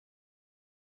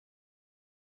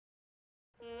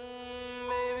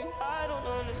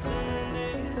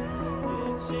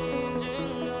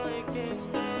changing, I can't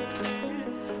stand it.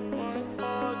 My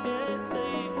heart can't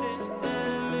take this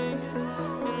damage.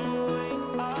 In the way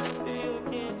I feel,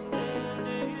 can't stand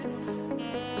it.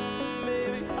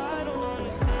 Baby, I don't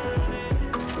understand it.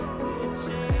 You're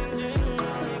changing,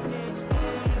 I can't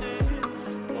stand it.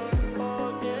 My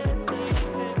heart can't take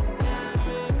this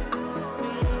damage.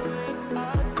 In the way I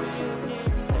feel,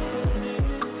 can't stand it.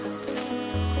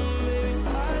 Baby,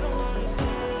 I don't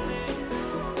understand it.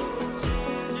 You're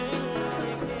changing, I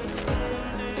can't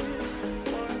stand it.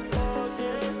 My heart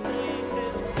can't take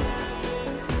this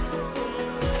damage. In the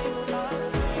way I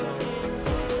feel, can't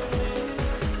stand it.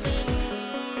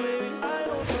 Baby, I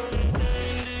don't understand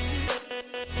it.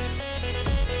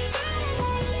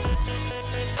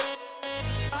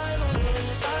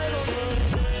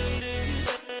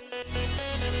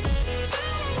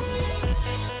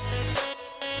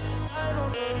 I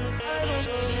don't understand it. I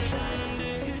don't understand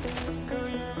it. Girl,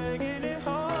 you're making it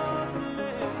hard for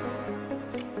me.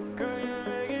 Girl, you're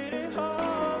making it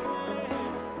hard for me.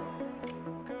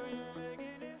 Girl, you're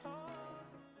making it hard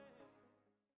for me.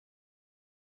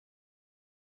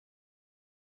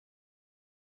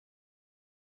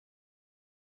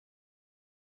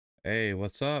 Hey,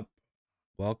 what's up?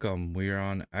 Welcome. We are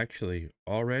on actually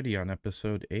already on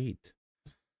episode 8.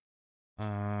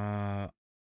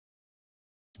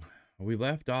 We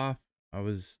left off. I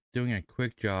was doing a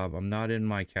quick job. I'm not in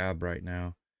my cab right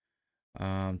now.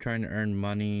 I'm trying to earn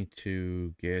money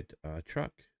to get a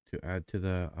truck to add to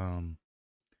the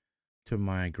to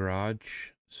my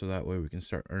garage, so that way we can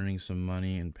start earning some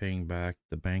money and paying back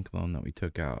the bank loan that we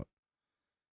took out.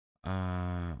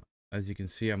 As you can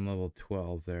see, I'm level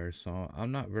 12 there, so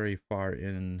I'm not very far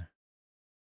in,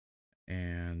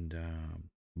 and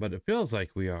but it feels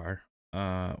like we are.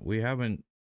 We haven't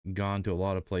gone to a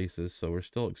lot of places, so we're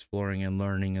still exploring and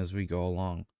learning as we go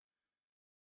along.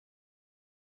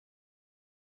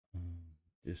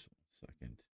 Just 1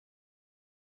 second.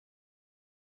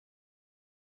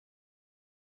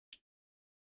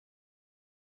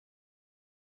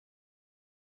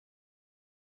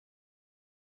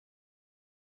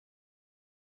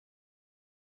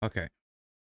 Okay.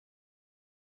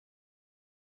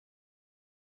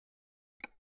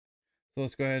 So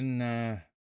let's go ahead and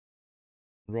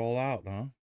roll out, huh?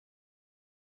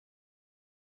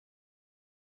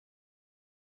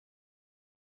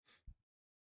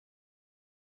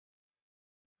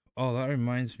 Oh, that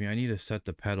reminds me, I need to set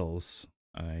the pedals.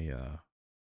 The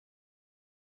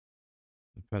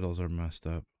pedals are messed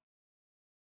up.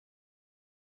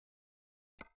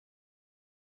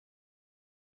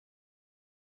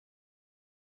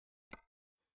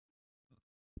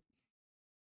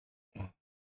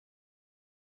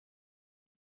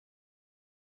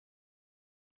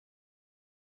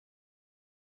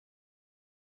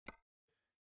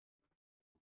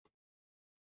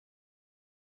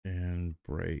 And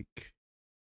brake.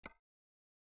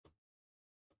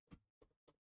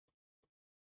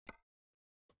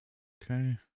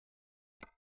 Okay.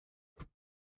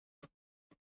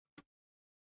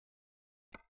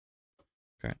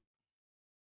 Okay.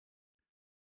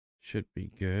 Should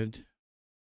be good.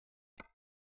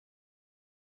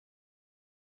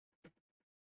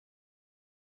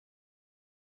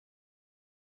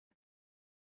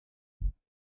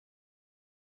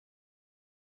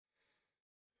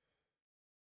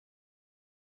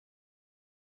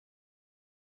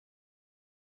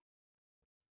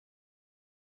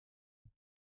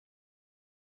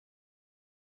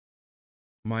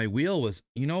 My wheel was,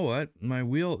 you know what? My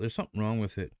wheel, there's something wrong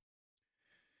with it.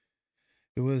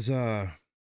 It was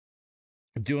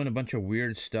doing a bunch of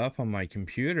weird stuff on my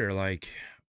computer, like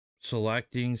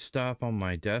selecting stuff on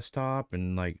my desktop,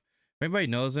 and like, if anybody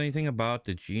knows anything about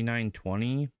the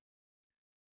G920,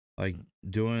 like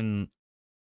doing,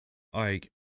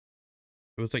 like,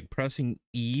 it was like pressing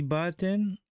E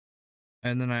button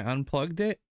and then I unplugged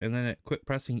it and then it quit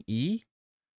pressing E.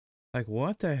 Like,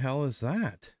 what the hell is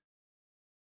that?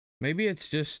 Maybe it's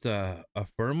just a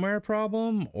firmware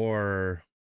problem, or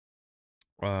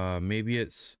maybe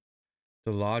it's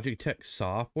the Logitech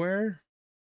software.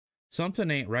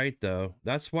 Something ain't right though.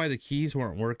 That's why the keys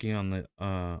weren't working on the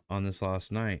on this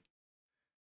last night.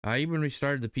 I even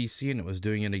restarted the PC and it was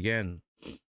doing it again.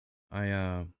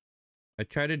 I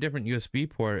tried a different USB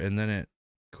port and then it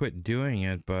quit doing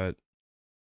it, but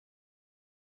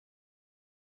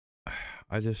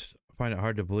I just find it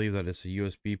hard to believe that it's a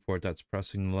USB port that's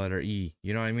pressing the letter E.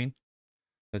 You know what I mean?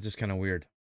 That's just kind of weird.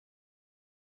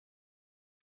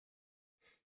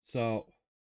 So,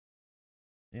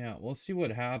 yeah, we'll see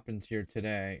what happens here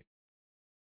today.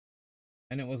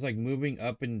 And it was like moving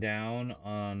up and down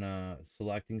on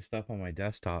selecting stuff on my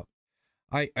desktop.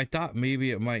 I thought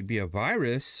maybe it might be a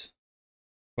virus,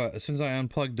 but since I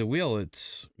unplugged the wheel,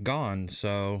 it's gone.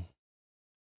 So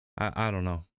I don't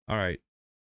know. All right.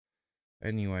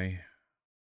 Anyway.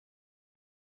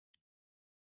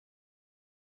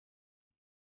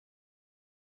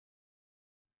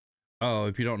 Oh,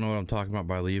 if you don't know what I'm talking about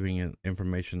by leaving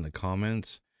information in the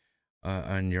comments,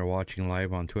 and you're watching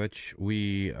live on Twitch,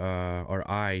 or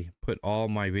I put all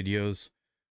my videos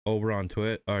over on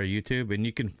Twitch or YouTube, and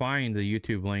you can find the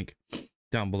YouTube link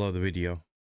down below the video.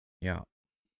 Yeah.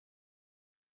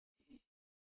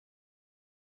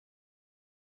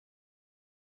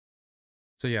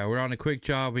 So yeah, we're on a quick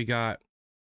job. We got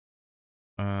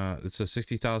it's a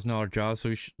 $60,000 job, so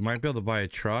we might be able to buy a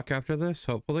truck after this,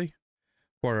 hopefully,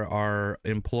 for our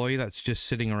employee that's just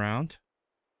sitting around.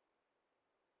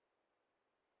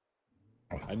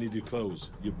 I need your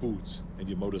clothes, your boots, and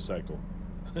your motorcycle.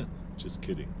 Just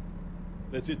kidding.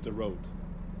 Let's hit the road.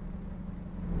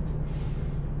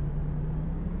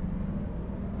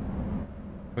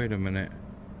 Wait a minute.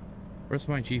 Where's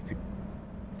my GPS?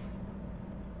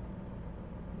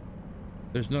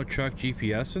 There's no truck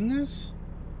GPS in this?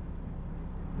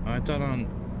 I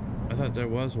thought there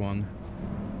was one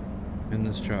in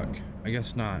this truck. I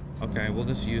guess not. Okay, we'll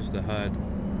just use the HUD.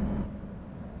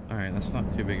 Alright, that's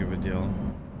not too big of a deal.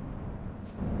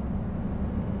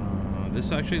 This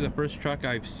is actually the first truck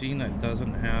I've seen that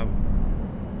doesn't have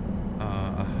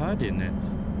a HUD in it.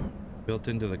 Built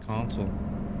into the console.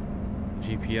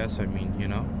 GPS, I mean, you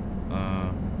know.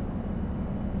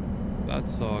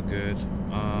 That's all good.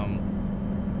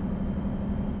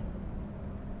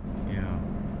 Yeah.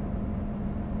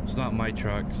 It's not my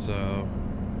truck, so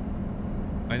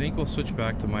I think we'll switch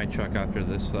back to my truck after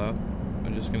this, though.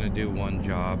 I'm just gonna do one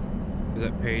job because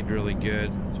it paid really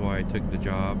good. That's why I took the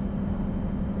job.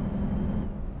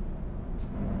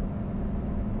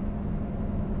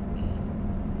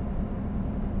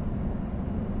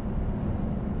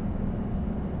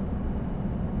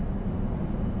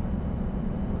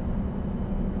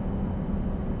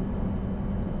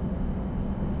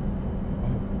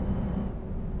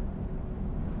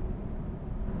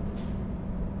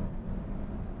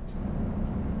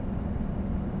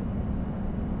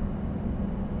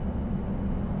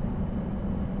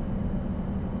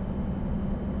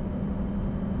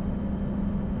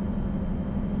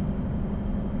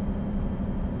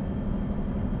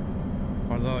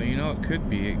 Although, you know, it could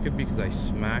be because I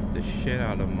smacked the shit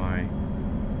out of my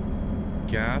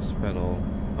gas pedal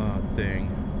thing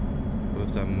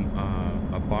with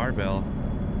a barbell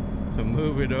to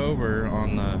move it over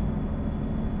on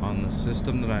the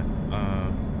system that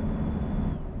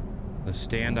the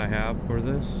stand I have for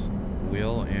this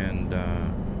wheel and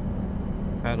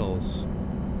pedals.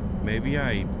 Maybe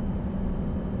I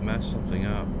messed something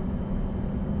up.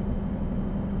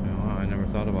 You know, I never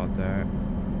thought about that.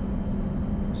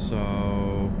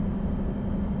 So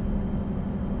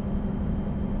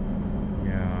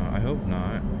yeah, I hope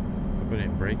not. Hope I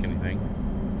didn't break anything.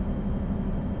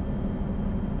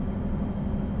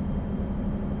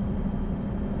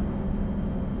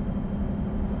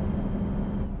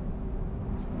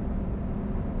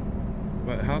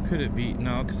 But how could it be?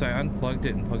 No, because I unplugged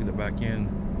it and plugged it back in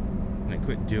and it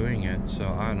quit doing it, so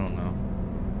I don't know.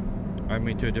 I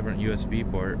made to a different USB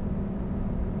port.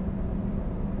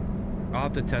 I'll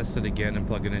have to test it again and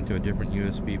plug it into a different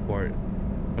USB port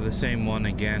or the same one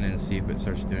again and see if it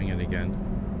starts doing it again.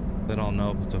 Then I'll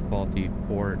know if it's a faulty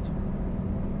port.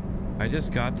 I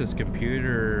just got this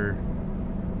computer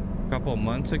a couple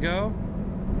months ago.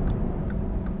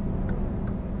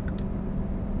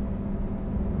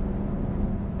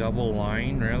 Double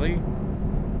line, really?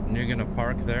 And you're gonna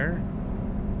park there?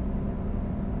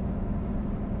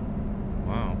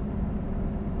 Wow.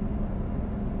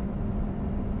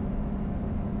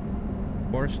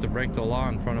 Forced to break the law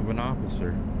in front of an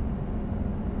officer.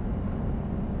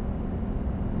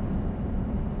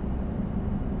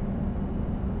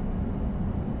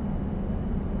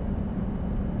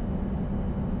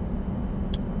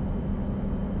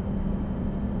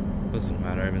 Doesn't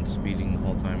matter, I've been speeding the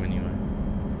whole time anyway.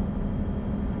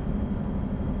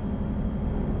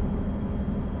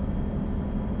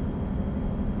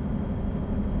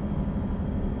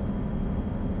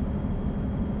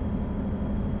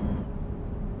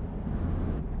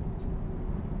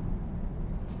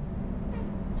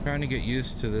 Trying to get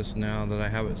used to this now that I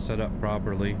have it set up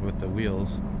properly with the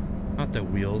wheels. Not the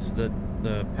wheels, the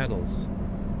pedals.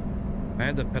 I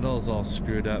had the pedals all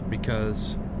screwed up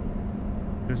because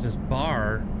there's this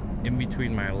bar in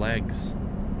between my legs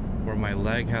where my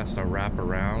leg has to wrap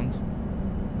around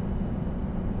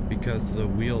because the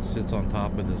wheel sits on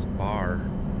top of this bar.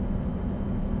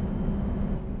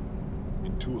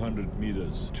 200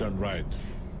 meters, turn right.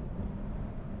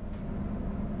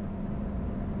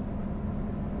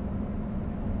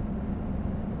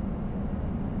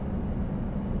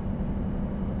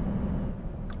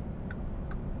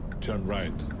 Turn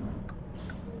right.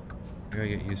 I gotta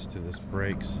get used to this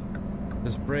brakes.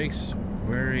 This brake's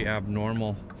very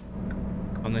abnormal.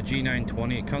 On the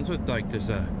G920, it comes with like there's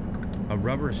a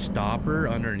rubber stopper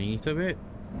underneath of it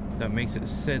that makes it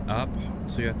sit up,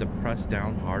 so you have to press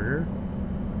down harder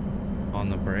on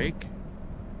the brake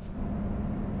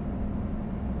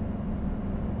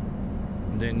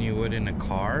than you would in a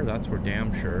car. That's for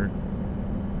damn sure.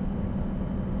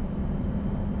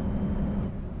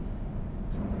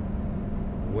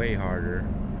 Way harder.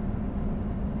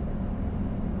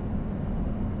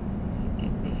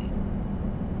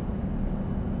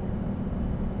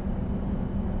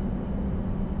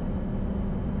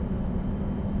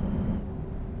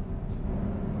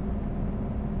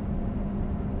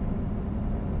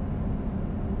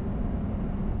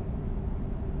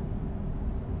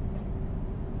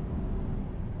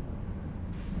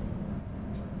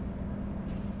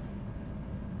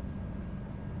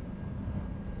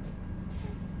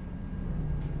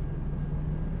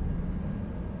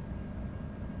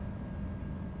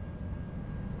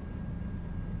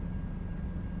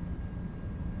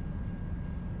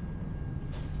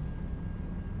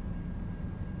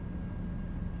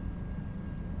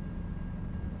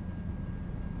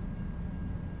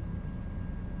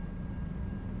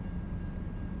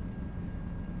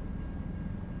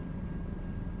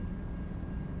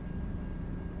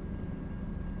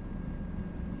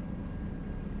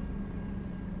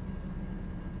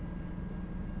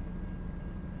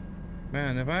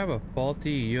 Man, if I have a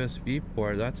faulty USB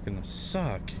port, that's gonna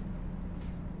suck.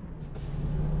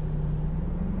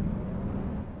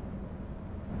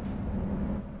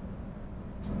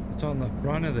 It's on the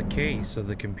front of the case of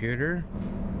the computer,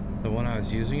 the one I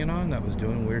was using it on, that was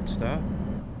doing weird stuff.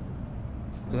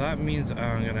 So that means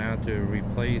I'm gonna have to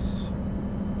replace,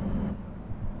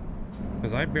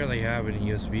 because I barely have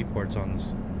any USB ports on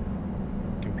this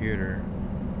computer.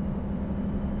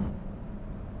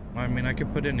 I mean, I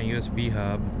could put in a USB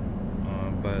hub,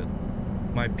 but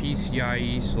my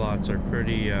PCIe slots are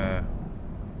pretty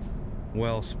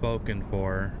well spoken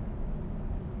for.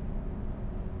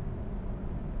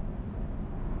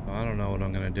 I don't know what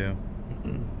I'm gonna do.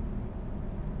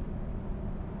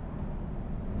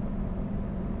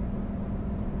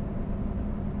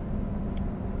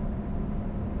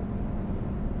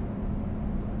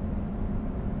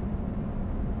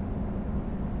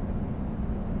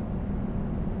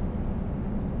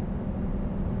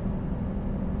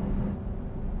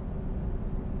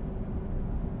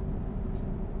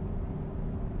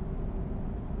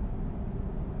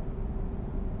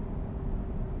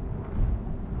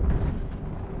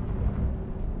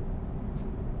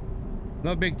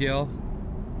 No big deal.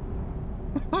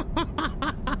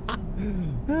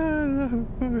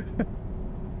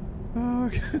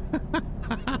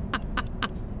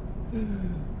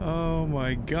 Oh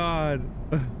my God.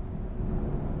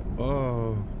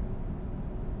 Oh.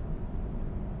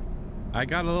 I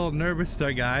got a little nervous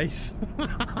there, guys.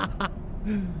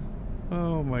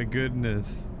 Oh my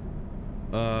goodness.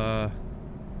 Yeah,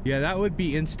 that would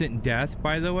be instant death,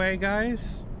 by the way,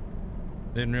 guys.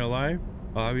 In real life.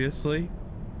 Obviously.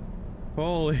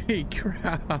 Holy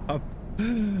crap.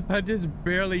 I just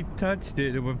barely touched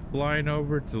it. It went flying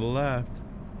over to the left.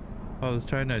 I was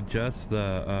trying to adjust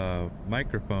the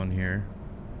microphone here.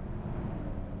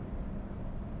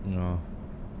 No,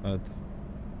 that's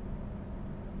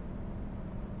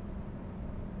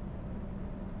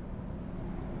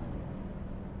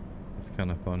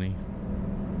kind of funny.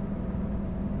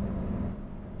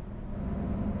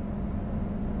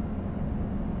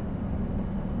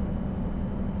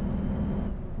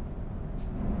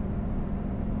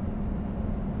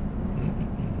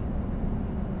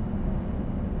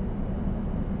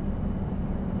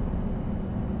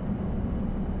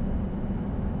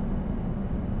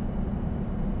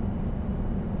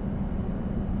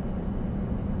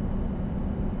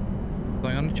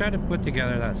 Try to put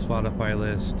together that Spotify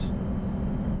list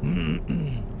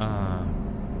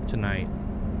tonight.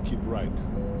 Keep right.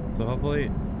 So hopefully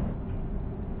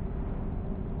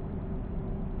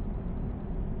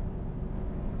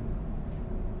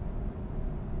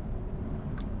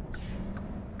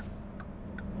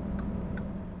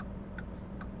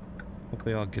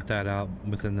I'll get that out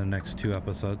within the next 2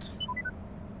 episodes.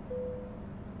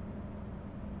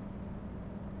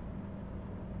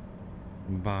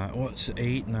 By what's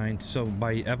 8, 9? So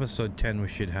by episode 10 we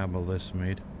should have a list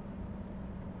made.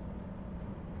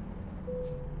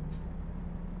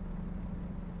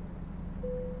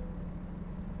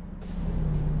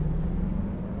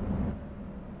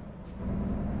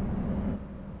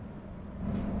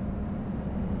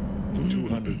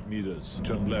 200 meters.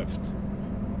 Turn left.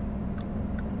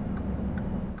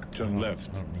 Turn left.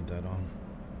 I don't need that on.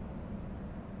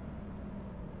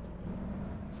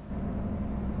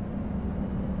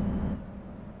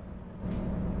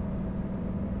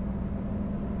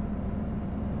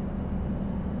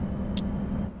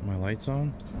 My lights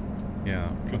on? Yeah.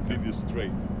 Continue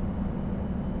straight.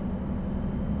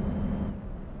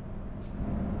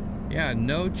 Yeah,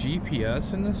 no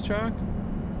GPS in this truck?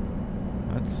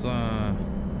 That's,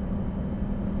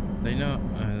 they know,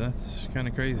 that's kind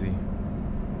of crazy.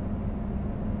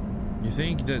 You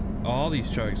think that all these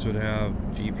trucks would have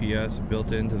GPS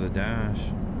built into the dash?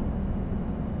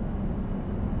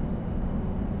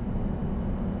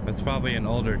 That's probably an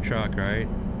older truck, right?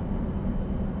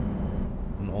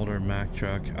 An older Mack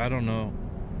truck. I don't know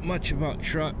much about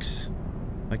trucks,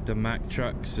 like the Mack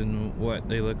trucks and what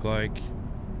they look like,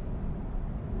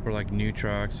 or like new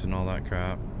trucks and all that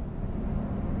crap.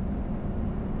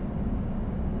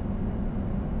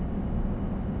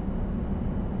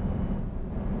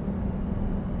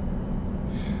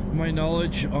 My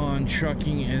knowledge on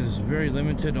trucking is very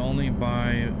limited, only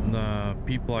by the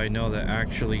people I know that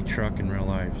actually truck in real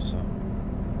life, so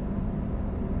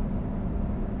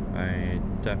I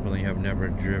definitely have never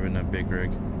driven a big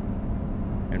rig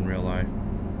in real life.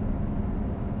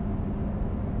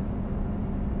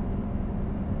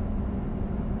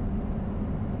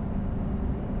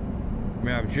 I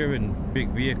mean, I've driven big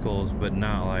vehicles, but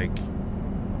not like,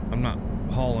 I'm not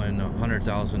hauling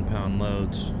 100,000 pound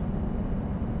loads.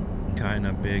 Kind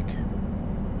of big.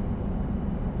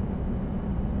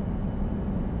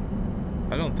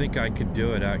 I don't think I could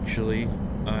do it, actually.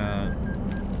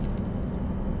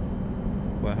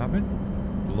 What happened?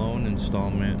 Loan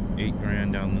installment, 8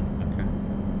 grand down the, okay.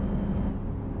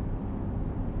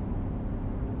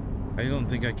 I don't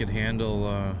think I could handle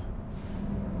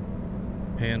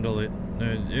it.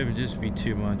 It would just be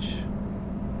too much.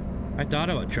 I thought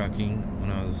about trucking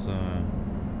when I was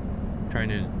trying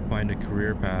to find a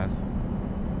career path.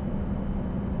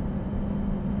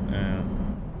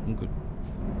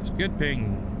 It's good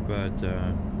paying, but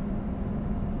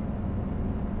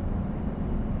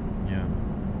yeah.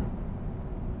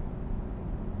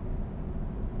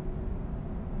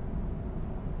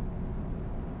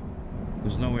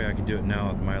 There's no way I could do it now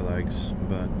with my legs,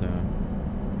 but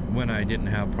when I didn't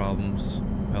have problems,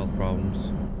 health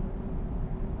problems,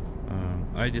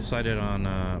 I decided on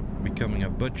becoming a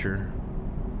butcher.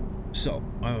 So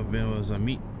I was a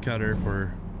meat cutter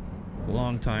for a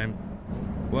long time.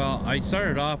 Well, I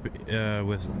started off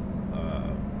with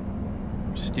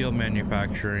steel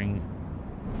manufacturing.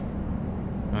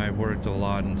 I worked a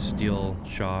lot in steel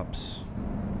shops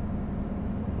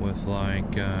with,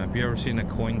 like, have you ever seen a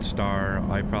Coinstar?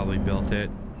 I probably built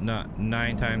it. Not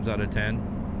 9 times out of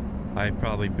 10, I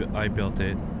built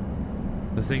it.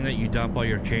 The thing that you dump all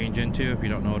your change into, if you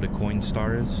don't know what a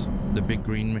Coinstar is, the big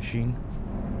green machine.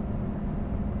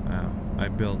 I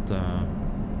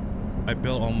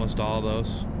built almost all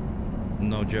those,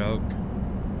 no joke.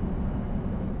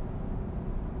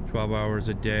 12 hours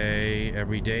a day,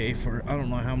 every day for I don't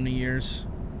know how many years.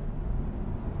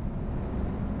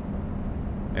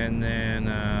 And then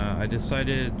I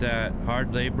decided that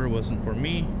hard labor wasn't for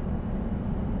me.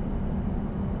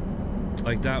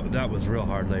 Like that was real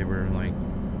hard labor, like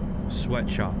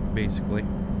sweatshop basically.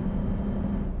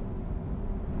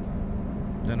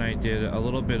 Then I did a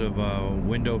little bit of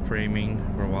window framing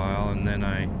for a while, and then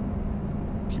I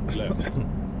Keep left.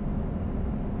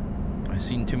 I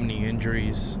seen too many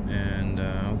injuries, and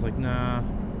I was like, nah.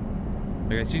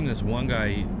 Like, I seen this one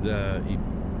guy,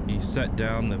 he set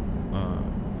down the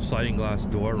sliding glass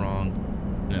door wrong,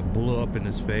 and it blew up in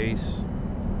his face.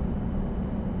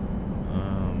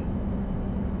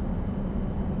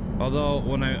 Although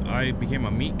when I became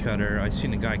a meat cutter, I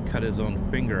seen a guy cut his own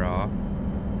finger off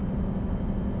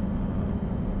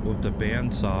with the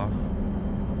bandsaw.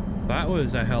 That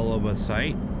was a hell of a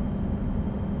sight.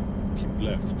 Keep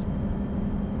left.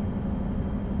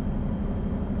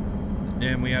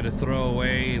 And we had to throw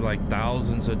away like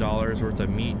thousands of dollars worth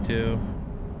of meat too,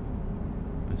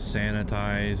 and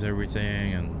sanitize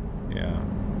everything, and yeah.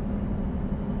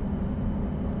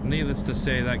 Needless to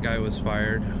say, that guy was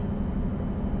fired.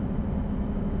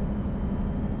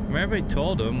 Everybody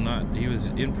told him that he was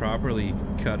improperly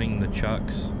cutting the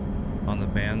chucks on the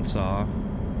bandsaw.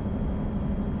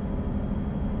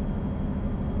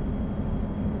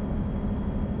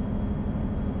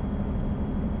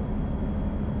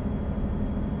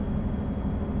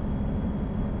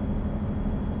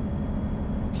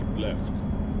 Keep left.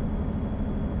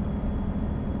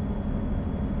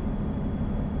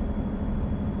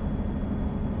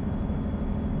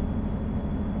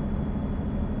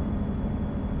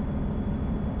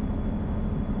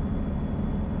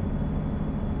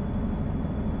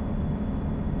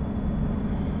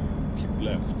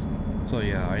 So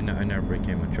yeah, I never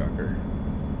became a trucker.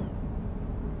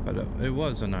 But it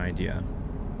was an idea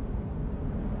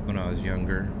when I was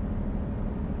younger.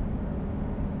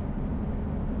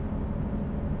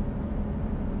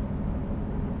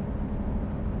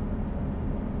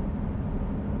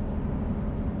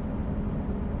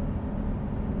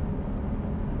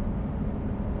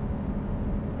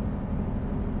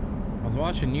 I was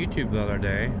watching YouTube the other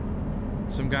day.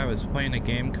 Some guy was playing a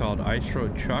game called Ice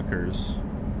Road Truckers.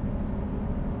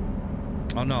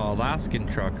 Oh no, Alaskan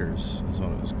Truckers is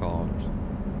what it was called.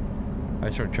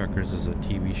 Ice Road Truckers is a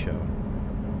TV show.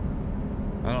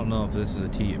 I don't know if this is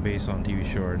based on a TV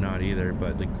show or not either,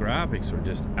 but the graphics were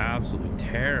just absolutely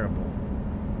terrible.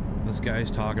 This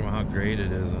guy's talking about how great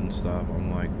it is and stuff.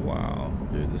 I'm like, wow,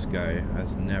 dude, this guy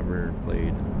has never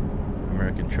played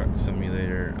American Truck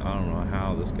Simulator. I don't know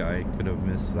how this guy could have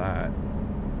missed that.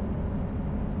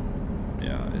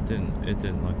 Yeah, it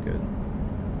didn't look good,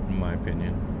 in my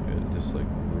opinion. It just looked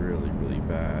really, really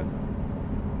bad.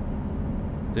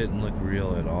 Didn't look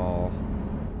real at all.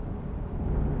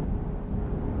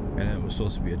 And it was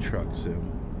supposed to be a truck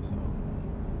sim, so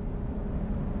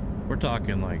we're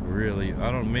talking like really,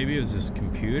 I don't know, maybe it was his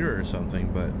computer or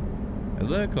something, but it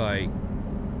looked like,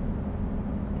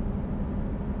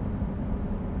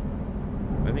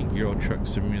 I think Euro Truck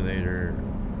Simulator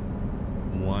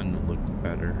 1 looked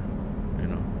better, you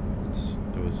know.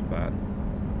 It was bad.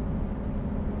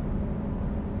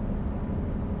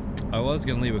 I was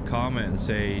gonna leave a comment and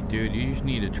say, dude, you just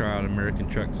need to try out American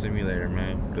Truck Simulator,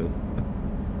 man, because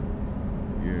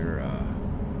you're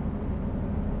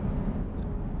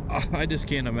I just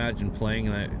can't imagine playing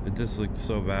that. It just looked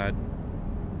so bad,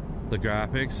 the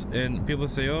graphics. And people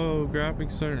say, oh,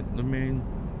 graphics aren't the main.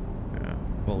 Yeah,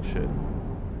 bullshit.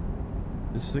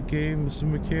 It's the game, it's the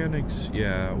mechanics.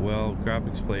 Yeah, well,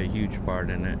 graphics play a huge part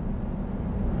in it.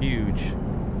 Huge.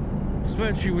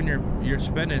 Especially when you're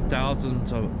spending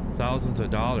thousands of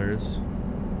dollars.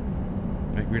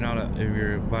 Like if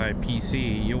you're by a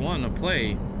PC, you want to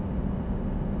play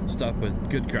stuff with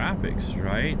good graphics,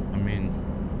 right? I mean,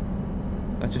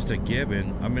 that's just a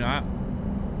given. I mean,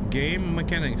 game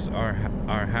mechanics are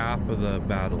half of the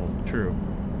battle. True.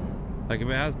 Like if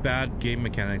it has bad game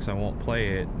mechanics, I won't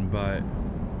play it. But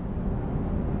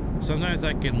sometimes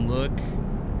I can look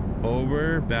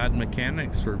over bad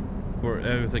mechanics for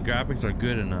if the graphics are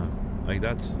good enough. Like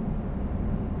that's,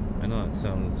 I know that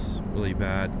sounds really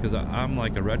bad because I'm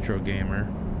like a retro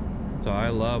gamer, so I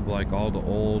love like all the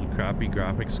old crappy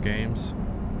graphics games,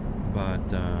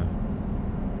 but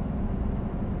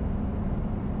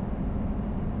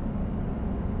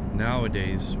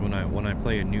nowadays when I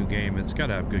play a new game, it's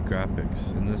gotta have good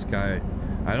graphics. And this guy,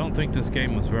 I don't think this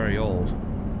game was very old.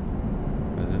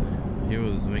 He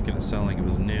was making it sound like it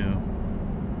was new.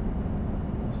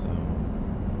 So,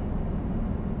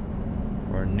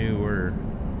 or newer.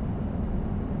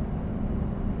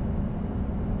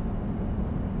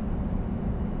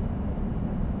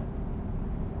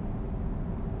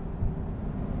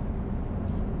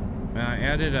 I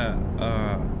added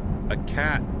a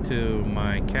cat to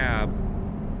my cab.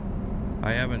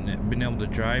 I haven't been able to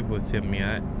drive with him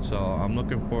yet, so I'm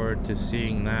looking forward to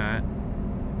seeing that.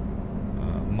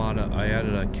 Mod, I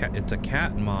added a cat. It's a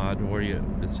cat mod where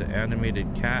it's an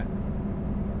animated cat.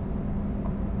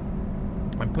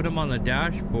 I put him on the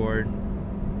dashboard.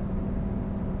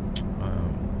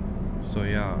 So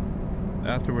yeah,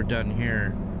 after we're done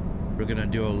here, we're gonna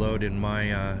do a load in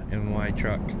my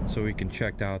truck so we can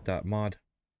check out that mod.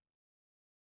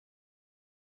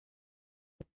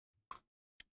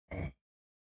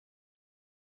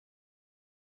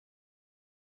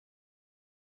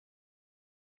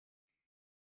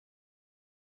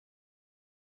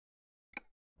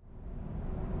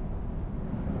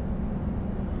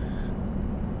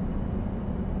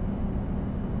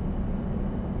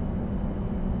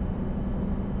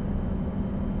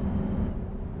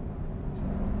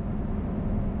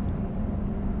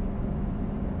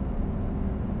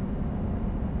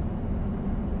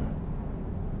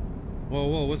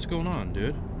 Whoa, what's going on,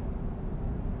 dude?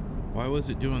 Why was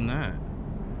it doing that?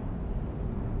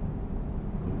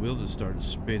 The wheel just started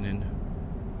spinning.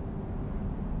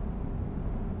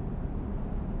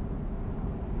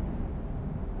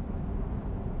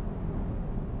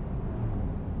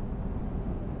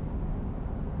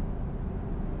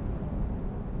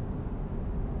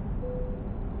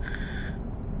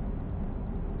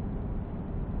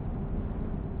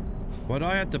 Why do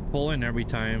I have to pull in every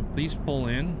time? Please pull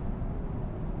in.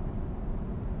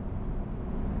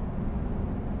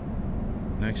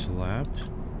 Next left.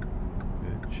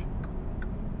 Bitch.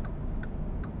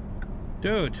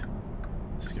 Dude!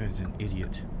 This guy's an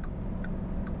idiot.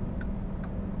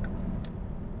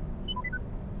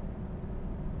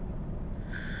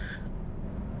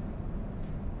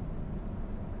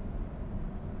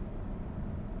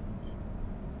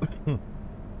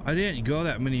 I didn't go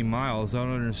that many miles. I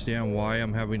don't understand why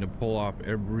I'm having to pull off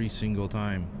every single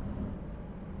time.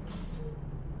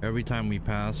 Every time we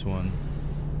pass one.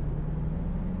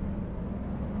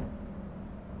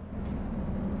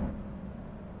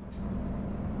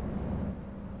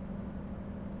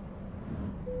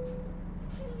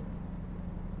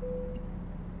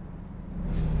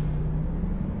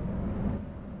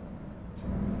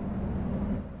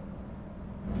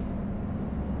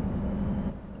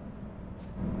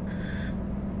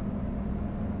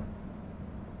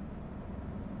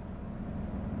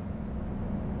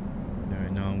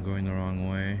 Going the wrong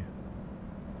way.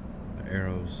 The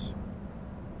arrows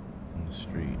on the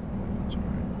street. That's all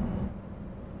right.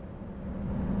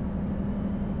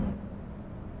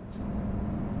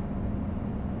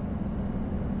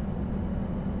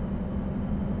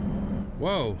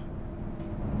 Whoa.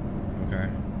 Okay.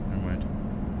 Never mind.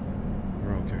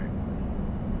 We're okay.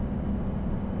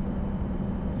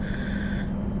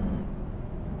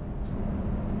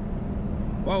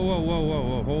 Whoa, whoa, whoa, whoa,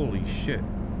 whoa. Holy shit.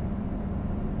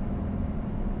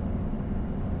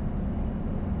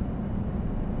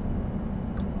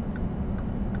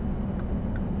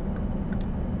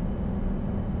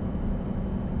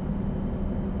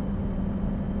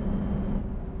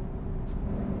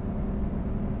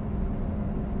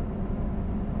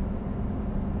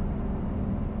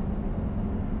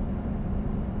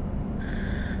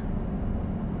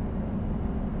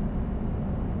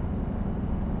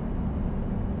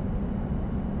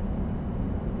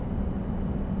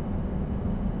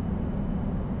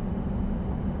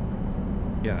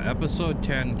 Yeah, episode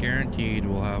 10 guaranteed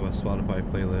will have a Spotify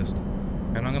playlist,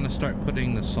 and I'm gonna start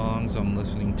putting the songs I'm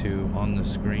listening to on the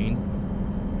screen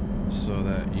so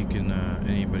that you can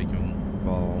anybody can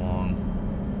follow along.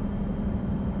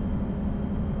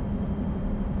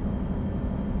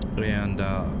 And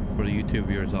for the YouTube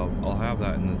viewers, I'll have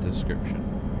that in the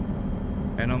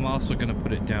description, and I'm also gonna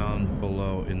put it down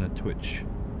below in the Twitch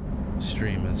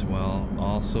stream as well.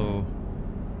 Also,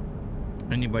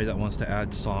 anybody that wants to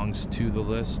add songs to the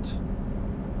list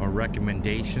or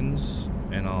recommendations,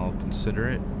 and I'll consider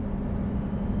it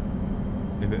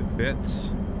if it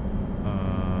fits.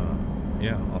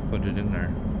 Yeah, I'll put it in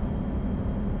there,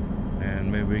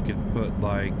 and maybe we could put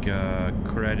like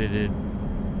credited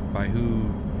by who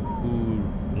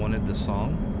wanted the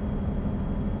song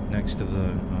next to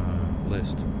the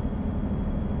list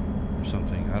or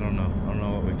something. I don't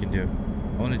know what we can do.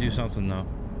 I want to do something though,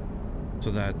 so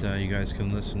that you guys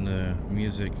can listen to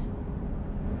music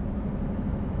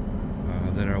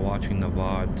that are watching the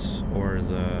VODs or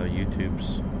the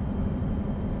YouTubes.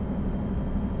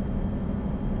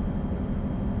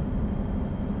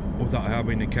 Without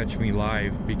having to catch me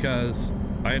live, because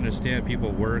I understand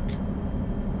people work.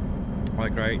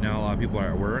 Like right now, a lot of people are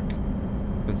at work.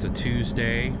 It's a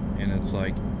Tuesday and it's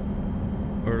like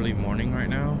early morning right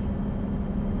now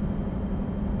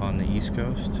on the East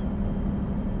Coast.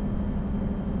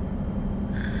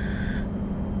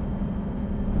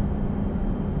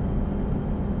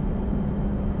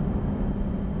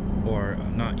 Or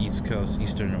not East Coast,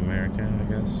 Eastern America, I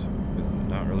guess.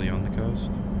 Not really on the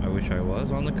coast. I wish I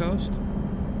was on the coast.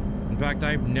 In fact,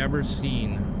 I've never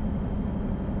seen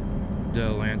the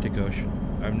Atlantic Ocean.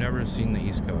 I've never seen the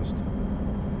East Coast.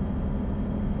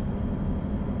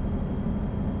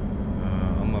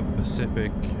 I'm a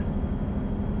Pacific.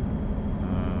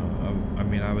 I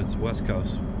mean, I was West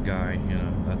Coast guy. You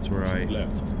know, that's where I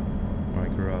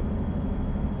grew up.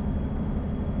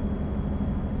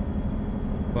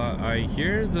 But I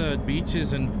hear the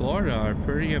beaches in Florida are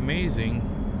pretty amazing.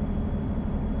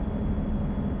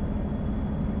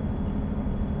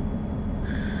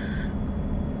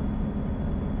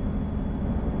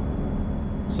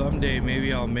 Someday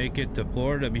maybe I'll make it to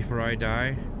Florida before I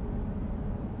die.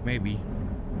 Maybe.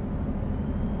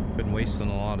 Been wasting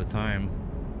a lot of time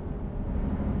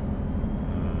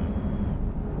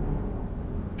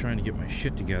trying to get my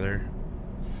shit together.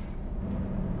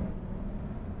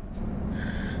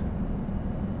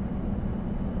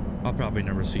 I'll probably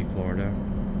never see Florida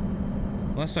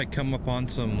unless I come upon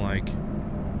some, like,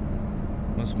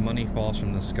 unless money falls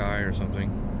from the sky or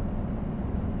something.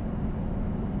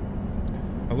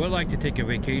 I would like to take a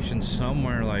vacation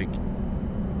somewhere, like,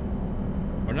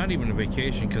 or not even a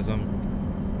vacation, because I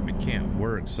can't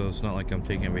work, so it's not like I'm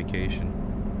taking a vacation,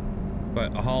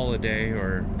 but a holiday,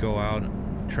 or go out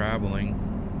traveling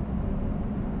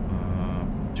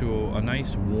to a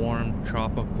nice warm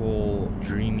tropical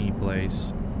dreamy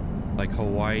place like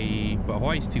Hawaii. But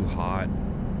Hawaii's too hot.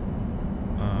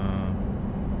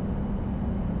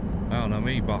 I don't know,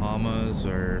 maybe Bahamas,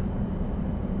 or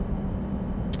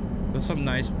There's some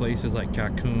nice places like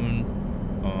Cancun,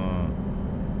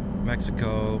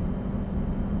 Mexico.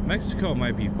 Mexico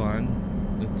might be fun.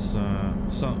 It's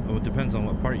it depends on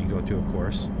what part you go to, of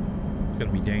course. It's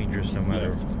gonna be dangerous no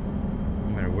matter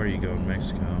where you go in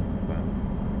Mexico. But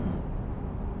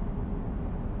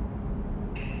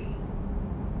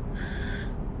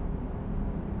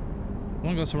I want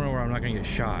to go somewhere where I'm not gonna get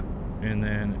shot, and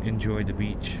then enjoy the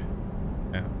beach.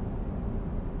 Yeah,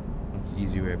 that's the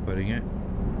easy way of putting it.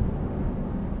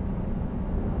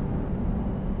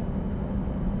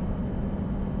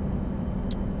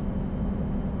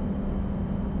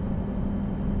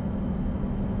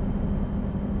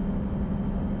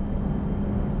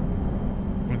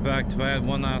 In fact, if I had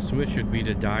one last wish, it would be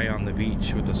to die on the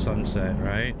beach with the sunset,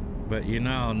 right? But you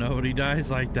know, nobody dies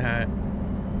like that.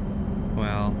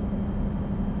 Well,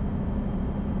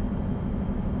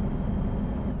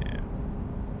 yeah.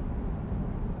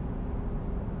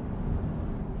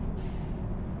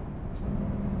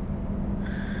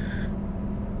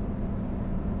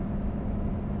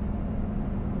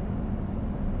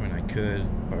 I mean, I could,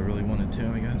 if I really wanted to,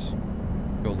 I guess.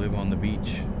 Go live on the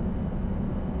beach.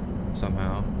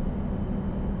 Somehow.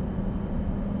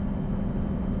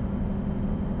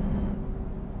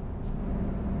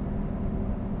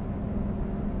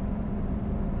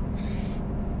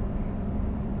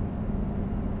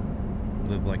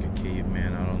 Live like a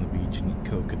caveman out on the beach and eat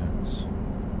coconuts.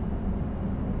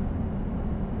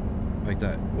 Like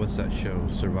that, what's that show?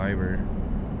 Survivor.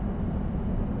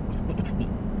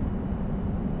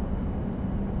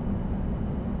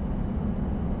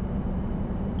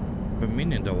 Been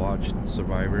meaning to watch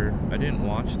Survivor. I didn't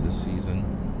watch this season.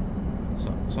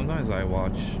 So sometimes I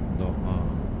watch the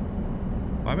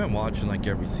I've been watching like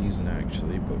every season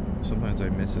actually, but sometimes I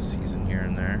miss a season here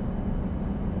and there.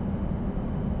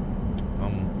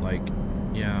 Like,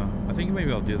 yeah, I think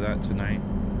maybe I'll do that tonight.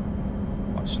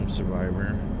 Watch some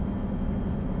Survivor.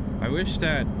 I wish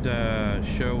that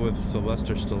show with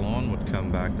Sylvester Stallone would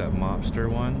come back, that mobster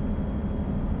one.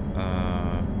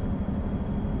 I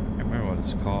can't remember what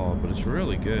it's called, but it's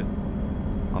really good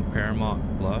on Paramount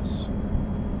Plus.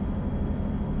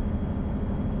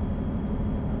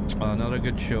 Another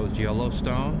good show is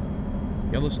Yellowstone.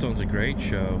 Yellowstone's a great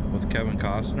show with Kevin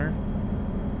Costner.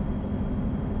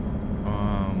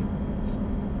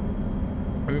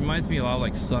 It reminds me a lot of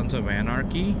like Sons of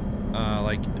Anarchy,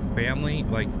 like family,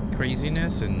 like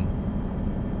craziness, and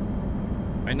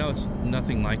I know it's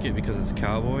nothing like it because it's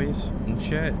cowboys and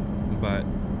shit, but I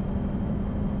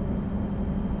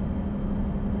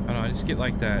don't know, I just get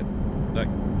like that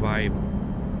vibe,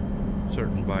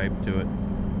 certain vibe to it.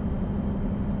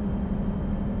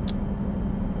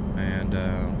 And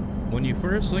when you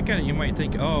first look at it, you might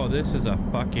think, oh, this is a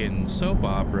fucking soap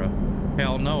opera.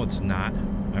 Hell no, it's not.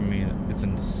 I mean, it's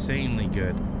insanely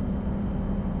good.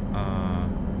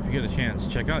 If you get a chance,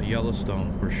 check out Yellowstone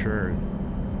for sure.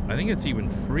 I think it's even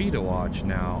free to watch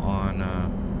now on,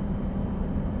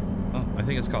 I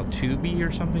think it's called Tubi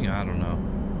or something. I don't know.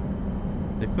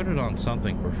 They put it on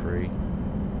something for free.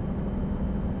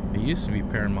 It used to be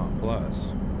Paramount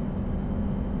Plus.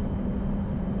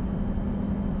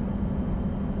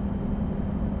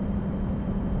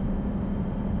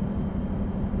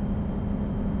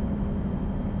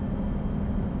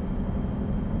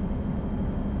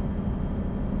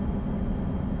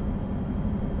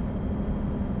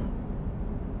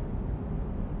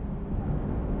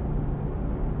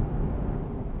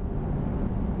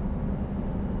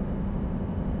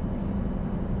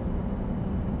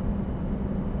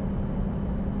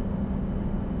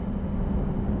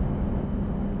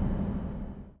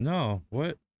 No,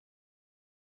 what?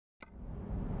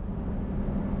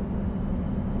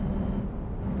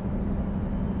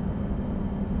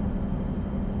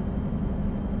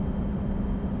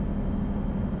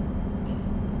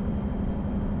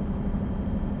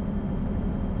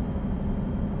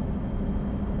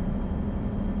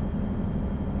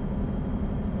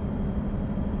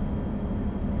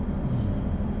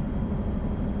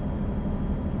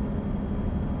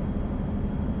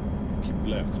 Keep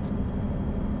left.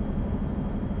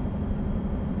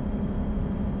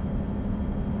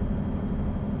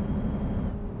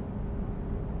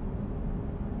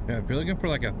 Yeah, if you're looking for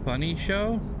like a funny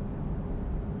show,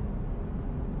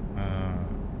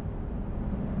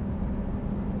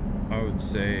 I would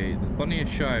say the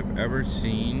funniest show I've ever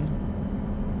seen,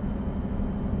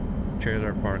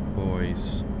 Trailer Park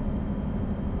Boys.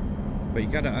 But you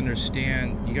gotta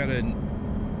understand, you gotta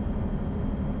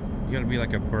be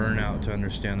like a burnout to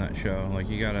understand that show. Like,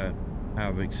 you gotta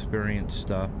have experienced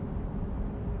stuff.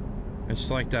 It's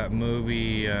like that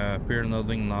movie, Fear and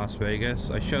Loathing in Las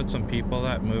Vegas. I showed some people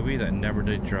that movie that never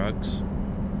did drugs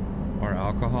or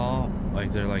alcohol.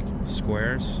 Like, they're like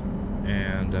squares,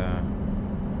 and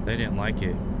they didn't like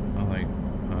it. I'm like,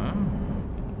 huh?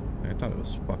 I thought it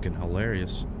was fucking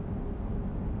hilarious.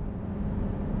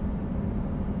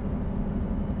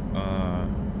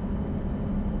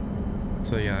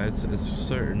 So yeah, it's a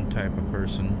certain type of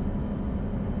person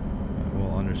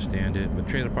will understand it. But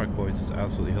Trailer Park Boys is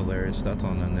absolutely hilarious. That's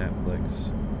on the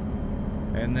Netflix.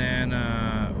 And then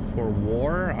for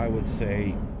war, I would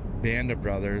say Band of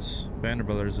Brothers. Band of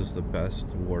Brothers is the best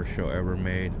war show ever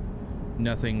made.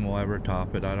 Nothing will ever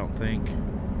top it, I don't think.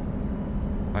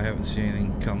 I haven't seen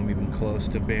anything come even close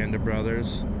to Band of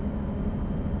Brothers.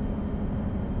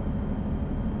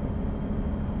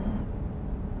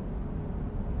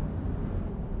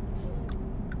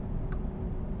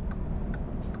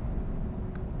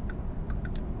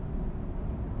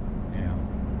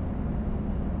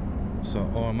 So,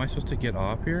 oh, am I supposed to get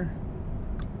off here?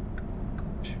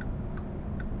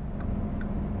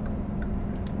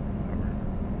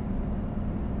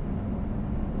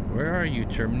 Where are you,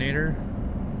 Terminator?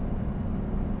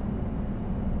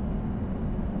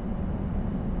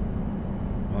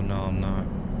 Oh, no, I'm not.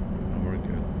 No, we're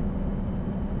good.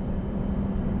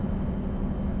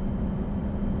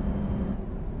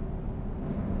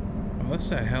 Oh,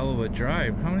 that's a hell of a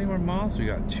drive. How many more miles? We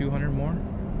got 200 more?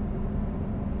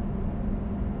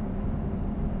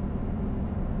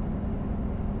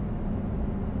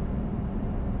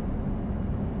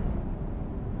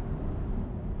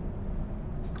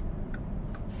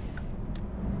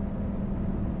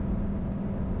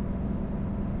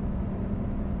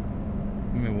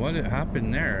 What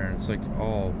happened there? It's like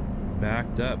all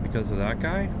backed up because of that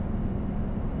guy?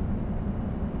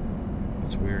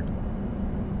 That's weird.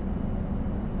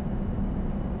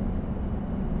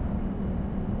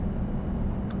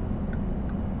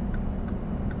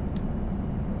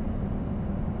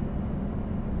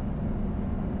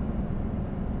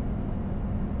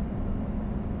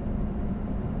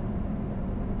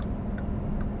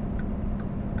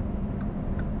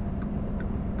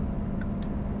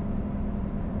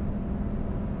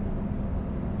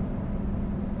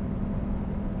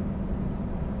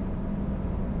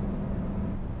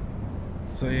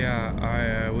 So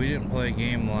yeah, we didn't play a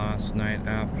game last night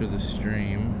after the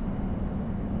stream.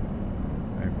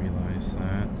 I realized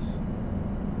that.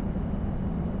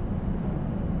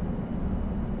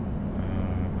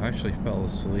 I actually fell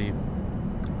asleep.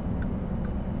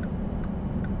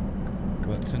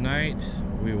 But tonight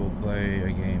we will play a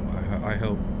game. I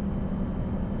hope.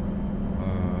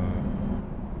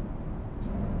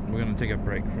 We're gonna take a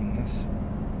break from this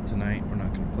tonight. We're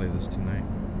not gonna play this tonight.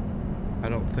 I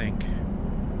don't think.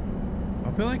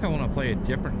 I feel like I want to play a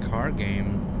different car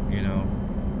game, you know,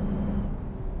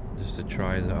 just to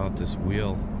try out this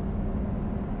wheel,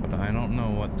 but I don't know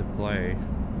what to play.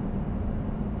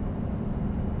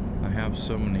 I have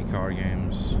so many car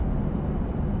games.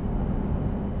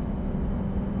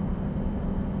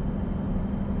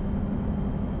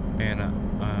 And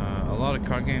a lot of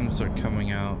car games are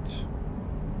coming out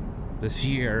this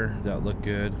year that look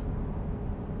good,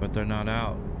 but they're not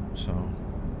out, so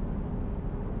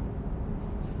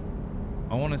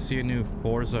I want to see a new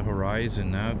Forza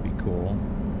Horizon. That would be cool.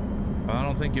 But I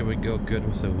don't think it would go good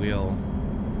with the wheel.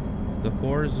 The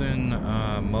Forza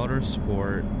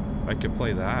Motorsport, I could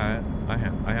play that. I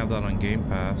have that on Game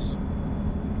Pass.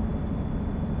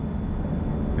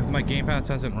 If my Game Pass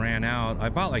hasn't ran out, I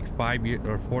bought like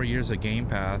 4 years of Game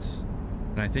Pass,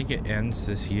 and I think it ends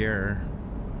this year.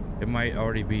 It might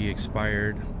already be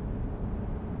expired.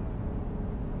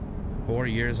 4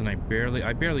 years, and I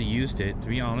barely used it, to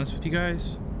be honest with you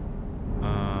guys.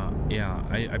 Yeah,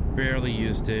 I barely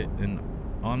used it, and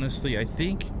honestly, I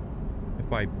think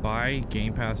if I buy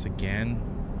Game Pass again,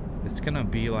 it's gonna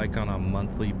be like on a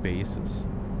monthly basis.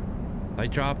 I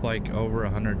dropped like over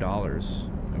 $100.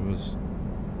 It was,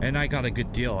 and I got a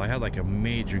good deal. I had like a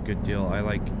major good deal.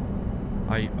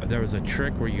 There was a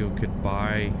trick where you could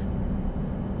buy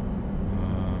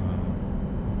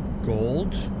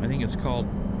gold. I think it's called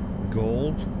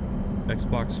Gold,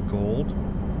 Xbox Gold,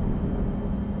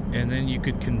 and then you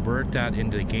could convert that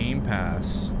into Game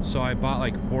Pass. So I bought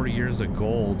like 4 years of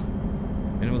gold,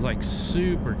 and it was like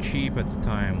super cheap at the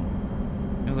time.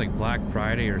 It was like Black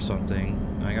Friday or something,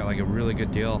 and I got like a really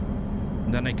good deal.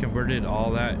 And then I converted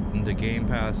all that into Game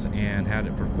Pass and had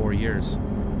it for 4 years.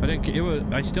 But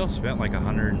I still spent like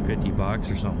 $150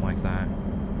 or something like that.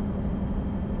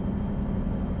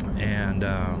 And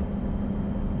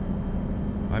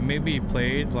I maybe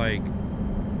played like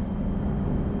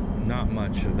not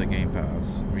much of the Game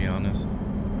Pass, to be honest.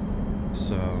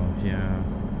 So yeah,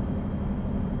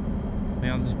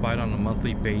 I'll just buy it on a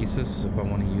monthly basis if I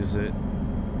want to use it.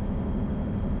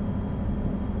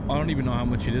 I don't even know how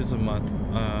much it is a month.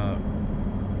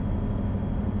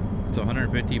 So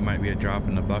 150 might be a drop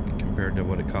in the bucket compared to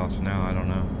what it costs now. I don't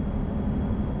know.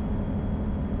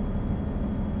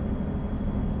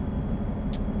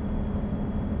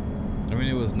 I mean,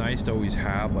 it was nice to always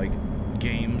have like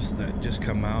games that just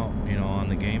come out, you know, on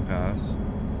the Game Pass.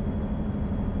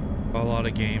 A lot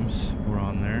of games were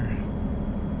on there.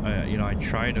 You know, I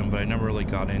tried them, but I never really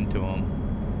got into them.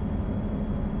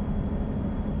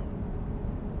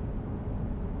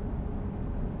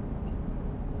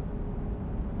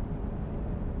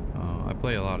 I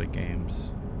play a lot of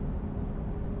games.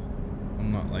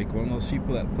 I'm not like one of those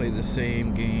people that play the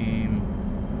same game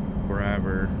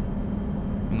forever.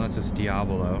 Unless it's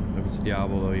Diablo. If it's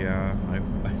Diablo, yeah, I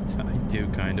do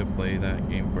kind of play that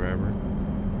game forever.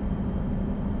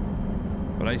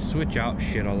 But I switch out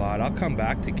shit a lot. I'll come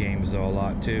back to games though a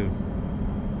lot too.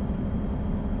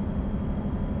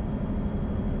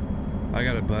 I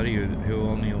got a buddy who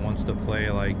only wants to play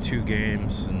like 2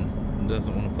 games and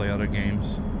doesn't want to play other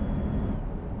games.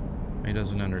 He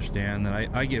doesn't understand that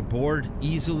I get bored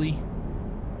easily.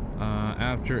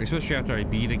 Especially after I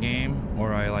beat a game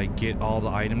or I like get all the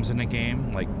items in a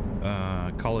game, like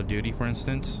Call of Duty for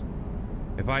instance.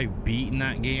 If I've beaten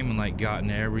that game and like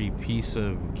gotten every piece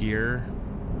of gear,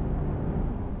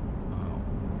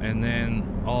 and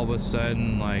then all of a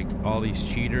sudden like all these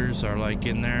cheaters are like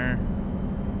in there,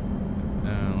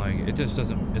 like it just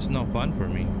doesn't, it's no fun for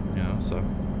me, you know. So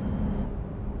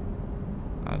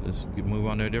I'll just move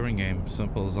on to a different game,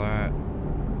 simple as that.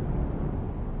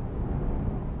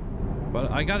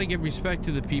 But I gotta give respect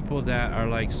to the people that are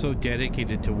like so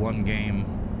dedicated to one game.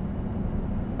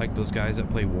 Like those guys that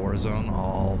play Warzone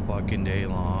all fucking day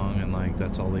long and like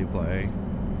that's all they play.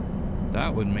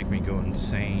 That would make me go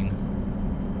insane.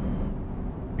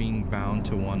 Being bound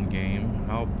to one game,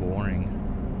 how boring.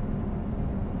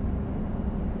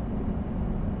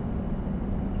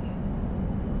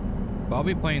 But I'll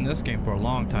be playing this game for a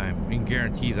long time, I can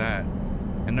guarantee that.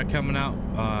 And they're coming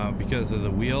out because of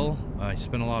the wheel. I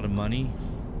spent a lot of money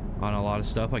on a lot of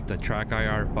stuff like the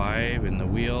TrackIR5 and the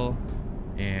wheel.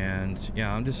 And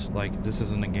yeah, I'm just like, this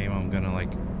isn't a game I'm gonna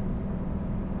like,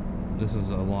 this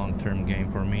is a long-term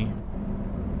game for me.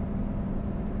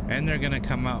 And they're gonna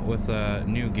come out with a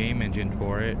new game engine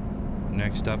for it.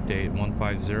 Next update,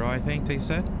 150, I think they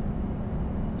said.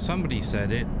 Somebody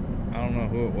said it. I don't know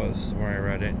who it was where I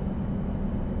read it.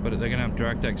 But they're gonna have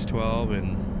DirectX 12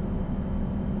 and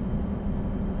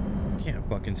I can't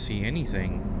fucking see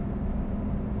anything.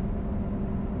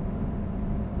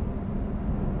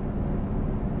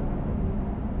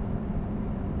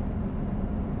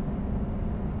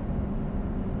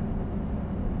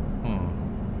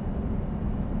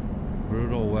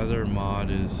 Brutal weather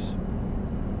mod is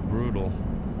brutal.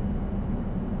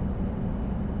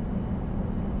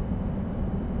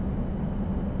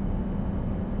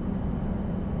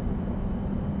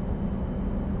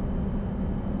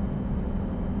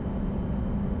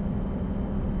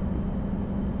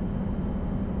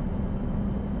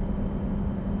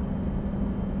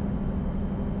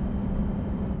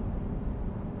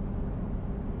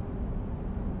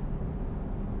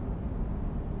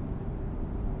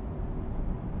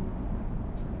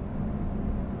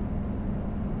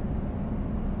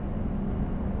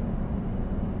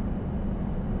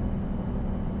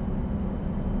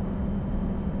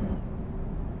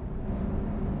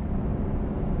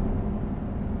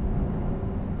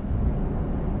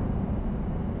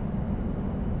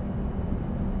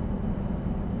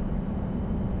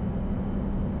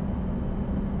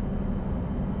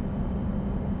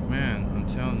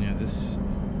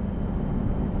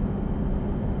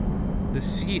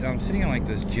 Seat, I'm sitting on like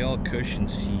this gel cushion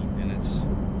seat and it's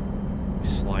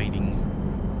sliding.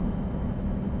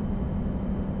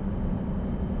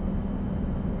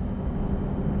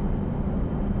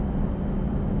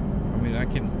 I mean,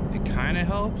 it kind of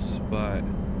helps, but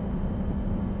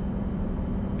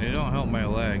it don't help my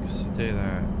legs, I'll tell you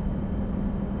that.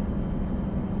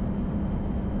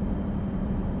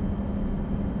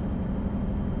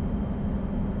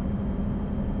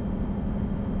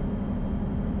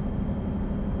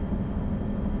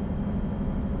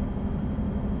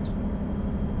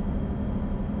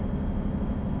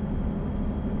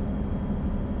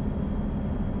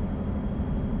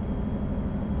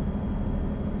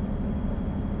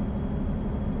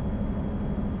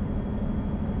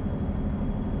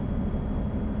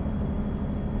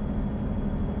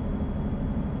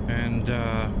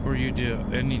 for you,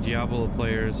 any Diablo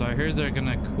players. I heard they're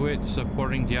gonna quit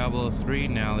supporting Diablo 3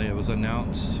 now that it was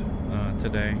announced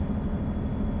today.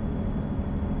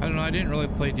 I don't know, I didn't really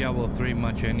play Diablo 3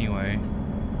 much anyway.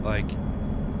 Like,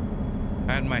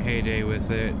 I had my heyday with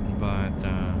it, but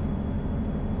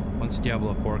once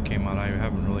Diablo 4 came out, I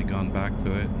haven't really gone back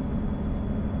to it.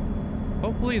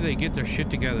 Hopefully they get their shit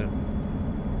together.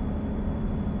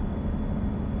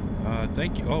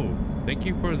 Thank you. Oh, thank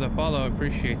you for the follow. I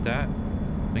appreciate that.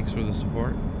 Thanks for the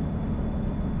support.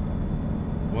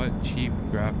 What cheap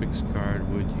graphics card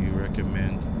would you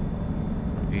recommend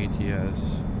for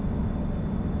ATS?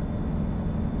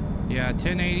 Yeah,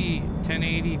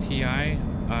 1080 Ti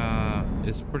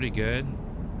is pretty good.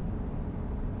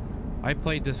 I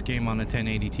played this game on a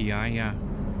 1080 Ti, yeah.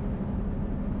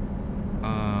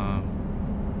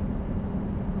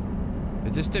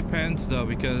 It just depends though,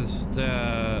 because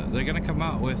they're gonna come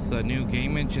out with a new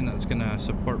game engine that's gonna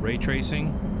support ray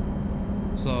tracing.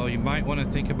 So you might want to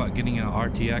think about getting an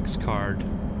RTX card.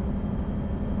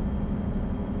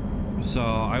 So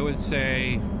I would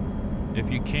say, if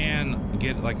you can,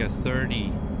 get like a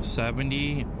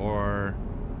 3070 or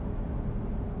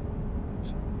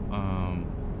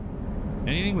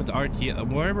anything with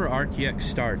RTX, wherever RTX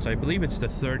starts. I believe it's the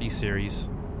 30 series.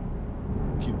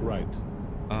 Keep right.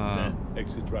 Then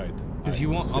exit right. Because you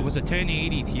won't, with the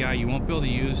 1080 Ti, you won't be able to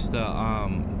use the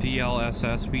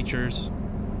DLSS features,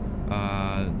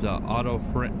 the auto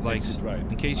frame, like right.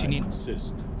 in case you need,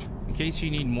 insist. in case you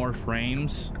need more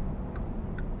frames,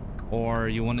 or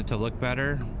you want it to look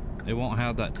better. It won't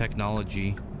have that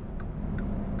technology.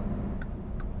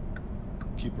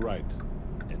 Keep right,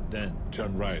 and then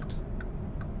turn right.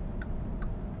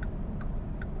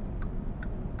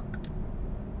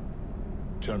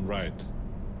 Turn right.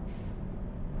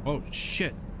 Oh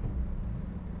shit.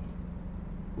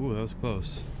 Ooh, that was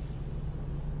close.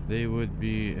 They would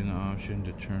be an option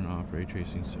to turn off ray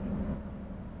tracing. So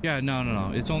yeah,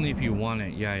 no. It's only if you want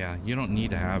it. Yeah. You don't need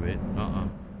to have it.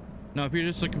 No, if you're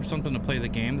just looking for something to play the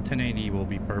game, the 1080 will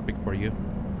be perfect for you.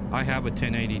 I have a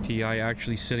 1080 Ti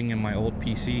actually sitting in my old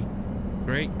PC.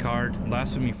 Great card,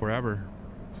 lasted me forever.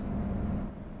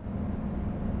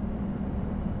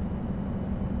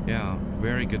 Yeah,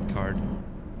 very good card.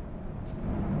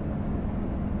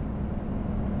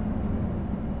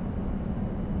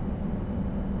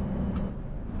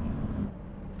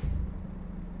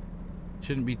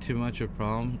 Shouldn't be too much of a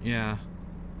problem. Yeah,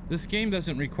 this game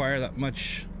doesn't require that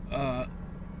much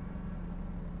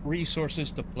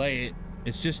resources to play it.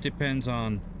 It just depends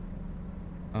on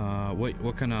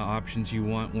what kind of options you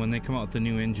want when they come out with the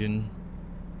new engine.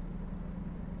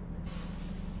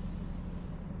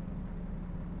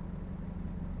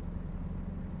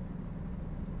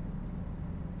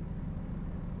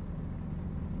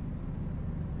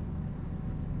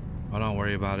 Oh, don't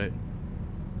worry about it.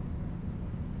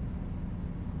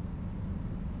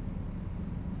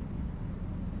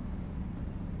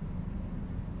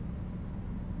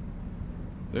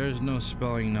 There's no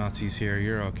spelling Nazis here.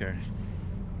 You're okay.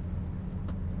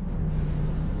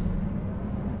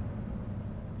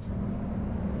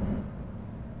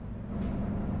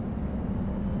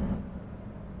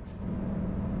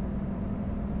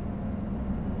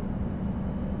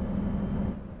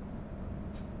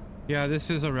 Yeah, this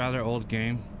is a rather old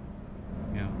game.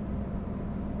 Yeah.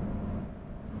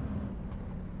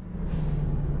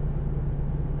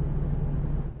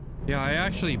 Yeah, I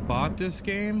actually bought this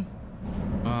game.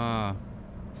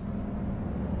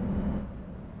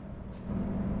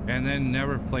 And then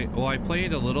never played. Well, I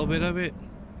played a little bit of it,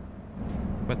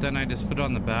 but then I just put it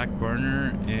on the back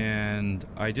burner, and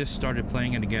I just started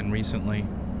playing it again recently.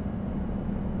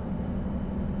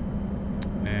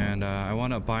 And I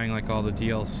wound up buying like all the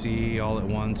DLC all at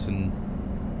once, and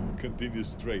continue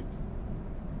straight.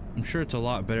 I'm sure it's a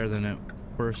lot better than it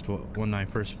when I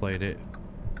first played it.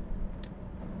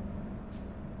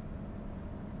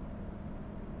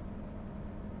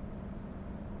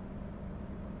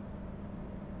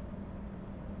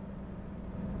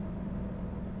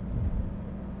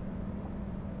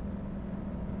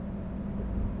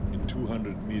 In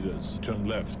 200 meters, turn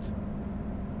left.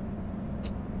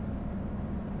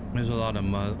 There's a lot of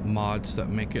mods that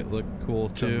make it look cool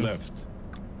too. Turn left.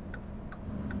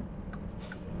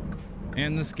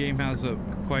 And this game has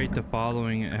quite the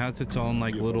following. It has its own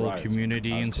like little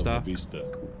community and stuff. Vista,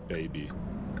 baby.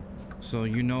 So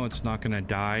you know it's not gonna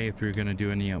die if you're gonna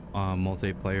do any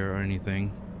multiplayer or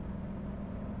anything.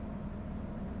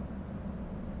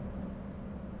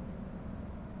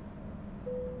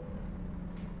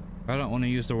 I don't want to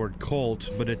use the word cult,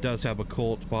 but it does have a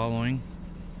cult following.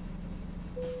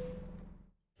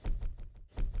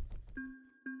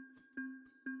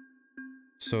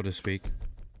 so to speak.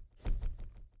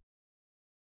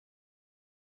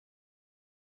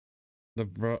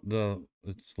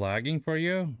 It's lagging for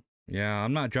you? Yeah,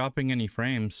 I'm not dropping any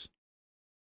frames.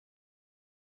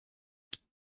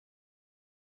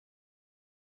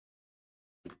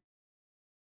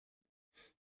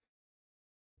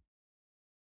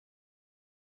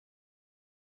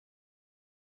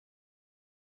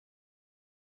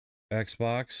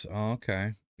 Xbox? Oh,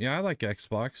 okay. Yeah, I like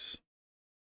Xbox.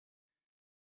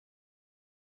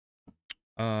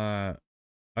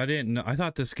 I didn't know. I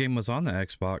thought this game was on the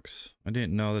Xbox. I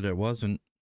didn't know that it wasn't.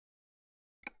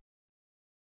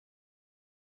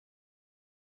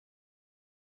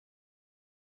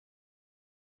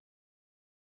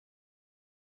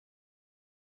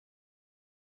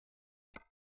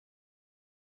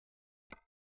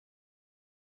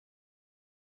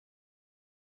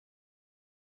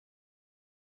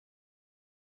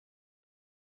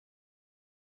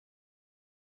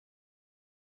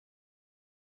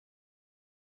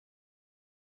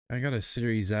 I got a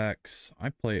Series X. I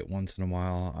play it once in a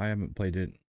while. I haven't played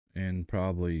it in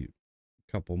probably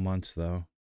a couple months though.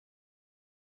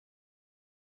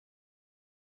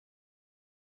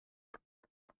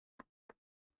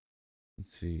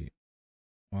 Let's see.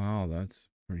 Wow, that's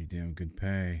pretty damn good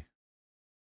pay.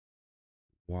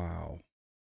 Wow.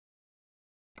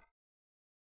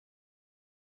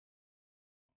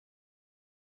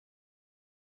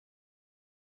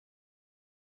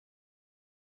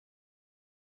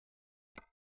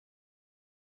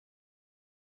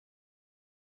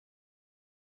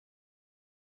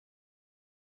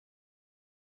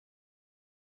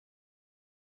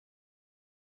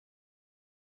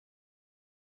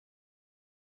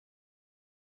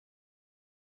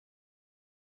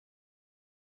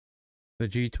 The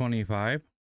G25?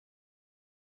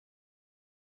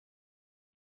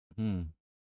 Hmm.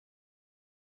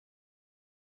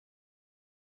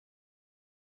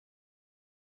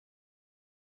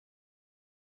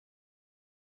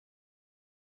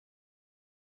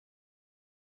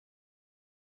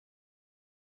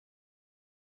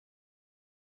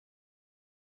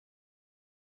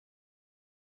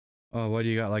 Oh, what do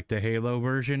you got, like the Halo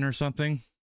version or something?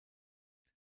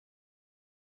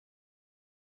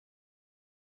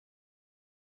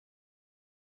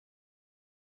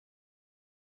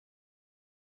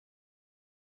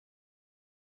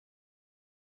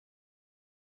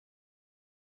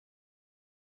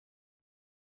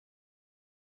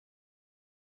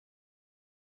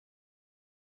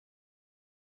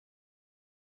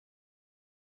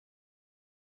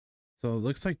 So it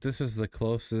looks like this is the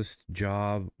closest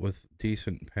job with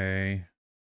decent pay.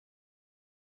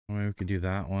 Maybe we could do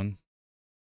that one.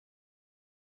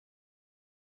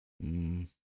 Hmm.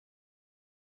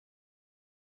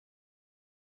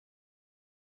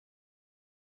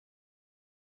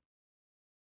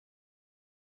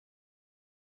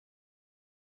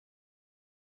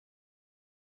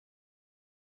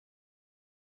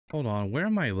 Hold on, where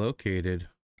am I located?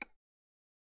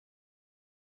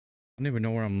 I don't even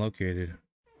know where I'm located.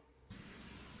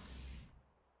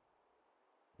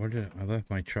 Where did I left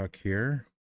my truck here?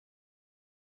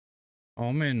 Oh,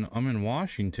 I'm in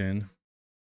Washington.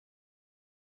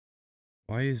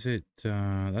 Why is it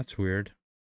that's weird.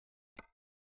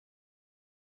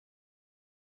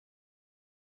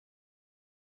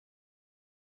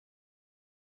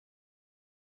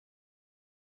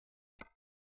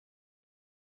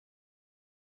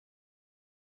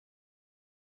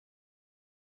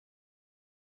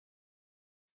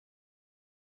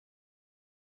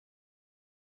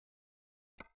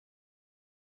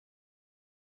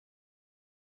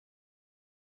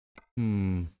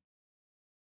 Hmm.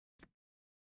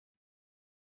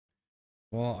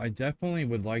 Well, I definitely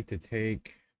would like to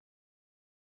take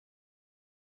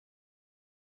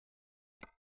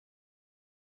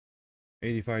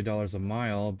 $85 a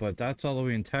mile, but that's all the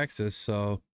way in Texas,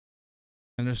 so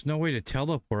and there's no way to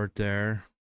teleport there.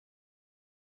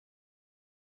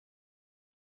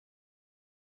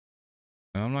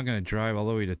 And I'm not gonna drive all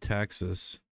the way to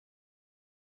Texas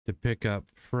to pick up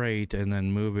freight and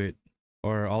then move it,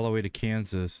 or all the way to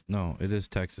Kansas. No, it is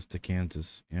Texas to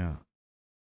Kansas. Yeah.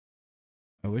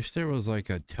 I wish there was like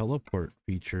a teleport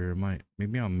feature.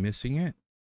 Maybe I'm missing it.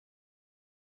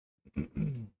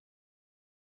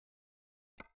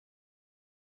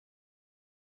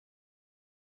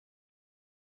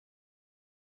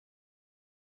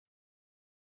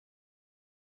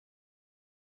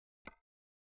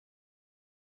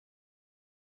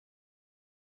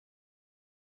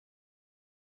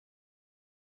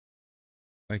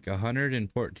 Like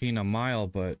 114 a mile,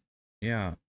 but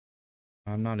yeah,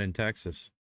 I'm not in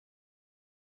Texas.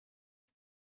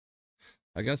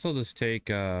 I guess I'll just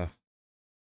take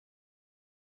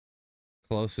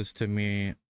closest to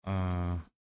me.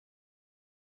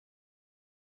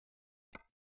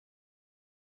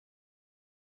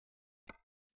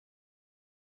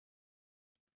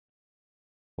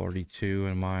 42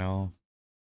 a mile.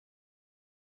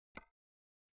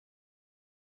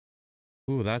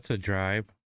 Ooh, that's a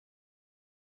drive.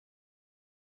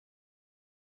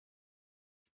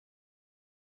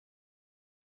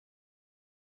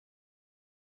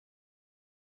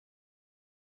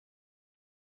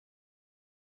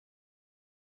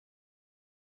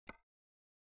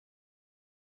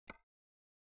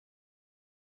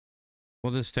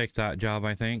 We'll just take that job,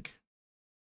 I think.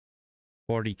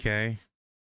 40K.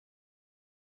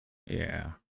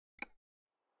 Yeah.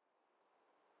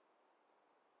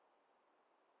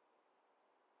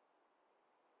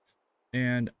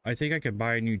 And I think I could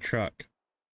buy a new truck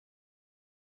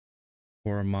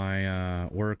for my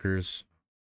workers.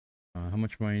 How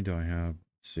much money do I have?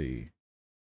 Let's see.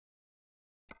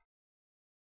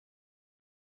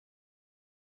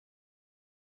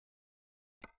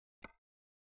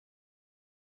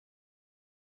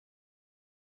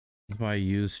 Let's buy a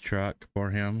used truck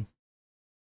for him.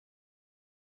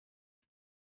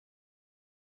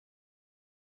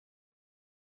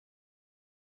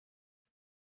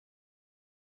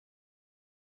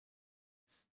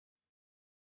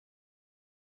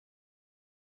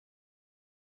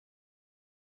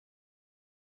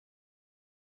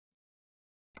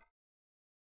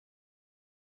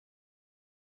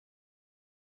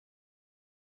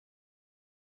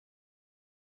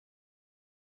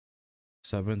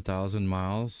 $7,000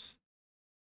 miles.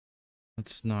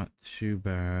 That's not too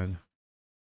bad.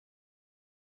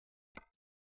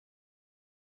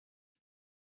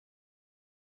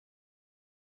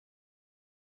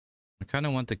 I kind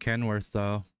of want the Kenworth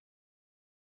though.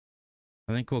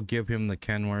 I think we'll give him the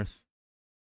Kenworth.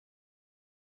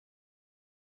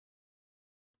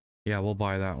 Yeah, we'll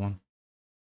buy that one.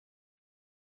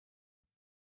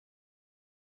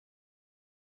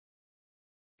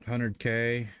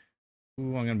 100K.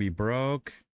 Ooh, I'm gonna be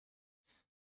broke.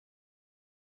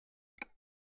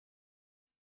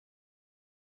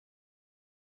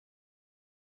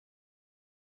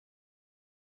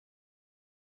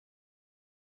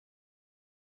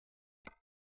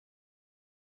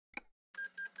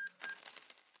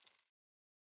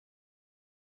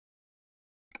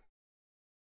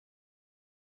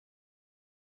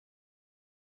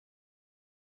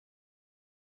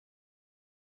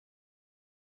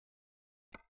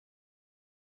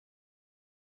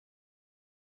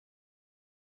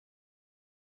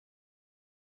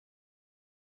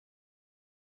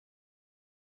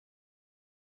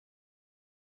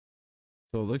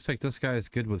 So it looks like this guy is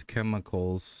good with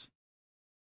chemicals.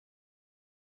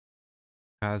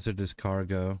 Hazardous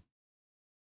cargo.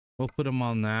 We'll put him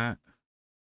on that.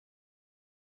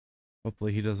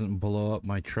 Hopefully he doesn't blow up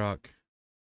my truck.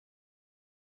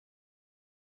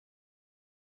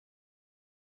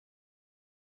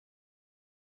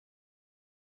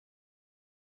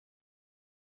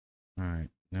 All right,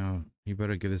 now he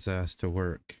better get his ass to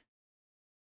work.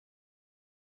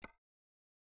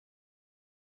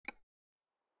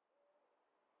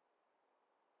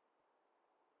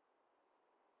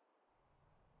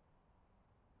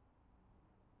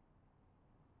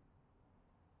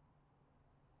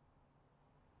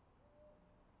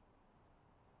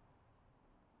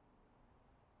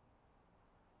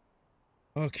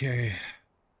 Okay,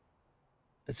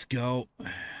 let's go.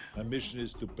 My mission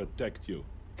is to protect you.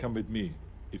 Come with me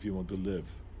if you want to live.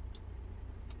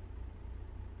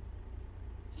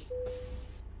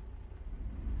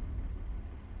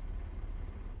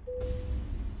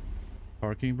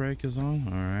 Parking brake is on.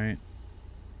 All right.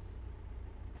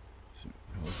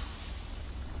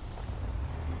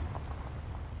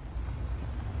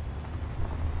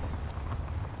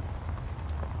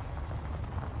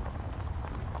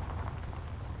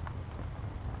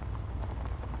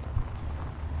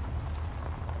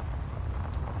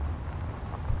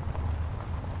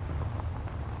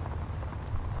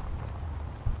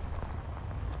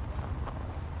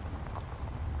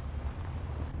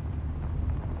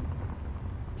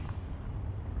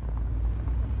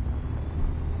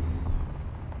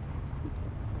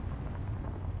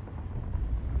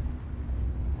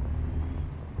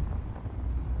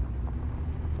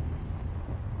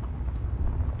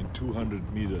 In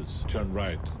 200 meters, turn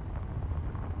right.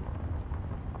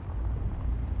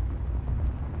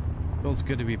 Feels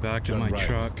good to be back in Turn my right.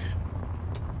 truck.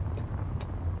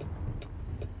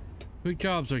 Quick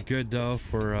jobs are good though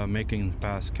for making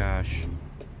fast cash.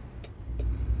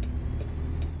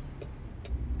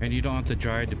 And you don't have to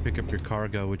drive to pick up your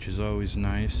cargo, which is always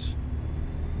nice.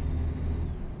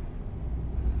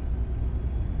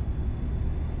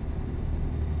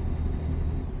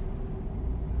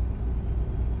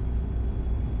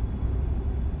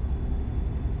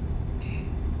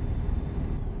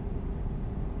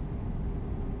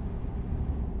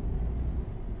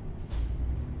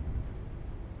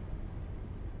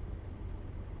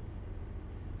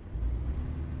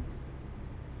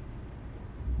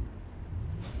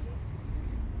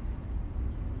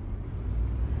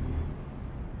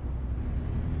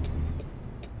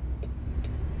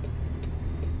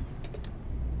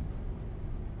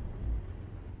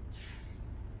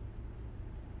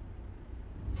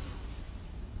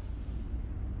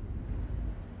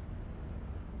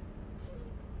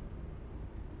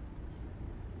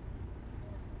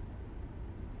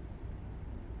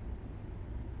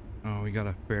 Oh, we got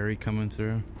a ferry coming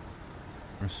through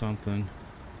or something.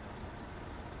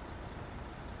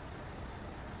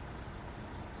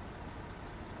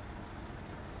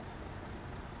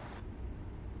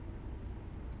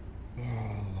 Oh.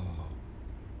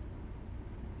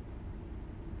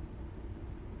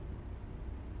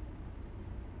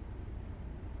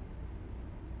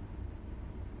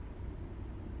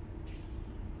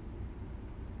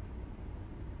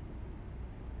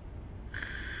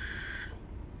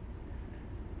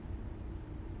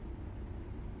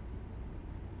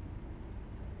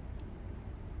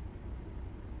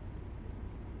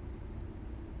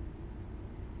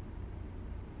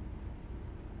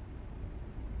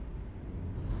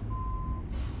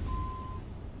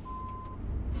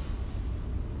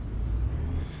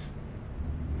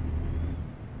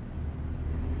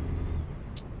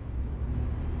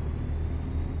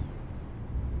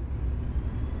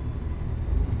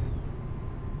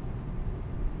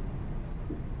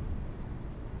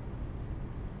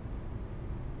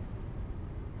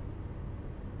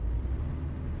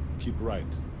 Keep right,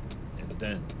 and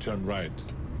then turn right.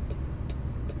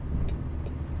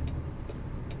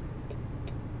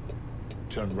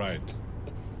 Turn right.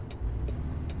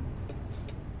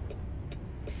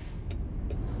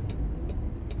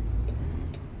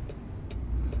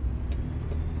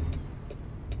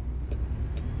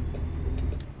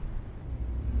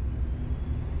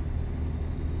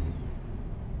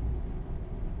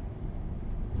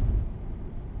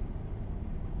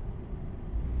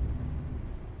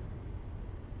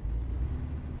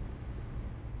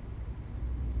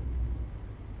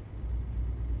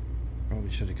 Probably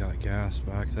should have got gas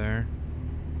back there.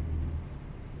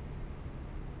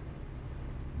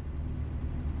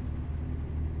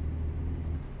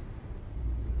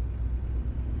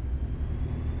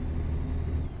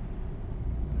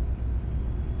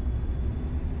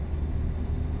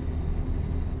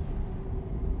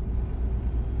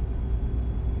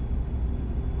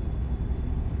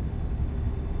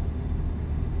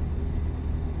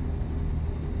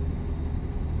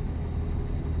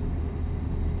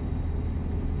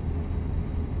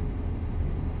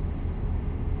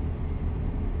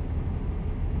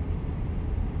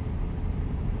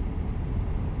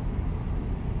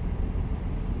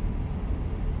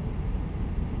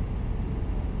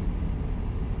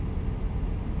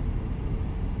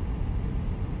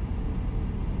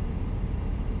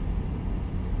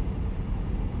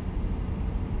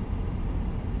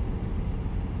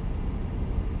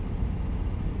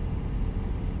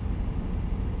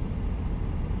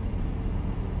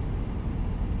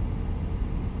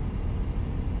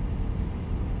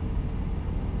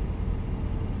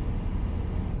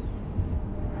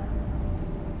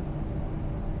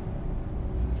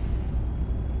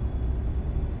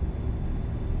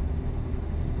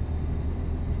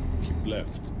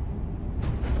 Left.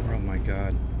 Oh my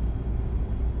God.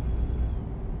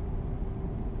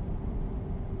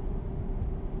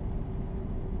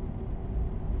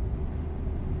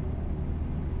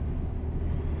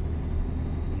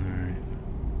 Alright.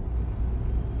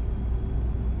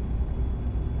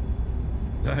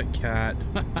 That cat.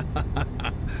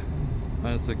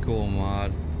 That's a cool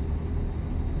mod.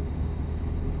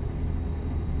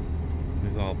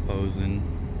 He's all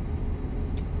posing.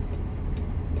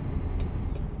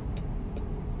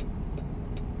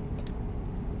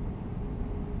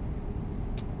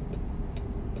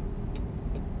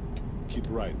 Keep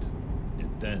right,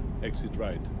 and then exit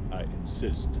right, I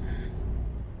insist.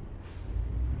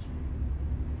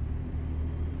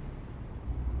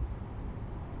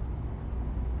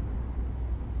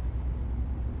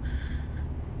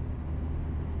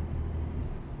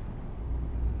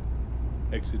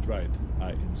 Exit right,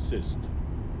 I insist.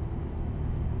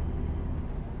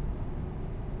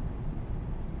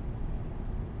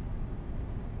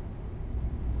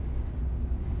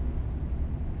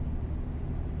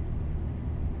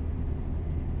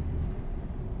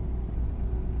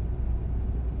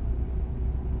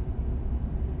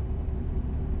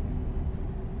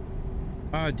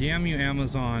 Ah, damn you,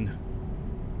 Amazon.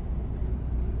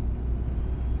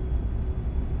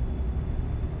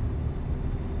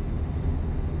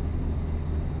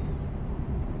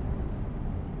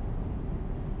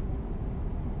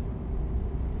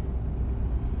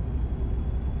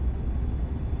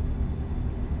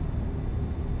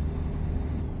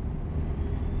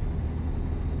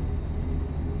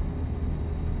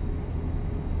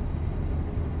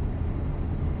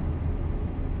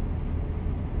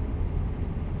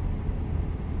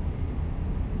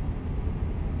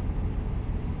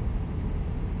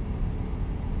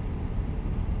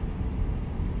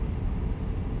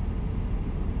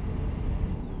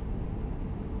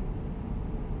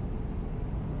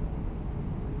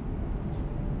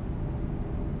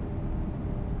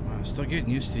 I'm still getting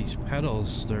used to these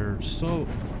pedals. They're so...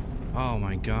 Oh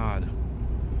my god.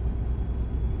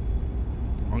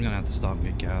 I'm gonna have to stop and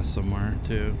get gas somewhere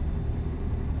too.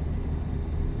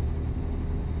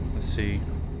 Let's see.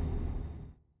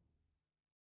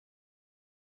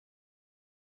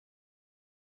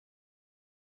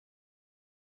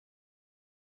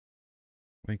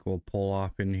 I think we'll pull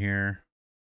off in here.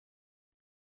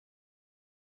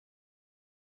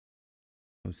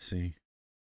 Let's see.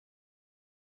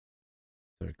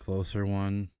 Is there a closer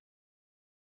one?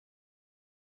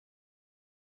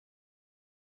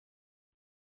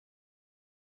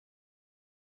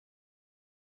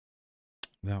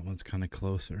 That one's kind of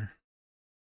closer.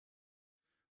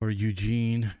 Or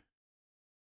Eugene.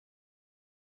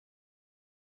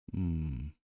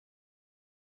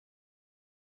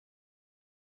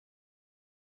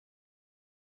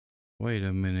 Wait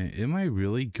a minute. Am I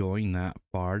really going that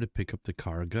far to pick up the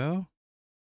cargo?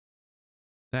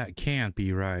 That can't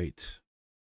be right.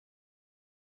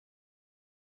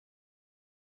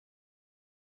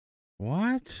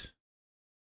 What?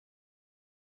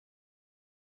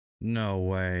 No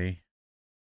way.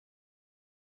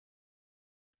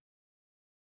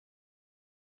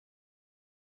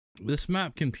 This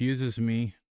map confuses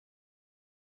me.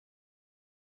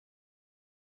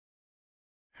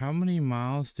 How many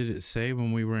miles did it say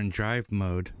when we were in drive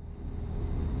mode?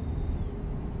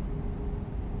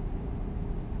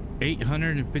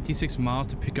 856 miles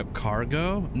to pick up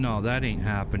cargo? No, that ain't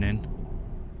happening.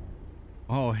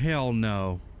 Oh, hell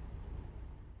no.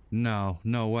 No,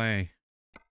 no way.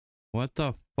 What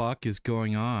the fuck is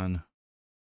going on?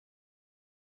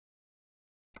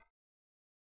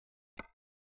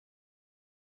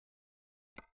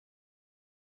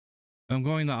 I'm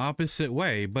going the opposite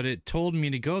way, but it told me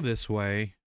to go this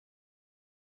way.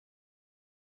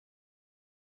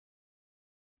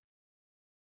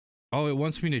 Oh, it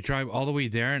wants me to drive all the way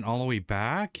there and all the way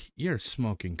back? You're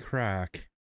smoking crack.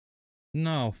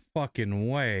 No fucking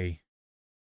way.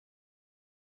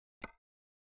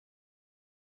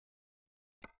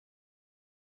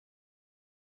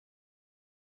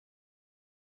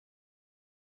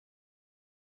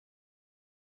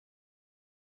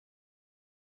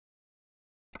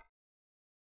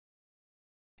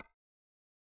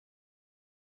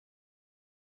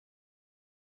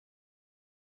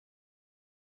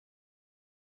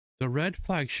 The red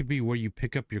flag should be where you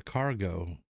pick up your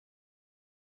cargo.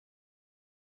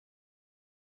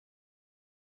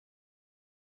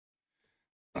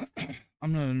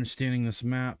 I'm not understanding this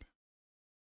map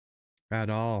at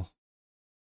all.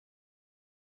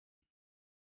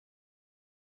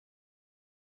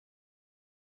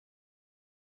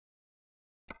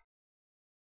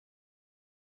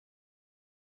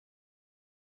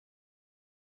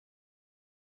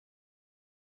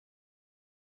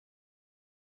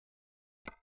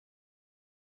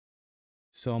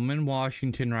 So I'm in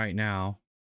Washington right now.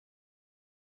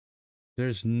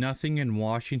 There's nothing in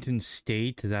Washington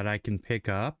state that I can pick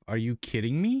up. Are you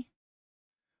kidding me?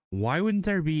 Why wouldn't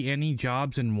there be any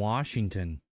jobs in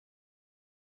Washington?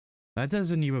 That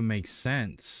doesn't even make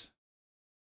sense.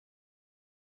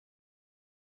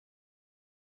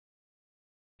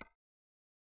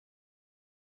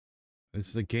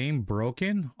 Is the game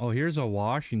broken? Oh, here's a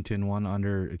Washington one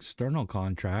under external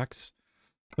contracts,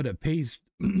 but it pays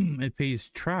it pays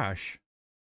trash.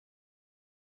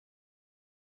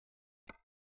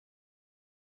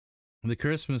 The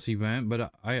Christmas event,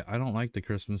 but I don't like the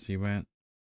Christmas event.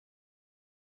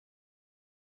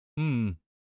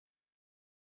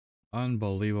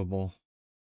 Unbelievable.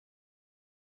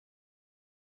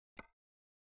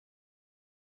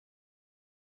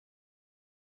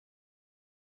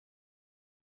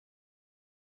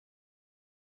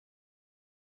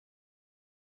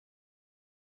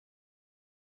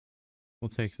 We'll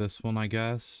take this one, I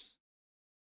guess.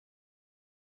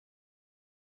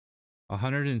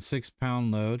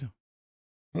 106-pound load.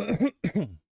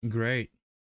 Great.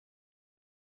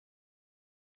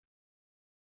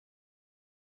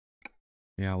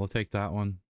 Yeah, we'll take that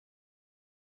one.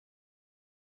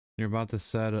 You're about to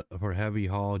set up for heavy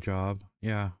haul job.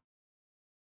 Yeah.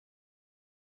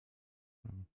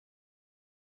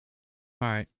 All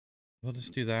right. We'll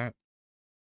just do that.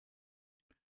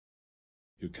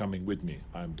 You're coming with me.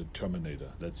 I'm the Terminator.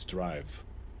 Let's drive.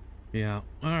 Yeah.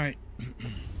 All right.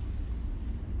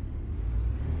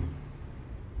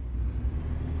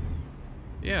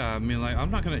 Yeah, I mean, like,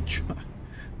 I'm not gonna try.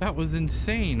 That was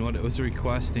insane what it was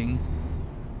requesting.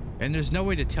 And there's no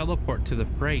way to teleport to the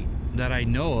freight that I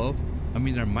know of. I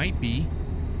mean, there might be,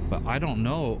 but I don't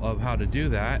know of how to do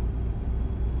that.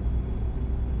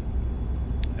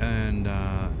 And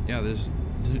yeah,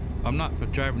 I'm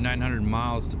not driving 900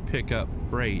 miles to pick up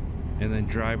freight and then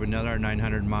drive another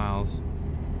 900 miles.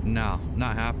 No,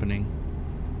 not happening.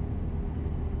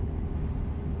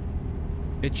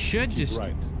 It should Keep just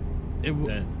right.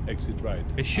 Then exit right.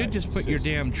 It should just put your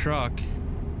damn truck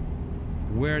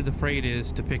where the freight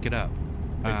is to pick it up.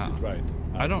 Exit right.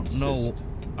 I don't know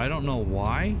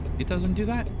why it doesn't do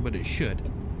that, but it should.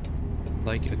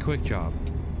 Like a quick job.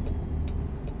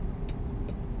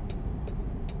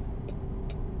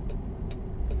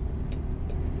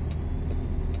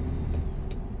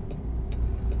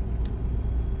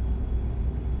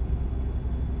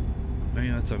 I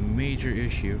mean, that's a major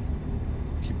issue.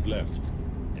 Keep left.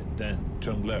 And then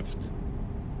turn left.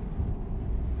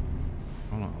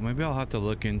 I don't know. Maybe I'll have to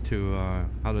look into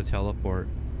how to teleport.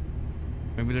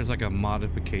 Maybe there's like a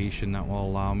modification that will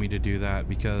allow me to do that,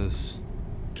 because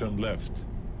turn left.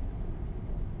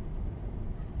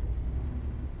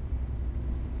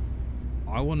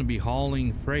 I want to be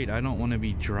hauling freight. I don't want to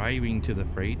be driving to the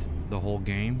freight the whole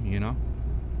game, you know?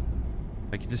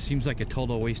 Like, this seems like a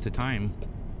total waste of time.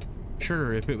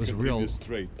 Sure, if it was real.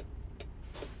 Straight.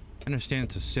 I understand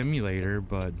it's a simulator,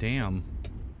 but damn.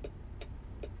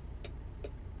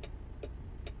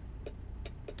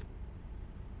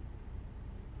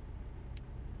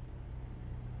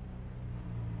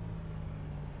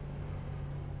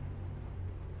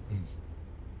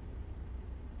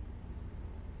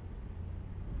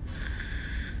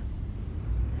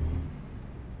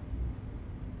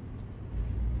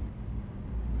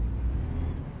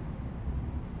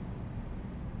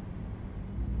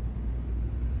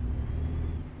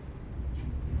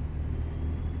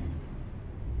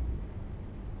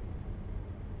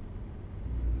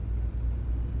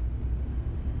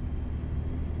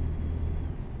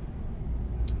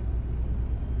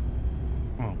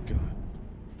 Oh, God.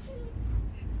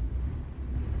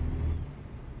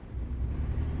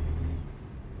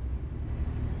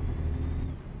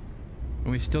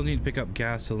 And we still need to pick up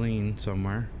gasoline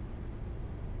somewhere.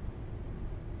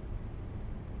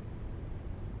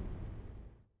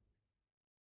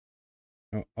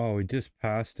 Oh, we just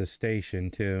passed the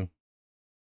station too.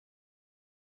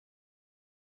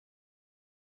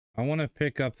 I want to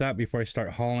pick up that before I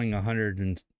start hauling 100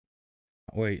 and...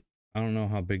 Wait, I don't know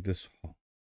how big this...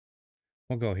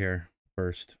 We'll go here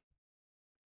first.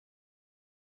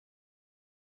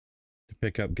 To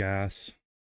pick up gas.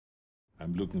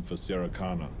 I'm looking for Sarah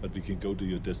Connor, but we can go to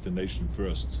your destination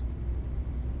first.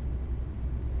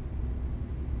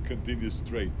 Continue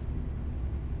straight.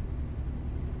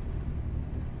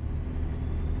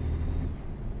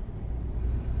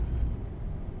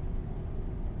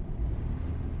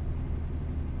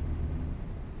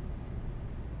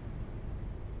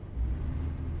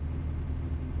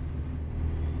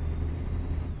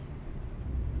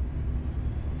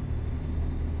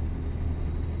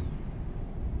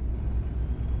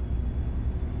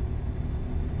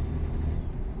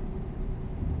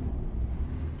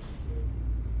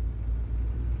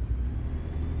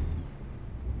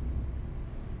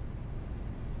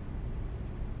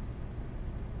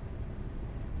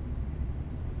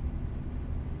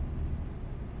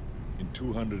 In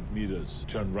 200 meters,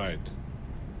 turn right.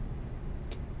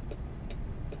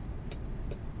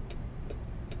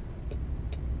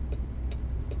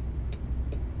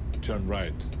 Turn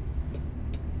right.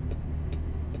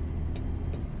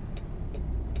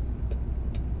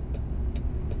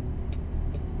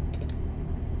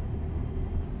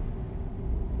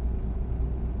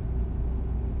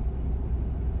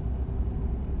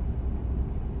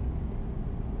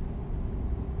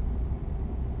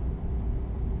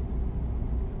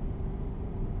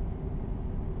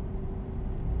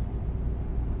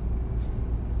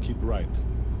 Keep right.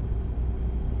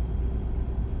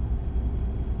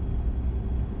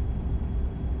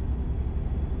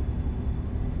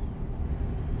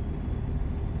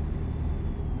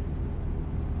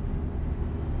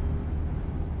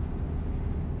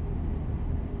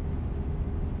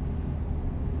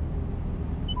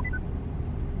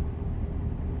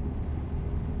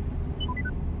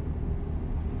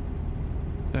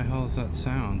 The hell is that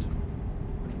sound?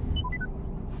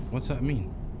 What's that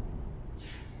mean?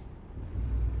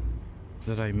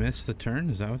 Did I miss the turn?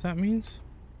 Is that what that means?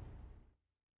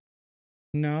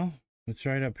 No, it's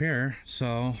right up here,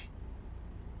 so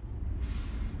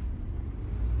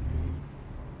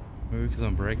maybe because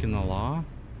I'm breaking the law?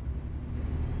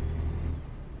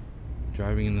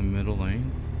 Driving in the middle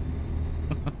lane?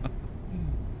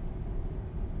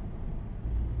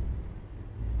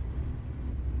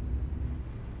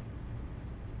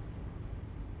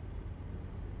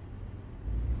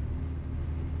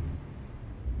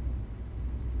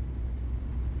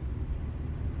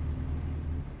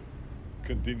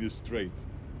 Continue straight.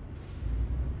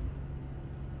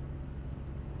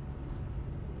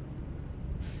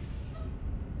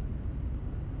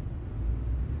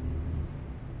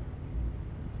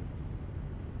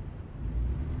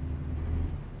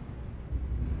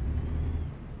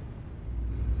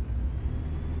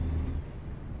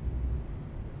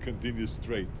 Continue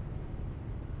straight.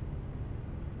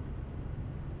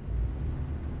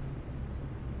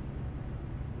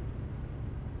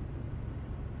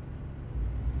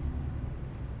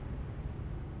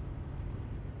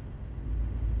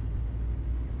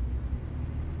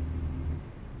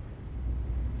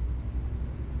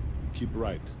 Keep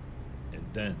right, and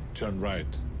then turn right.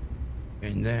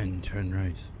 And then turn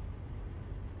right.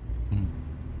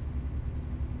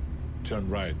 Turn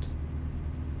right.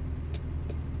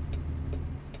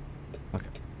 Okay.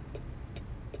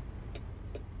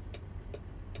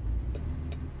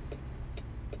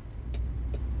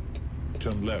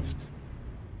 Turn left.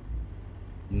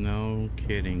 No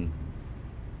kidding.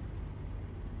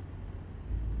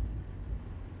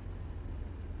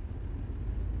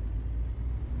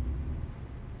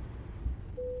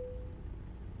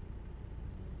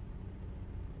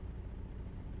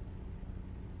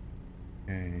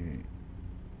 Okay.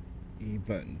 E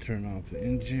button, turn off the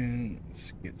engine.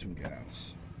 Let's get some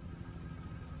gas.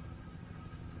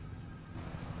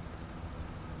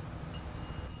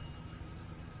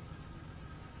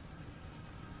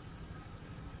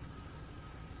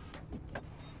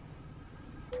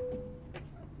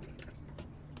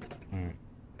 All right.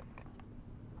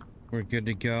 We're good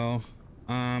to go.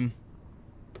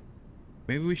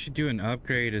 Maybe we should do an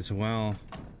upgrade as well.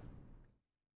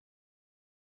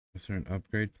 Is there an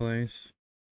upgrade place?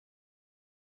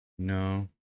 No.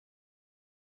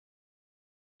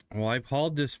 Well, I've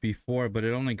hauled this before, but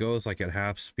it only goes like at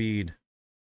half speed.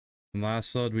 The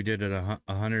last load we did at a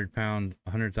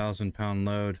 100,000 pound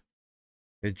load.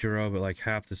 It drove at like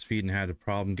half the speed and had a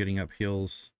problem getting up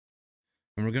hills.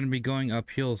 And we're going to be going up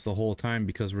hills the whole time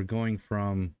because we're going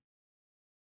from...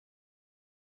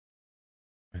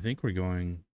 I think we're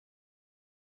going...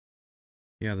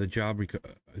 Yeah, the job...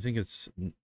 I think it's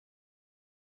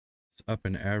up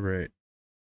in Everett.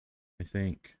 I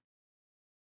think.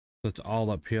 So it's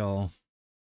all uphill.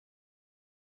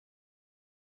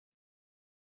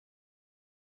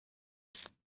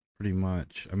 Pretty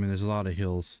much. I mean, there's a lot of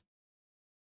hills.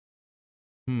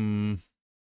 I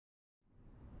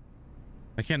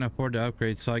can't afford to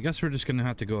upgrade, so I guess we're just gonna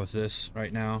have to go with this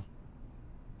right now.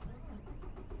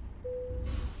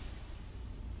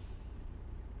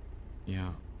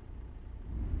 Yeah.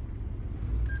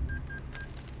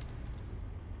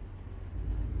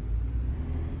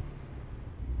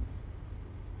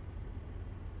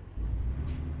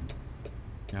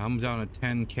 Yeah, I'm down to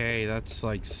 10K. That's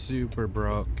like super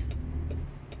broke.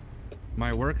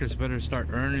 My workers better start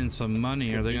earning some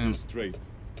money or they're gonna... straight.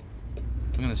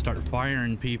 I'm gonna start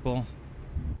firing people.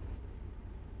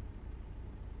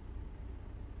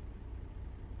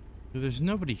 Dude, there's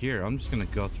nobody here. I'm just gonna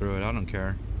go through it. I don't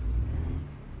care.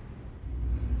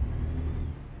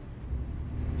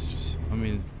 It's just, I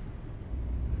mean...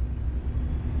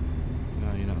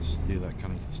 No, you're not supposed to do that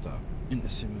kind of stuff in the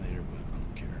simulator, but I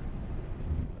don't care.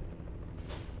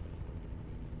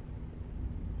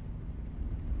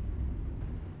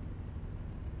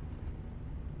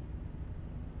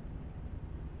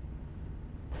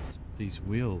 These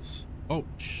wheels. Oh,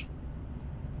 shh.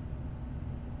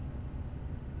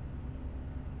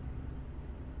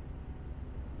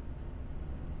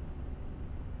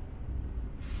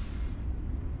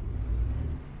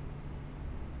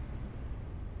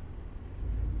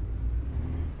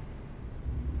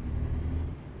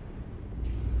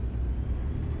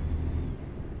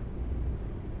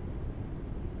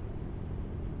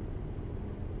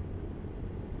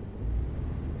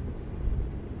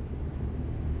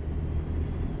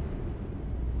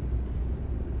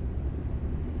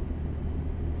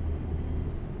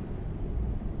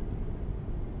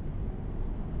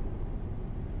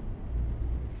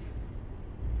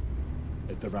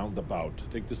 At the roundabout.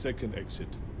 Take the second exit.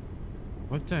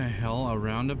 What the hell? A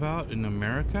roundabout in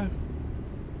America?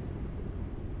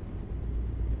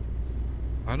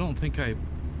 I don't think I...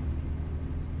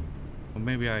 Well,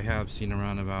 maybe I have seen a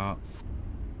roundabout.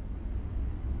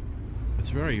 It's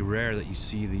very rare that you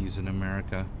see these in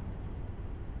America.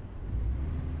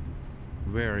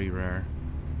 Very rare.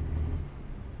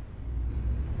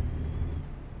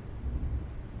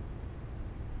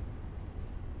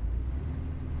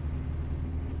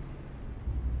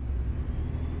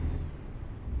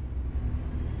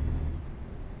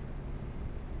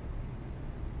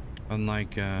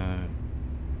 Unlike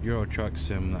Euro Truck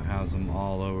Sim that has them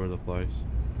all over the place.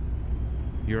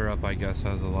 Europe, I guess,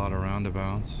 has a lot of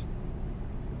roundabouts.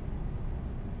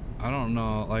 I don't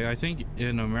know, like, I think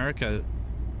in America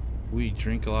we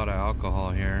drink a lot of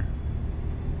alcohol here,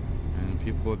 and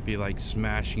people would be like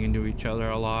smashing into each other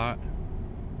a lot.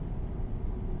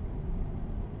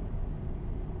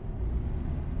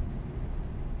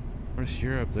 Of course,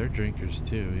 Europe, they're drinkers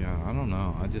too. Yeah, I don't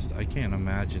know. I can't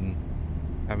imagine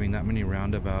having that many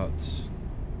roundabouts.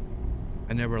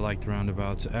 I never liked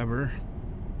roundabouts ever.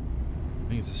 I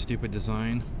think it's a stupid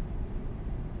design.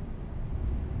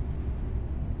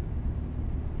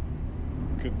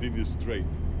 Continue straight.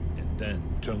 And then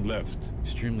turn left.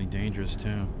 Extremely dangerous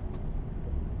too.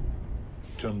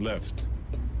 Turn left.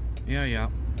 Yeah.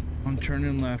 I'm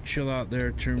turning left. Chill out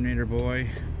there, Terminator boy.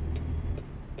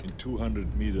 In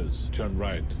 200 meters, turn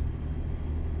right.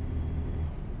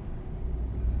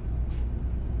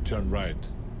 Turn right.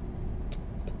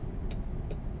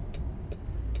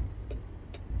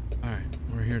 Alright,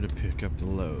 we're here to pick up the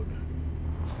load.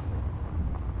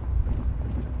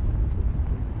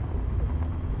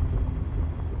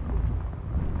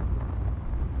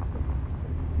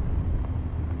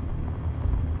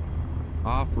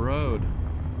 Off-road.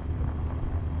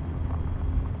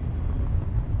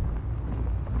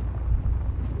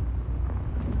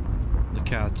 The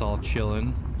cat's all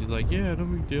chilling. He's like, yeah, no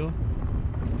big deal.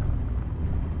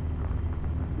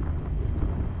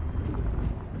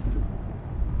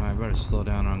 I better slow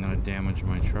down or I'm gonna damage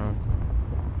my truck.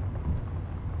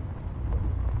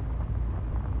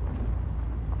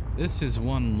 This is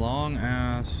one long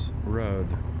ass road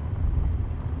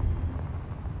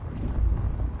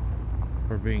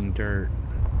for being dirt.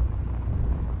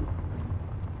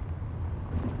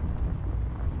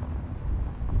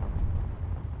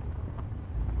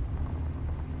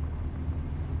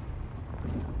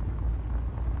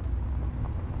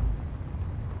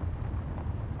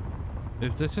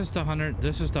 If this is the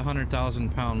 100,000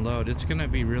 pound load, it's gonna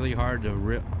be really hard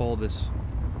to pull this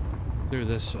through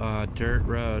this dirt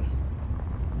road.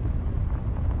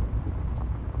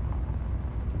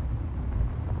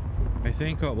 I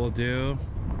think what we'll do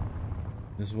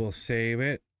is we'll save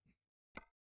it.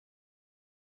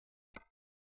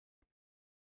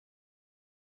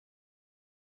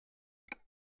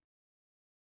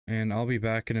 And I'll be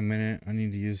back in a minute. I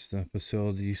need to use the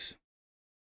facilities.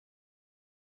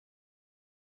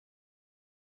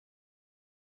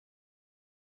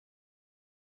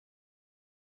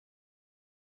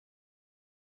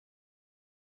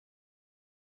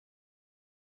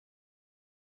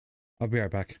 I'll be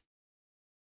right back.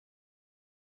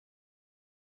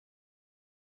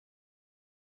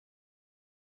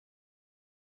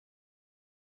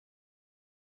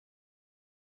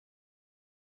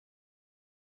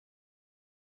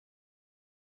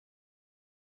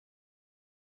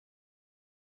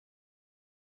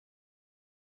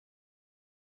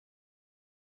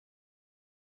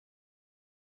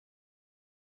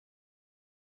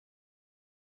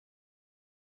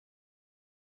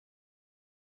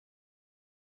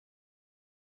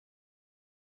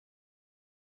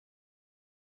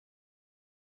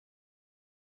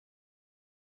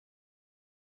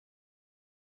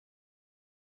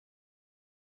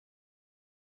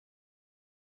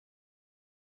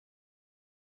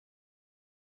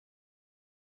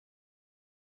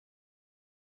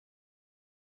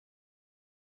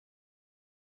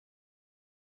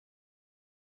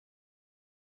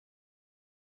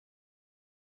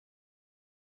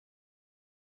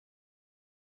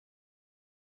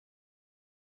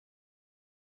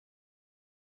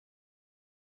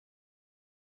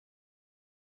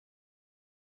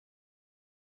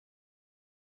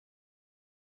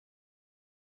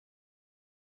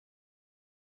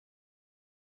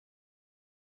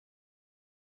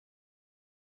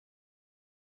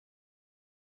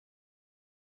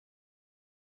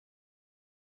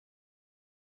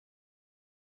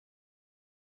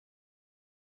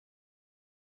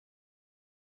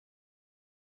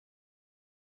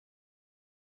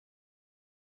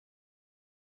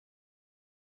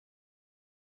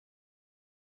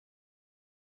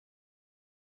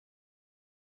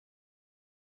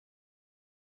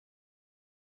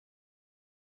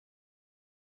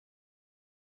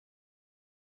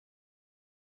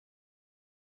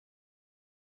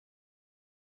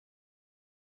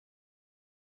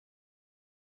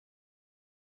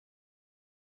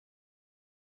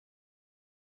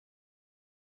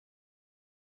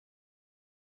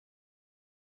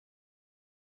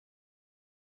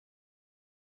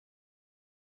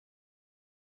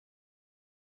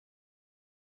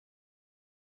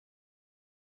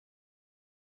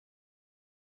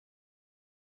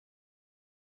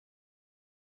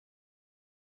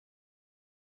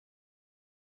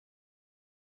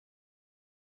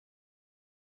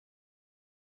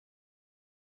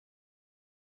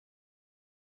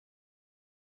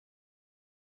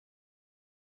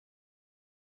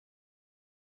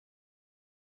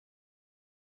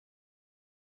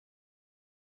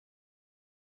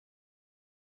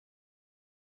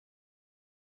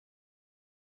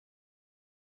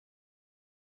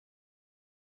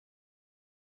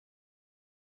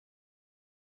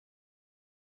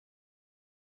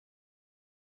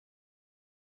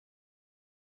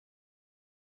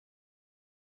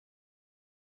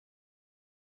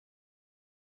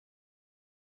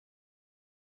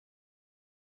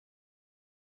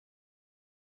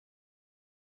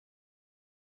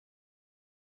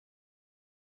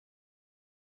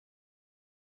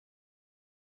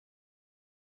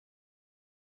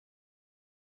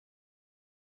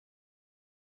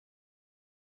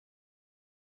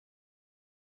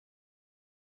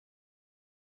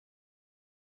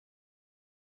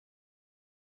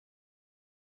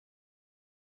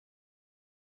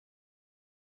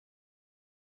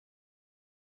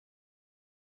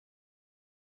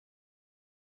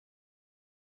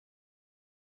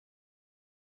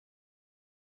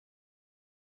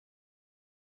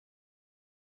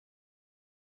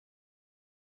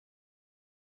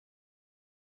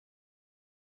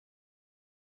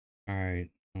 All right,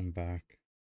 I'm back.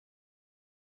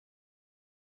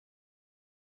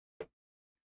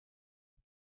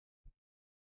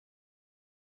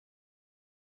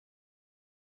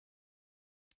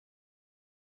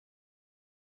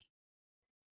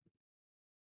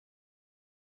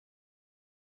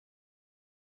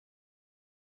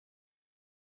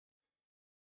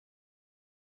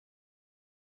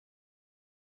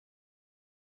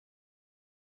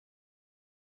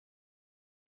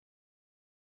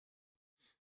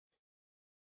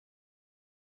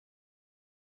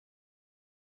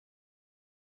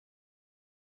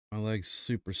 My leg's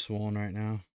super swollen right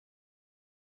now.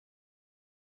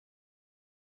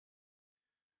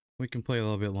 We can play a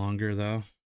little bit longer though.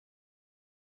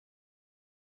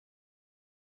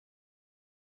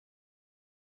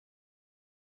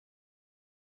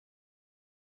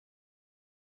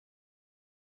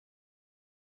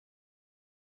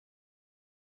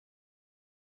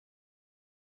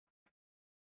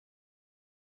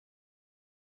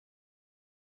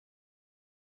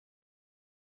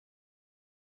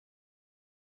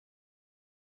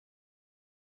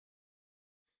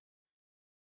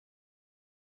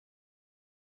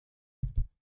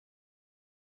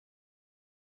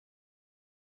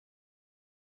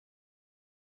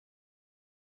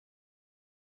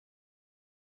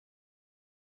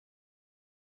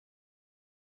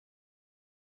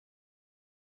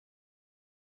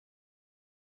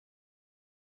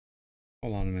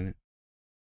 Hold on a minute.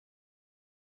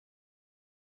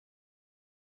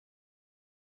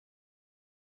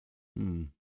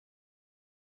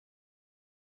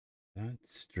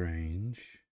 That's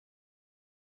strange.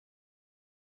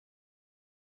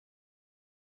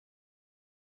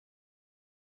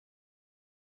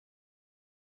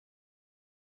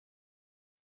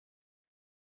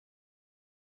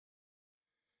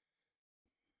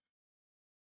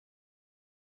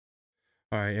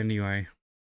 All right, anyway.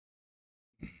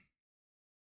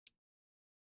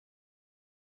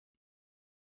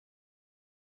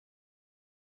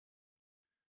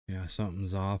 Yeah,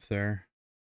 something's off there.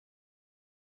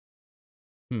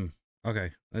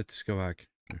 Okay, let's go back.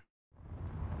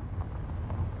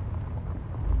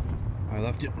 I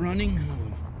left it running.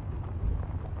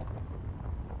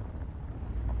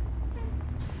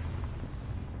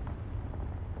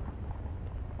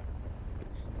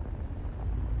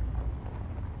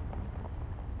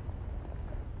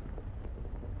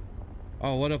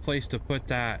 Oh, what a place to put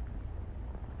that.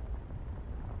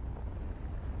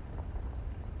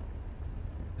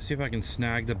 Let's see if I can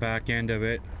snag the back end of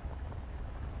it.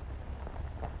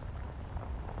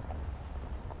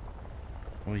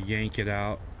 We'll yank it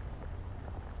out.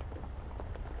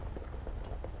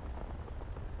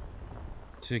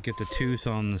 So get the tooth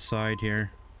on the side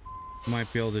here.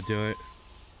 Might be able to do it.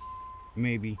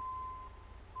 Maybe.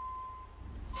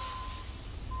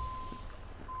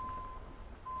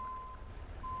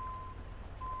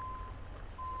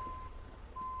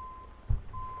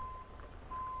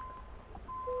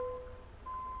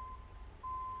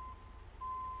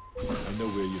 I know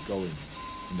where you're going,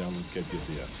 and I will get you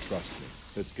there. Trust me.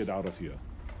 Let's get out of here.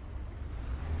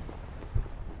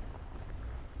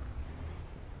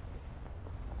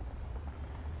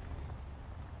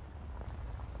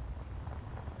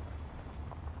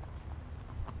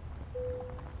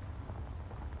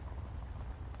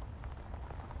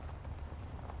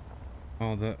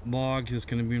 Oh, the log is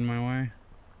gonna be in my way.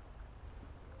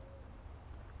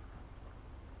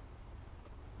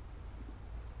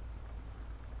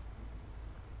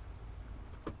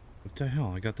 What the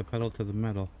hell? I got the pedal to the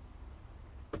metal.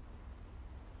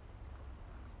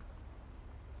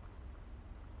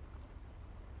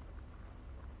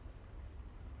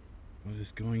 What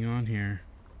is going on here?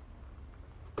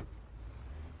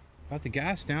 Got the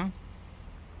gas down.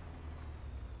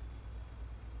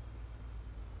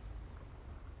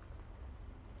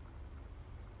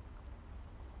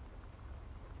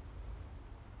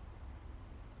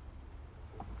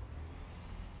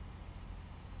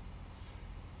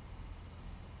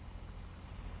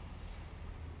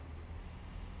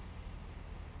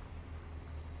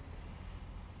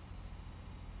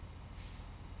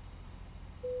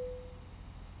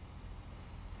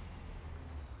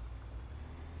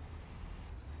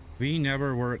 V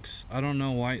never works. I don't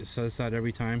know why it says that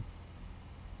every time.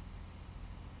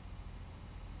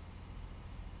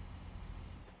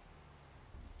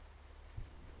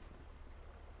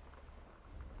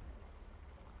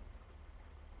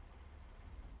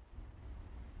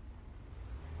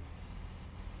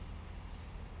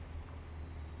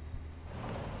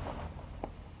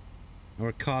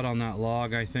 We're caught on that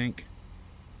log, I think.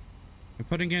 And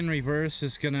putting in reverse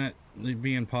is gonna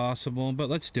be impossible, but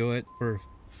let's do it for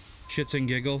shits and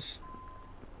giggles.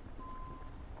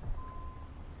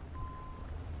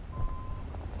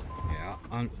 Yeah,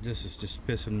 this is just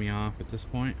pissing me off at this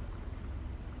point.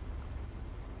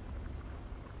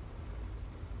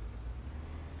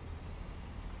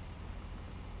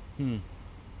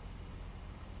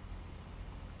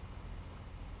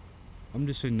 I'm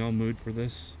just in no mood for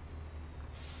this.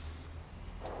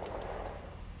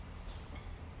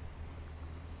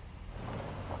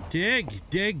 Dig,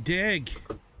 dig, dig.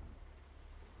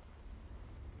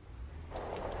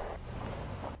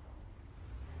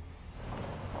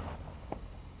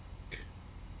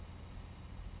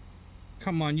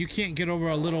 Come on, you can't get over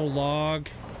a little log.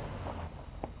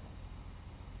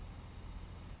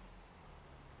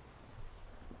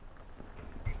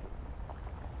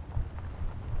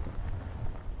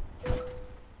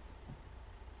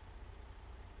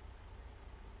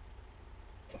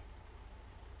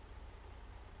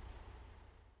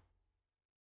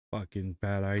 Fucking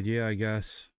bad idea, I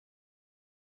guess.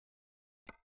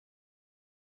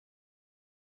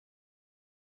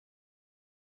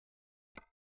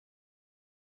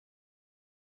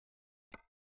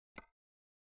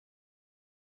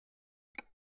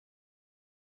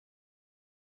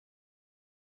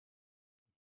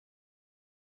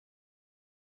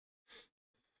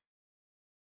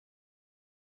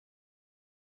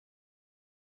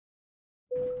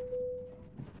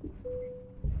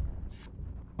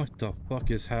 What the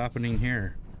fuck is happening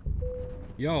here?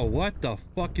 Yo, what the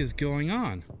fuck is going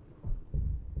on?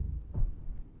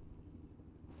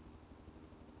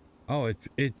 Oh,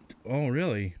 oh,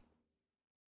 really?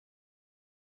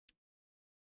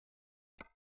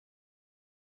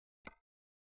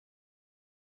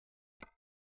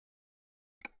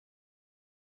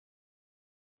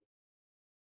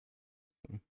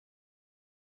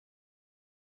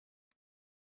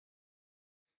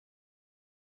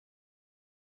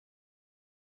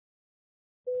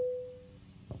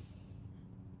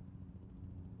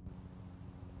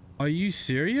 Are you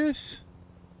serious?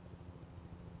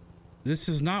 This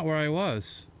is not where I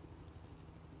was.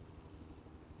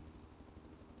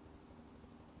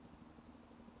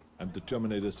 I'm the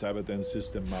Terminator Cyberdyne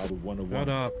System Model 101. Shut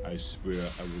up. I swear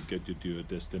I will get you to your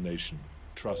destination.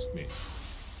 Trust me.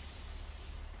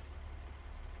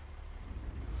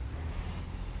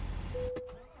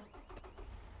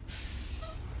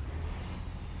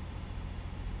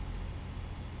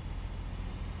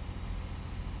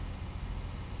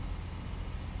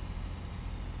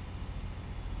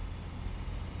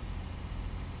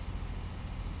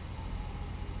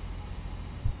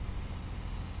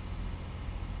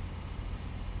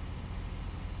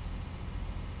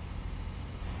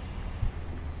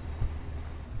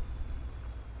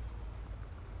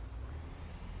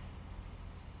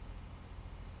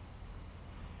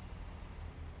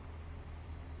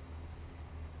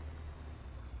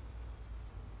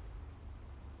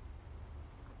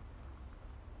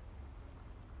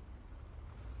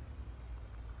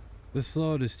 This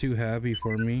load is too heavy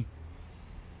for me.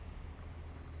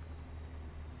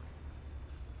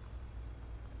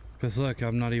 Cause look,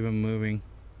 I'm not even moving.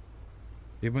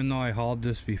 Even though I hauled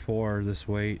this before, this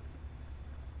weight.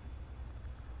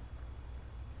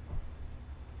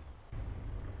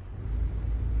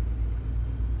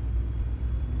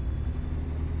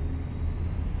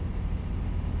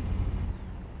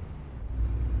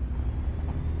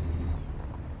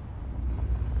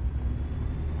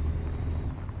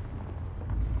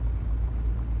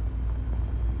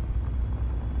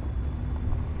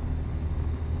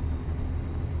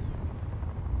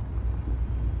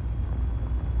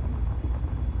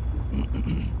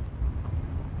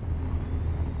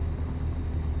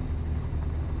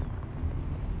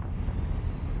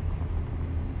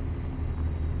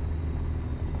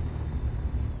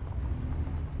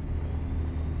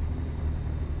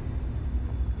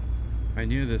 I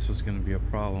knew this was going to be a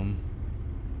problem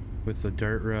with the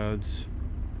dirt roads.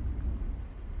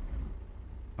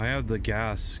 I have the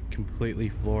gas completely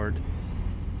floored.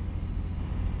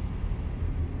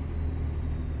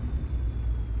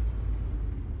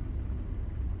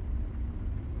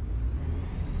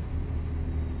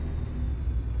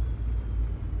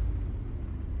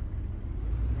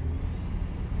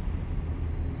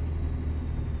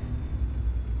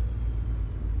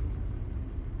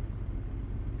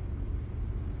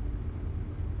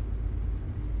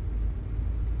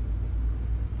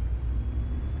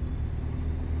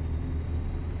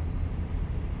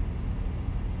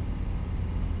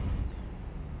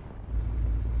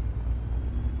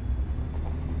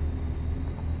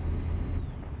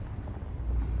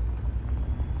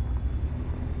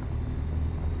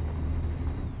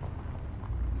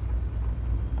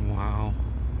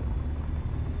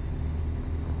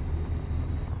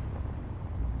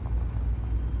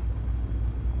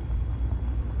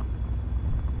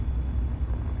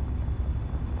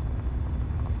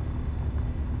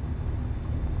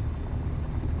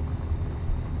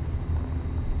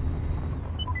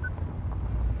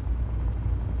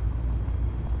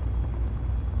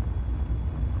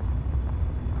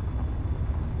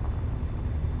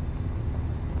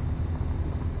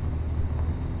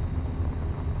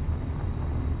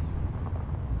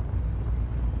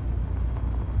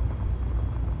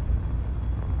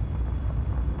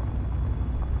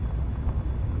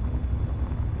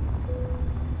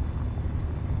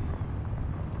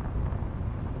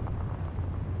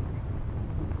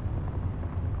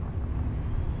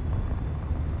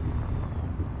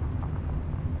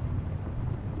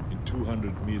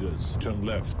 200 meters, turn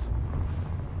left.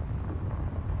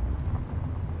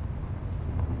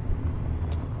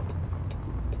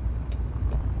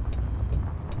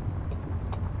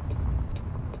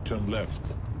 Turn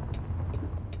left.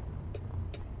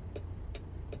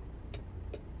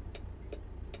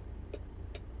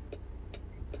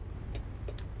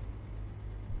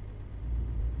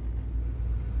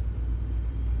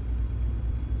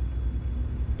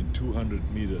 In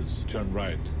 200 meters, turn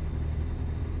right.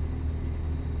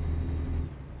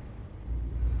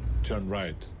 Turn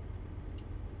right.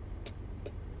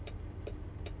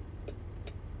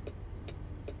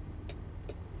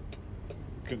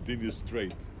 Continue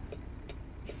straight.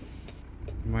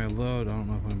 My load, I don't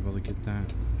know if I'm able to get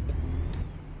that.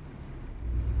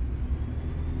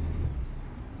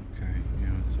 Okay,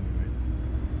 yeah, it's alright.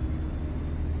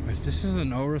 This is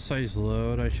an oversized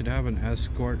load. I should have an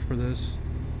escort for this.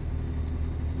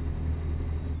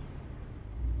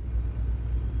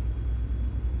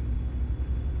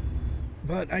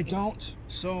 But I don't,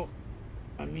 so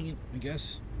I mean, I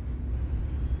guess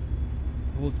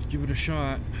we'll give it a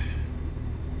shot.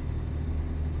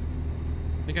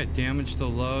 I think I damaged the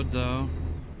load though.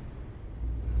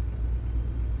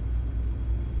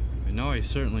 I know I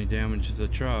certainly damaged the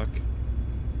truck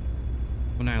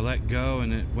when I let go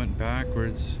and it went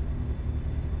backwards.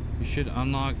 You should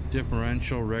unlock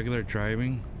differential regular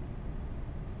driving.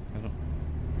 I don't.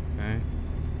 Okay.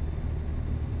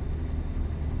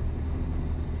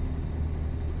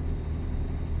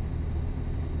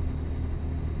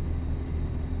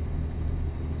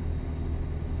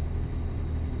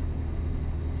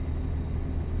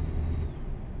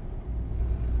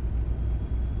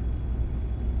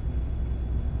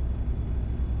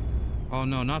 Oh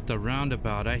no, not the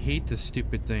roundabout. I hate this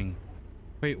stupid thing.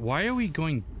 Wait, why are we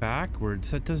going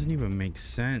backwards? That doesn't even make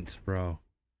sense, bro.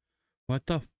 What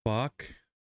the fuck?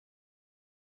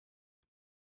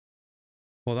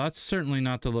 Well, that's certainly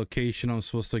not the location I'm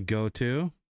supposed to go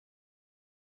to.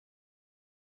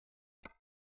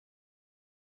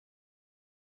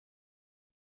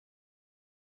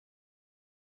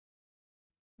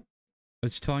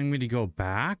 It's telling me to go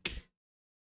back?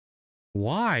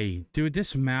 Why? Dude,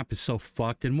 this map is so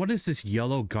fucked. And what is this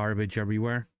yellow garbage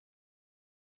everywhere?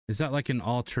 Is that like an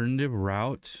alternative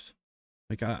route?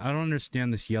 Like, I don't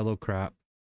understand this yellow crap.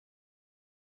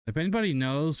 If anybody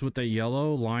knows what the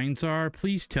yellow lines are,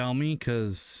 please tell me,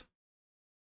 because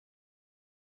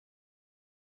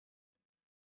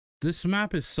this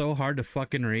map is so hard to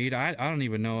fucking read. I don't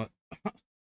even know it.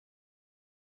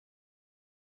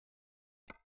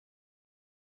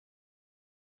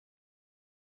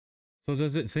 So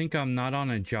does it think I'm not on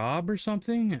a job or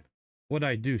something? What'd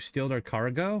I do? Steal their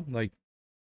cargo? Like...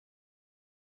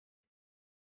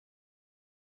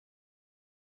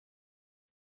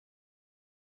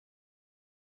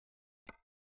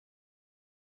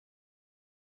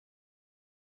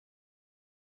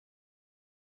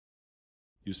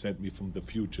 You sent me from the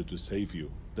future to save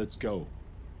you. Let's go.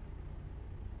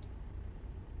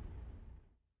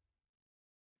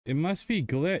 It must be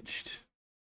glitched.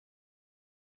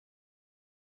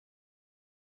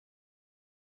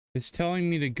 It's telling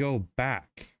me to go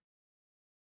back.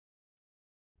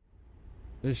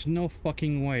 There's no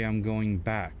fucking way I'm going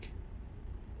back.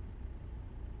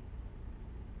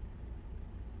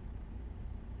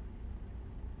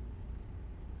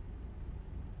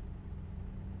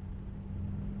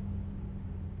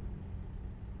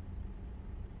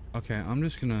 Okay, I'm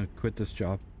just gonna quit this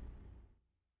job.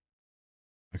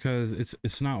 Because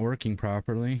it's not working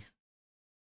properly.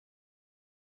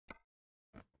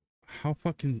 How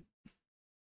fucking...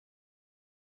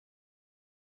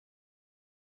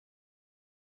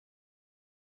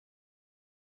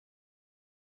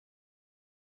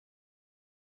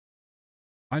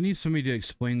 I need somebody to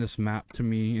explain this map to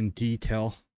me in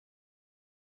detail.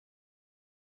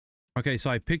 Okay, so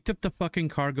I picked up the fucking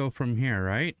cargo from here,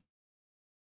 right?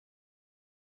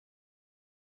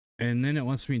 And then it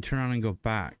wants me to turn around and go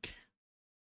back.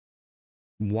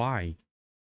 Why?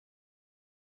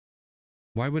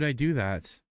 Why would I do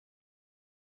that?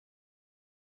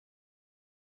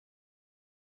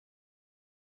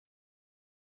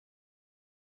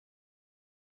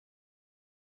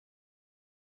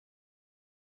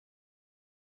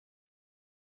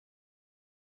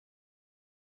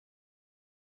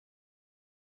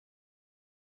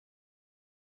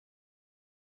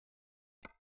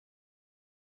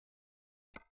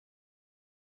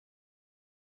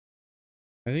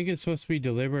 I think it's supposed to be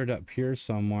delivered up here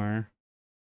somewhere.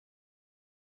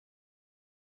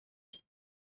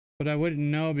 But I wouldn't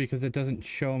know because it doesn't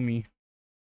show me.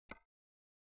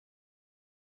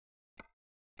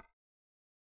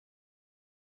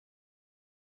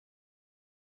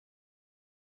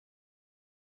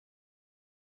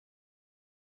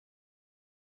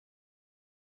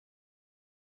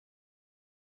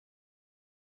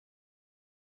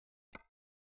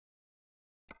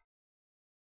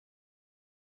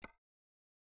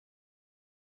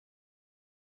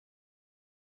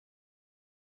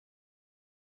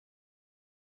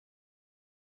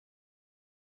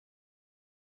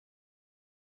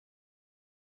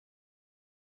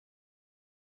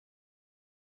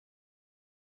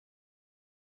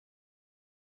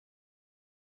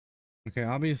 Okay,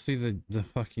 obviously the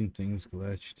fucking thing's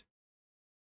glitched.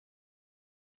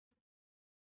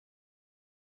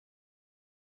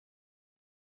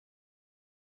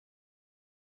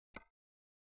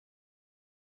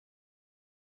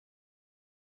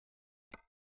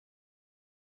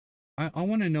 I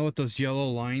want to know what those yellow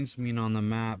lines mean on the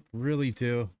map, really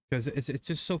do, because it's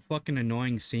just so fucking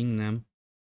annoying seeing them.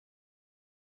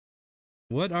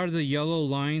 What are the yellow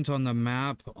lines on the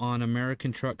map on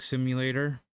American Truck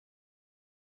Simulator?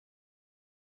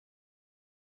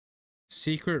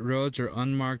 Secret roads or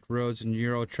unmarked roads in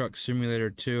Euro Truck Simulator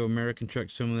 2, American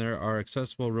Truck Simulator are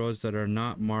accessible roads that are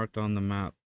not marked on the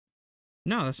map.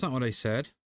 No, that's not what I said.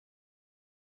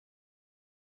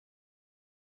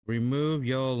 Remove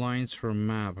yellow lines from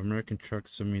map, American Truck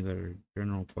Simulator,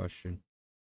 general question.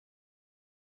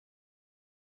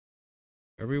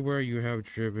 Everywhere you have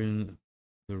driven,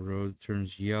 the road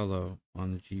turns yellow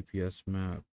on the GPS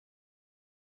map.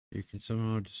 You can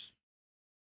somehow just...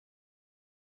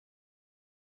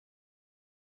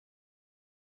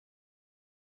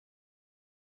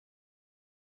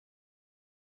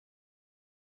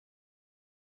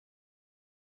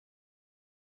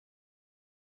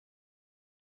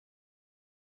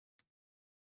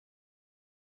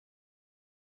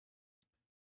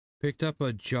 Picked up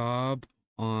a job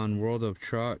on World of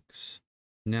Trucks.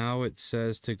 Now it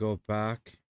says to go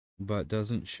back, but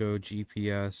doesn't show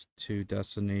GPS to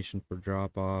destination for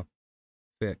drop off.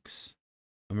 Fix.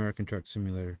 American Truck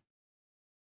Simulator.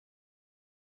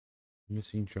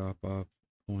 Missing drop off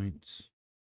points.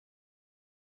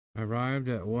 Arrived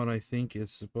at what I think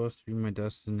is supposed to be my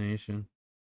destination.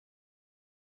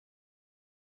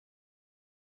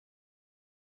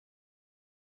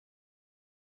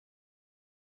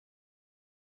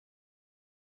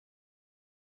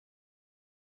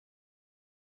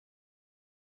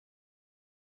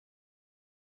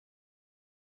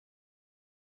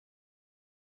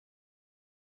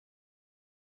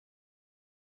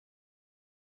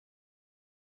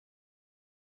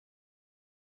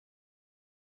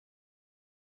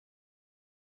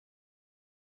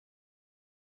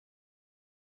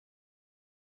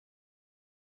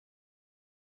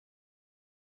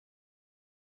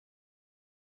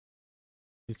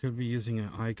 You could be using an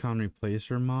icon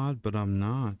replacer mod, but I'm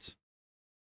not.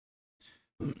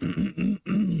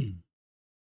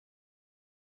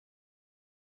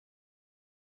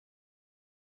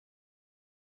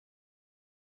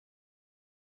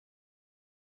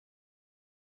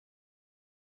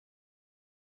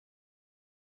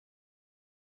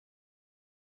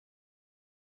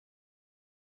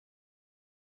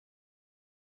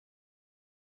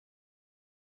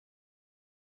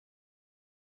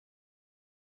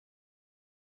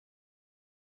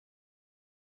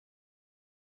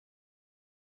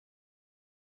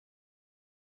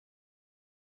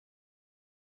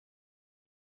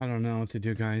 I don't know what to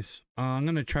do, guys. I'm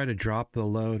gonna try to drop the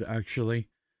load. Actually,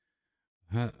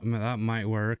 that might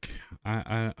work.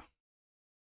 I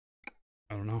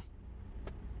don't know.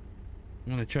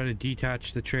 I'm gonna try to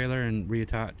detach the trailer and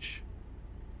reattach.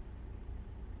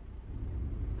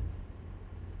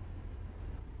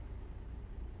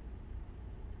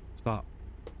 Stop.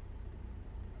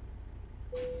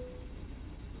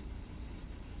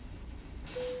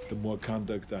 The more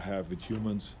contact I have with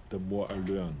humans, the more I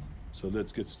learn. So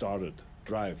let's get started.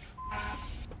 Drive.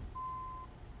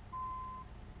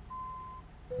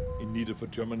 In need of a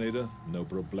Terminator? No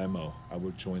problemo. I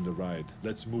will join the ride.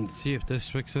 Let's move. See if this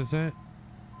fixes it.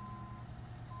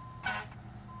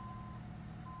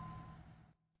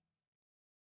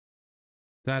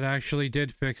 That actually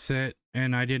did fix it,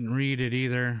 and I didn't read it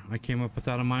either. I came up with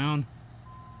that on my own.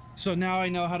 So now I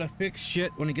know how to fix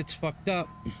shit when it gets fucked up.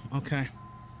 Okay.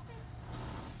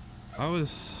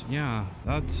 Yeah,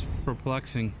 that's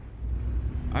perplexing.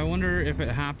 I wonder if it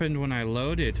happened when I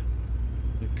loaded.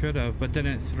 It could have, but then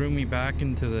it threw me back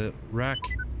into the wreck.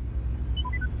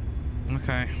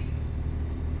 Okay.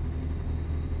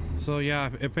 So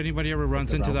yeah, if anybody ever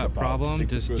runs into that problem,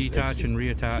 just detach and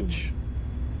reattach.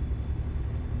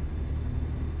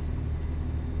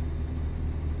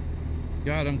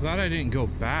 God, I'm glad I didn't go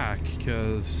back,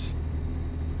 because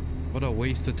what a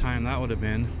waste of time that would have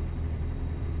been.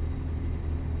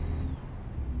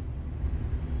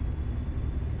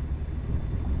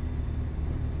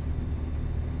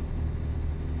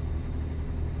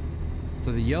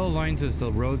 So the yellow lines is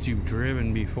the roads you've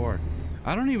driven before.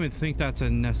 I don't even think that's a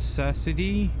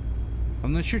necessity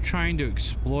unless you're trying to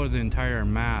explore the entire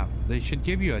map. They should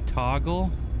give you a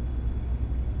toggle.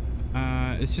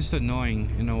 It's just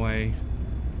annoying in a way.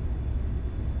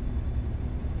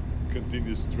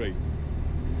 Continue straight.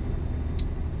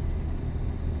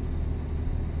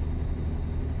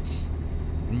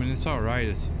 mean, it's all right.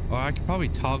 It's, oh, I could probably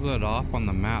toggle it off on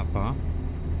the map, huh?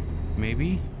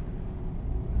 Maybe?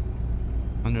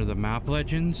 Under the map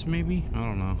legends, maybe? I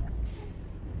don't know.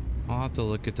 I'll have to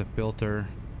look at the filter.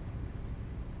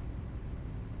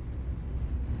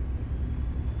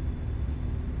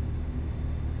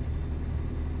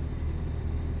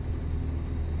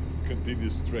 Continue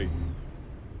straight.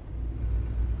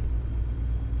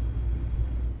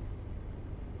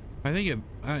 I think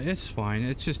it's fine.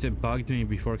 It's just it bugged me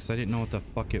before because I didn't know what the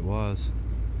fuck it was.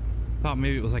 Thought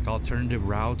maybe it was like alternative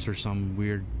routes or some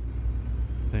weird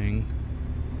thing.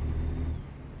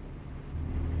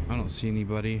 I don't see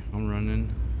anybody. I'm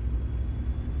running.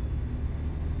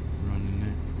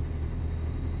 Running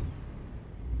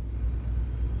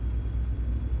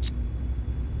it.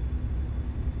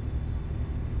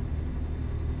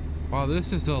 Wow,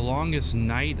 this is the longest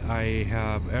night I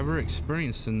have ever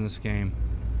experienced in this game.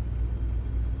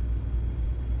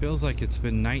 Feels like it's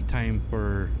been nighttime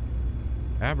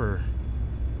forever.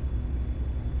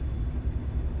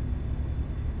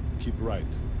 Keep right.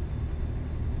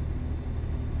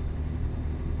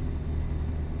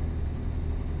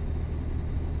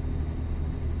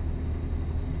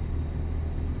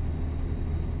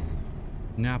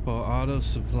 Napa Auto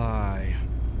Supply.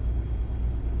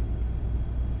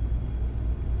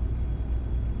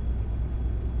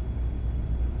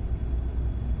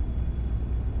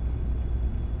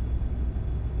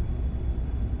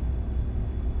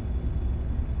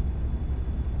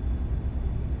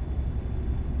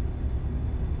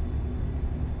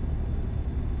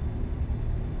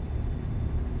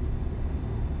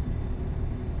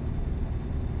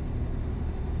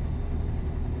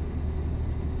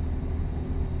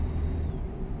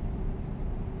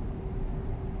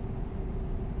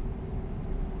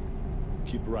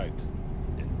 Keep right,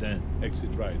 and then exit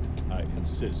right. I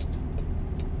insist.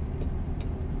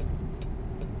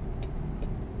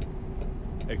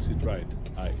 Exit right.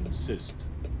 I insist.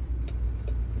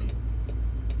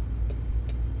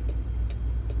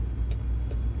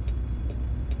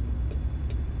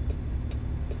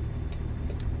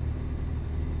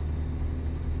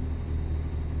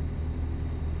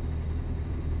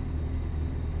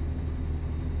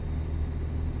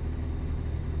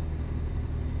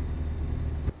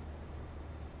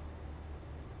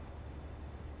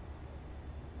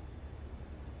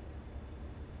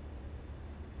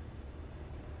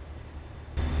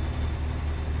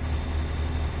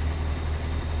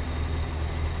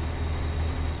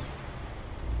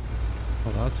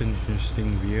 Well, that's an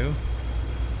interesting view.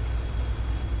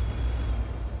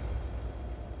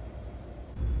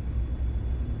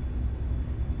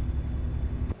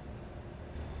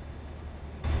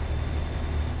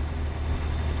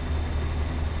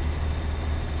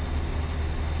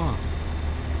 Huh.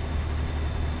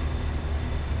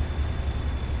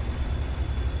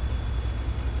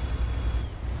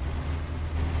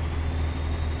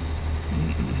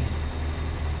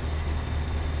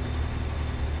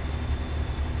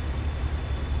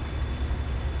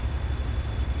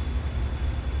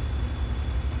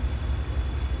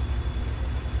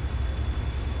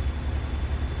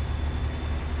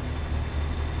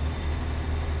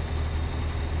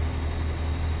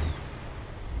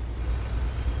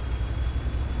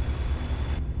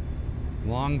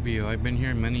 Longview, I've been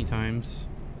here many times.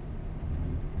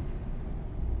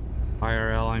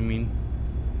 IRL, I mean.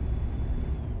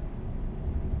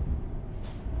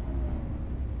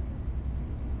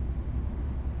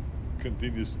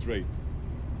 Continue straight.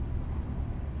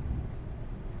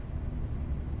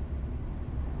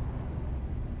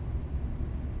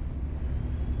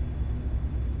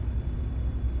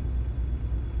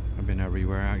 I've been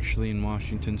everywhere actually in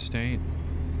Washington State.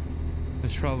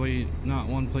 There's probably not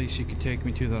one place you could take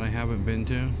me to that I haven't been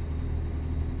to.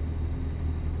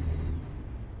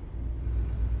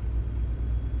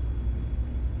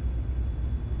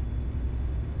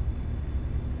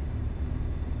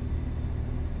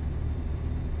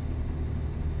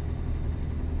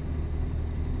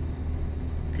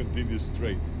 Continue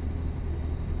straight.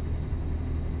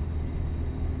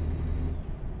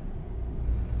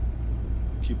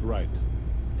 Keep right,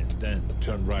 and then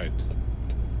turn right.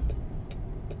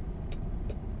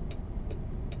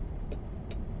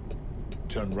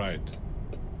 Turn right.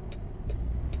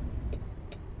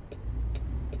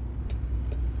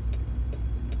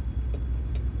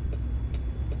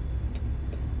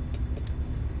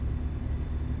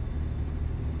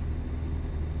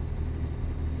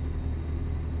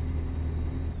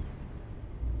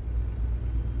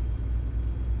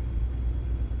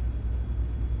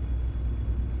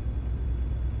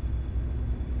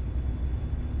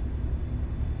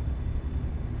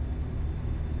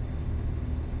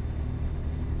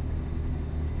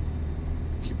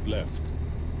 left.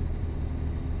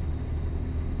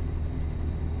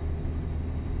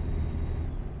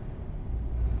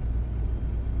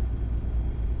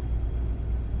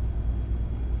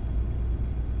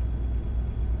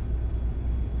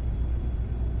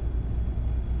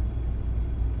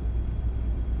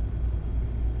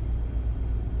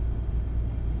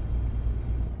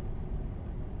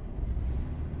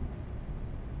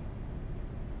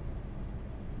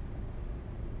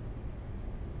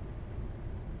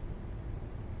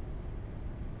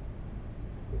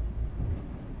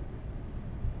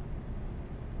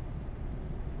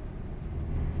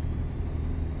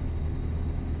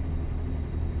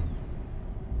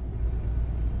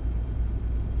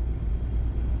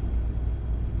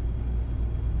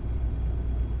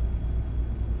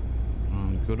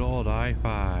 Good old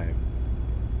I-5.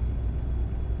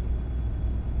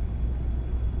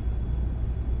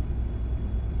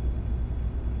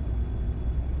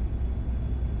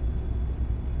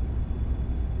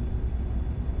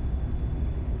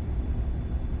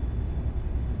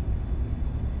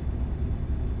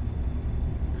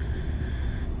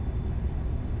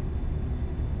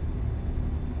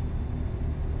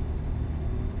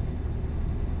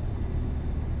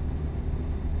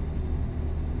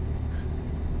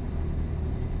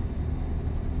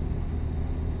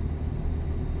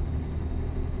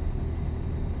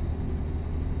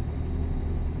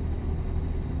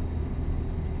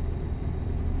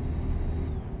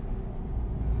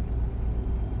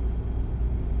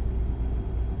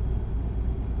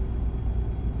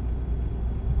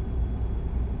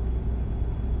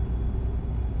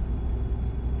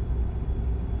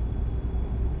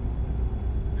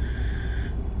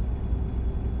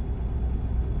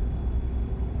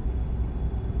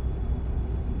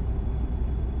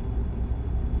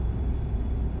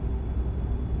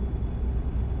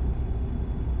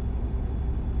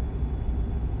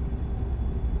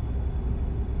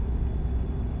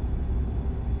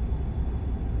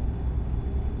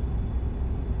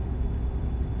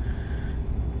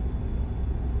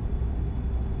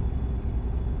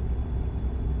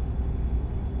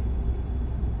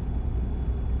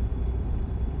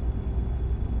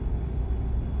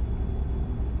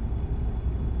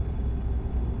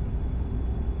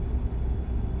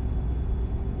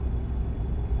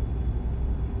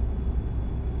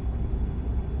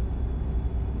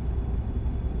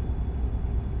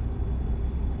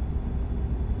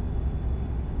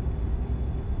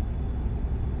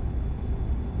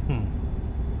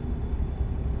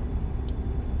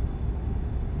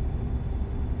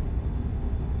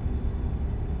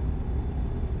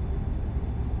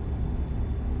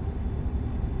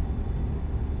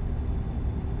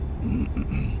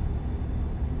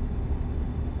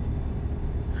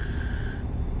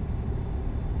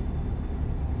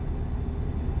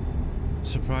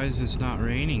 Surprised it's not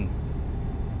raining.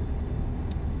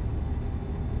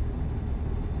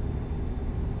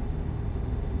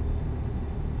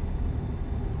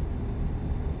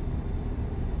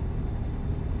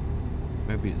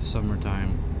 Maybe it's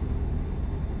summertime.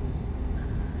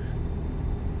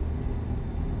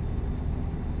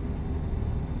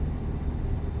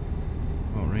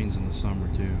 Oh, it rains in the summer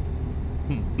too.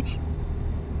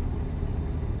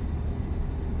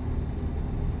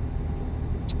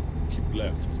 Keep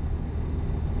left.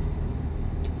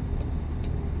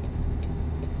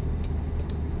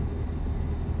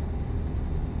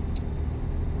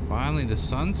 Finally, the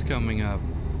sun's coming up.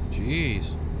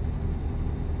 Jeez.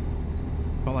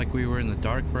 Felt like we were in the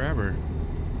dark forever.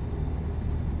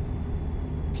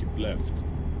 Keep left.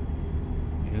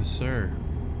 Yes, sir.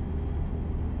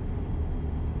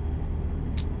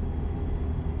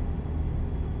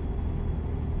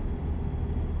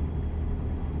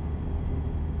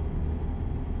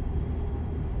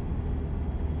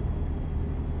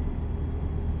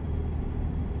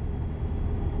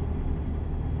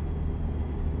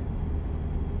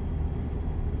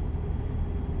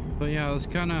 But yeah, I was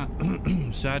kind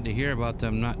of sad to hear about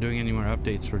them not doing any more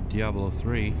updates for Diablo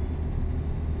 3.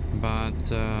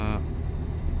 But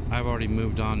I've already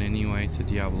moved on anyway to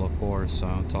Diablo 4, so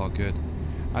it's all good.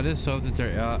 I just hope that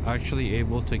they're actually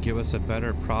able to give us a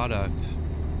better product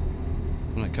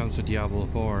when it comes to Diablo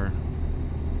 4.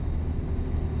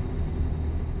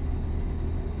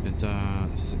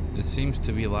 It seems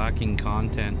to be lacking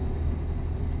content.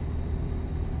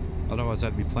 Otherwise,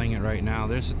 I'd be playing it right now.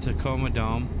 There's the Tacoma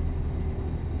Dome.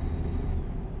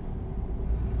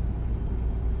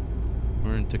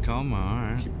 We're in Tacoma,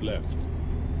 alright. Keep left.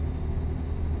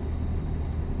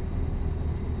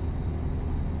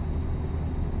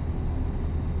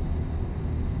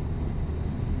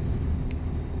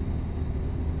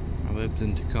 I lived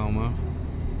in Tacoma.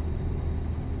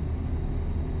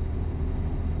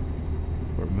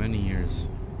 many years.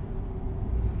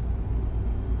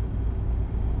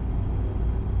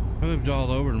 I lived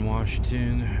all over in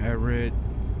Washington, Everett,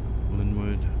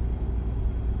 Linwood,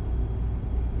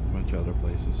 a bunch of other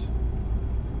places.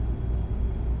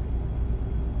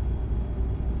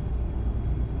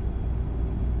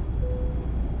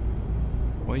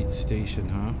 White station,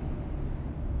 huh?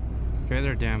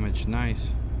 Trailer damage,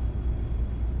 nice.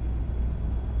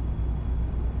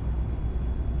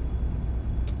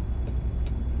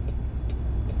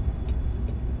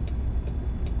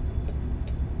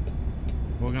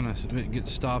 We're gonna get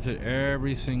stopped at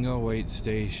every single wait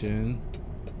station.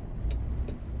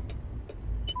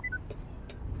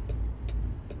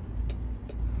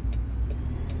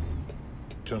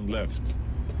 Turn left.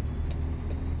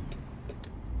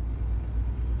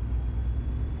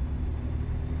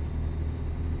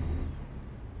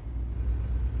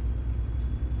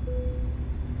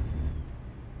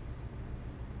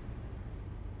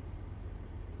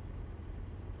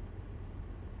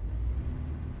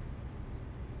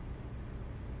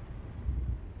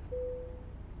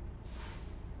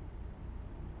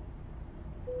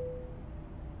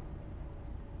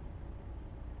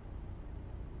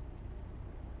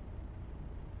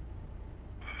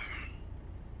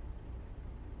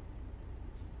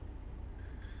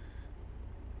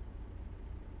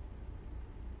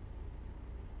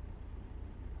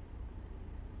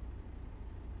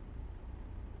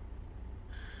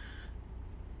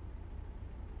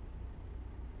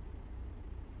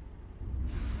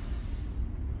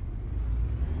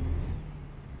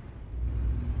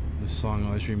 This song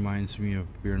always reminds me of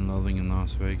Fear and Loathing in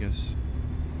Las Vegas.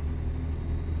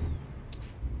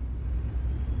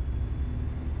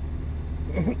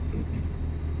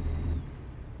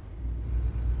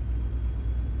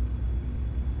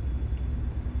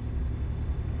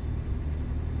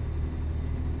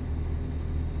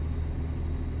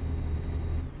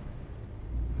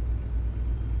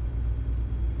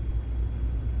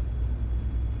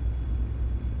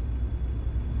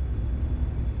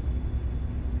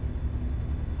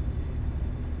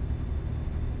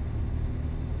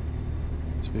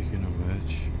 Speaking of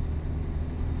which,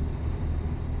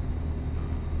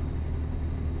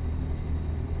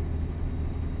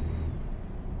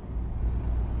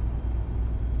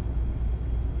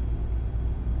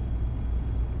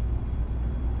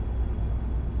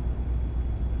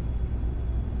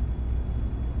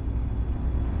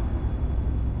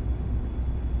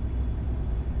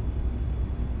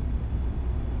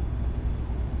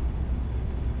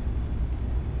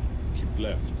 Keep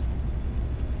left.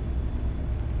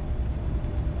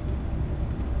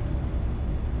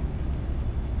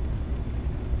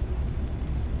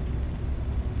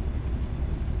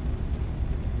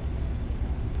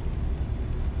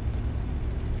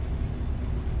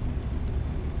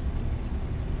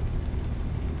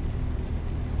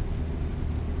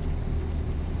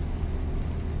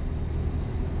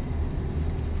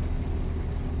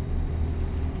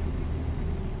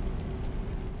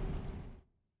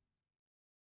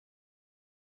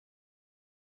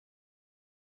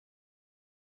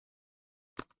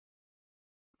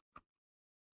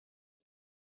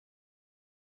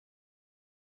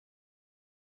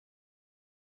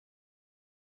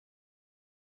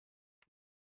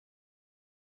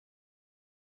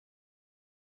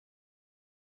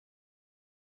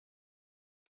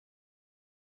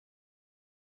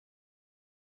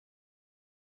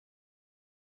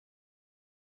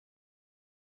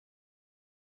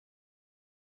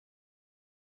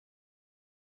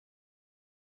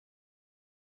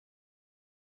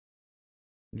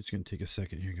 I'm just gonna take a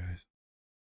second here, guys.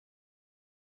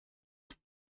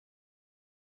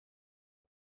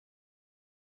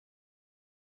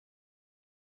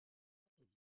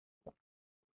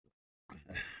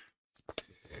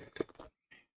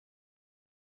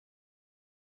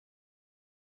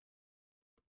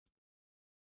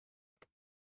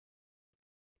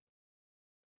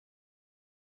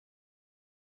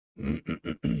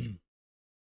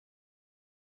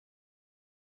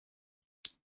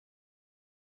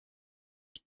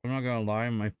 I'm not gonna lie,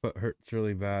 my foot hurts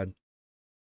really bad.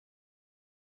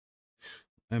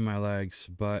 And my legs,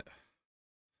 but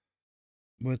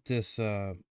with this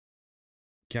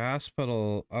gas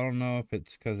pedal, I don't know if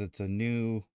it's because it's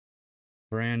a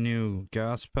brand new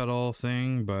gas pedal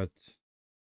thing, but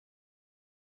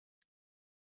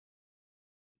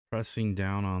pressing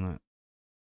down on it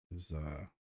is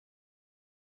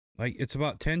like it's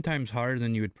about 10 times harder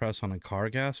than you would press on a car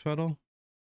gas pedal.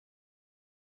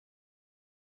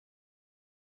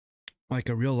 Like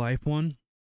a real life one.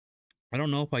 I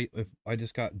don't know if I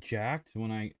just got jacked when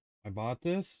I bought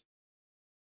this,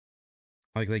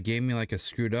 Like they gave me like a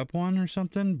screwed up one or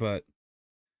something, but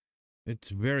it's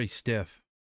very stiff.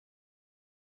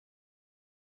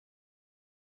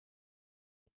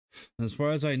 As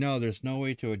far as I know, there's no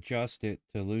way to adjust it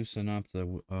to loosen up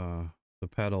the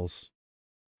pedals.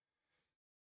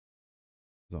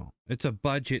 So it's a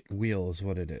budget wheel is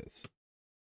what it is.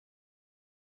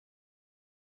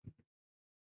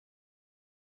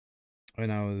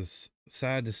 And I was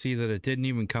sad to see that it didn't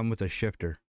even come with a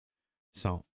shifter.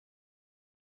 So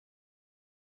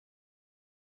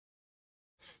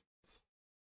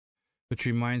which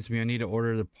reminds me, I need to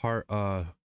order the part a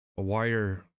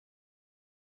wire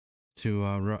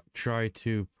to try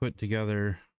to put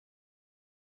together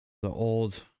the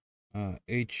old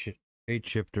H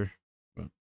shifter. But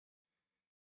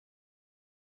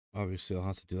obviously I'll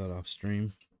have to do that off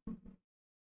stream.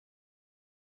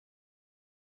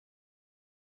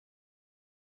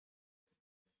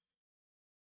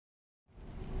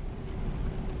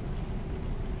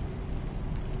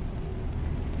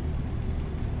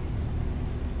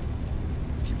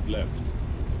 Keep left.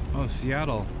 Oh,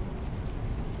 Seattle.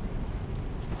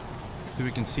 So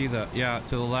we can see the, yeah,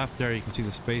 to the left there you can see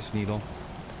the Space Needle.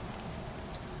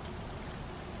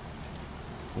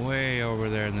 Way over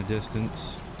there in the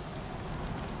distance.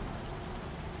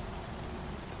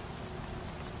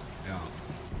 Yeah.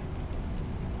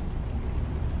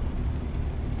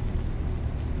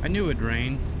 I knew it'd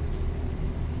rain.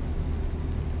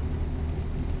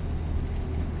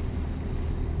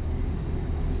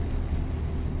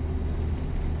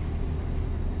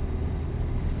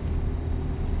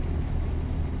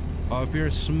 If you're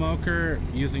a smoker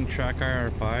using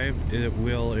TrackIR5, it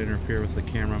will interfere with the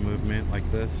camera movement like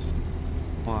this.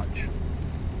 Watch.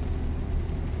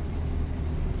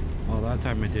 Well, that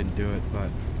time it didn't do it, but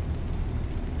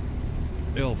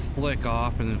it'll flick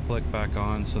off and then flick back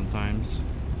on sometimes.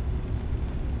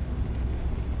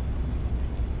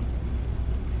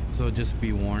 So just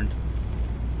be warned.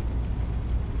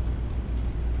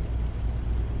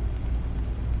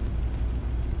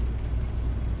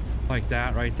 Like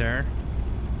that right there,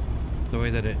 the way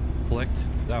that it flicked,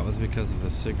 that was because of the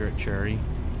cigarette cherry.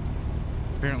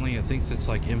 Apparently it thinks it's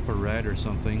like infrared or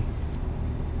something.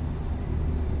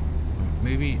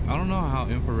 Maybe, I don't know how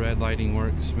infrared lighting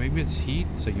works. Maybe it's heat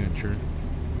signature.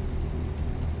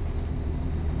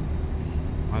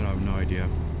 I have no idea.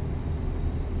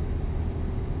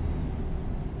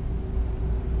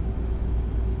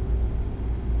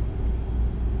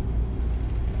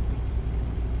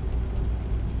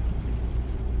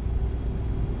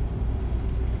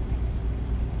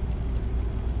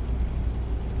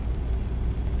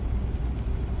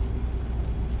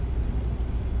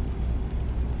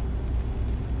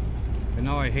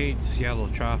 I hate Seattle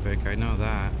traffic, I know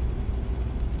that.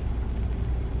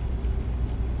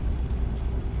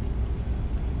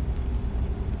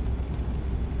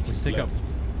 Let's take left.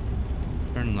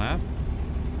 Turn left?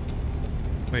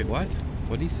 Wait, what?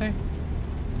 What did he say?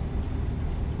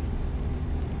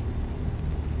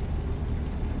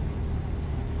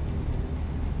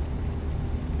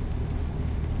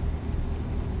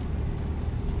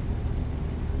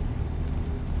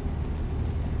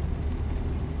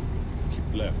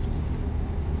 Left.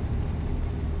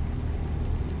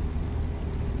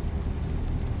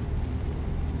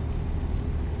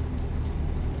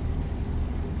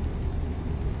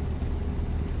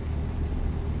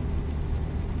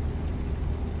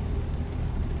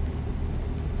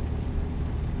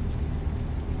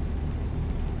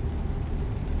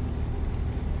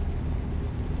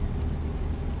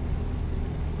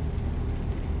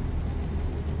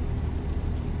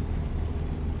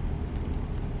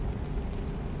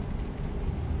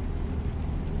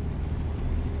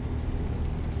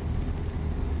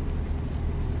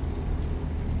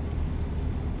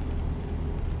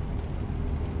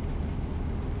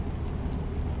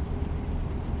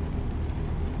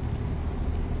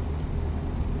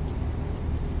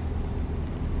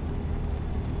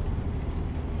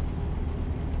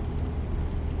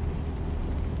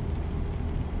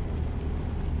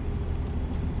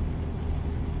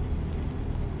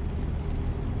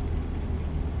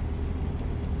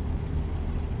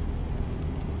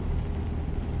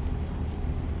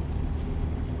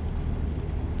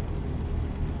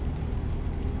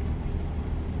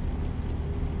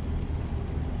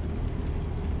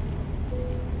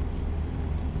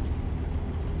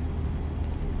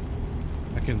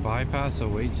 I can bypass a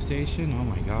wait station? Oh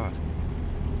my god.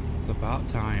 It's about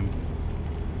time.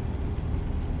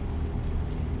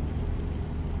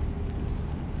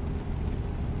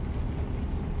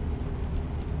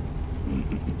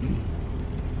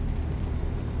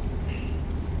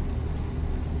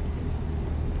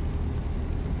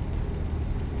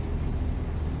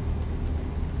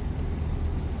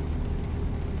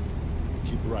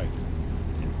 right,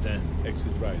 and then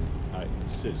exit right. I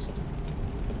insist.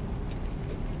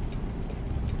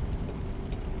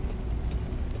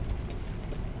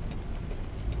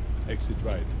 Exit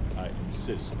right. I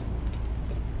insist.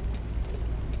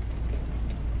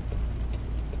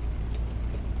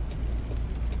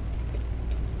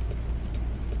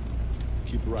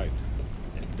 Keep right,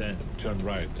 and then turn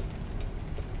right.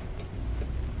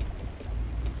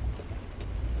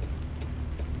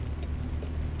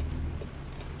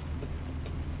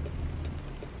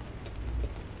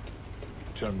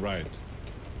 Turn right.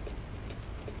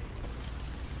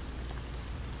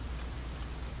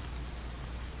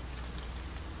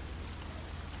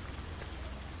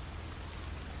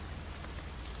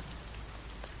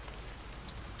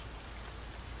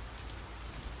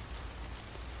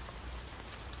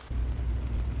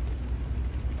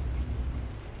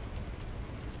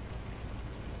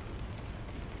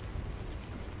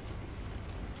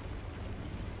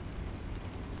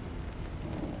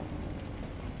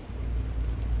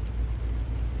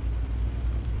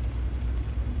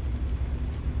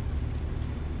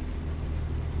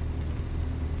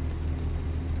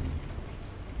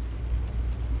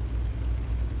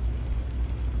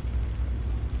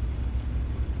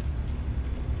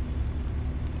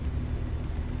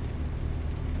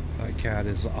 That cat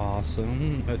is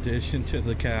awesome addition to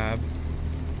the cab.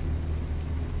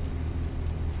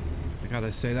 I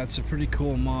gotta say, that's a pretty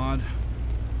cool mod.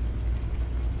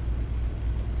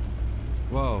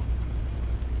 Whoa.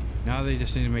 Now they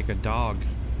just need to make a dog.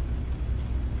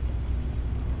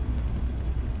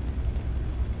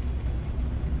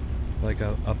 Like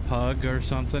a pug or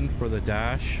something for the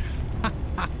dash.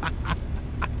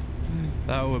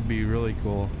 That would be really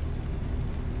cool.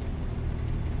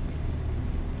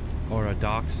 Or a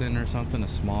dachshund or something, a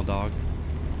small dog.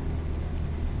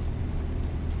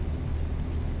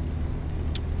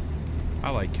 I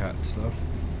like cats though.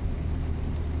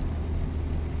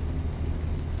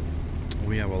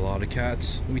 We have a lot of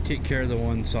cats. We take care of the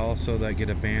ones also that get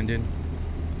abandoned.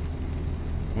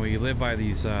 We live by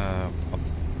these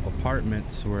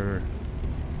apartments where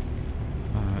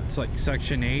it's like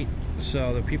Section 8.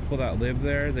 So the people that live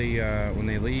there, they when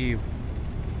they leave,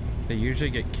 they usually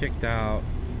get kicked out.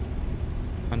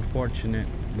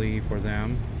 Unfortunately for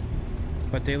them,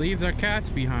 but they leave their cats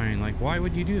behind. Like, why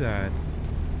would you do that?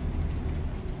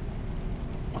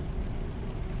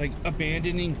 Like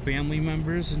abandoning family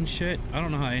members and shit. I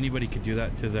don't know how anybody could do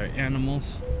that to their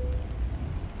animals.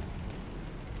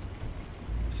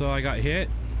 So I got hit.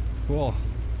 Cool.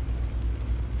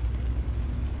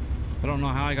 I don't know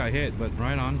how I got hit, but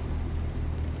right on.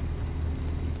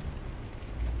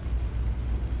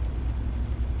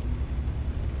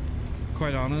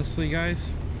 Quite honestly,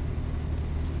 guys,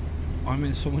 I'm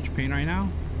in so much pain right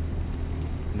now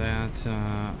that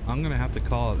I'm gonna have to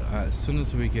call it as soon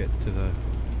as we get to the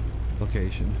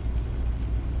location.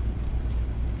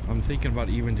 I'm thinking about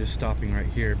even just stopping right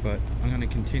here, but I'm gonna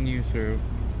continue through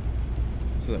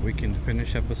so that we can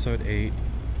finish episode 8,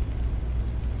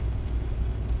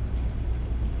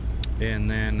 and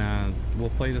then we'll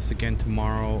play this again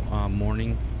tomorrow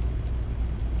morning.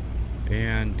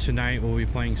 And tonight we'll be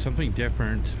playing something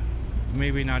different.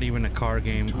 Maybe not even a car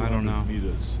game. I don't know. 200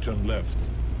 meters. Turn left.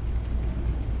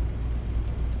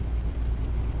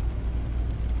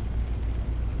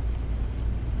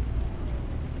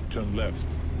 Turn left.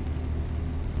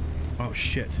 Oh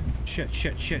shit. Shit,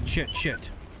 shit, shit, shit,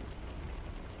 shit.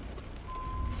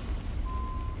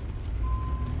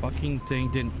 Fucking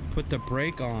thing didn't put the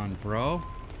brake on, bro.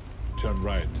 Turn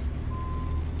right.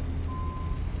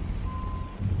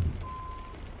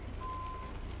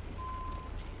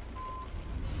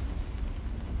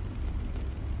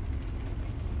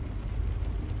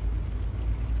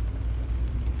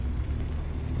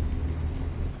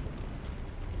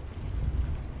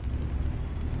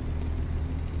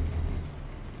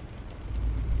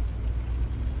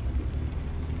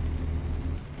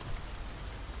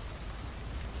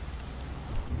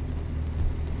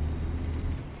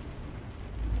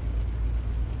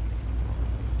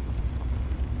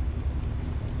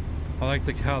 I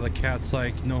like how the cat's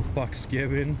like, no fucks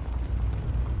given.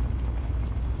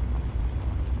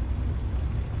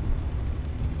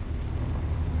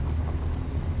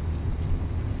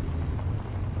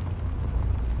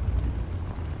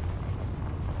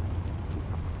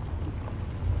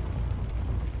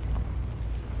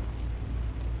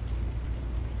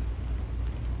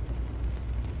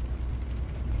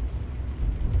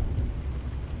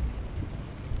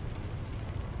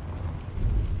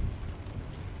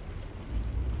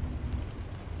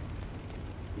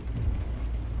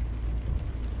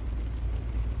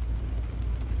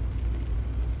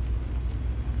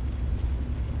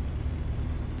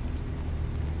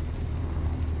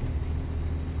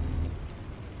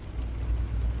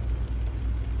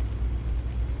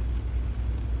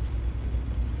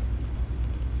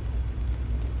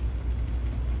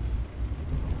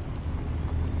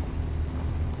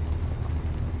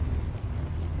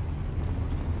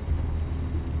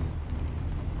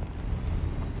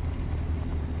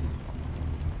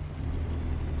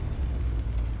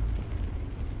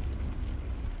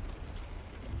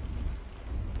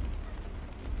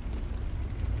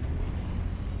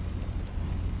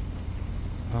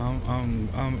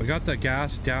 I got the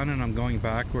gas down and I'm going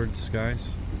backwards,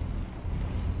 guys.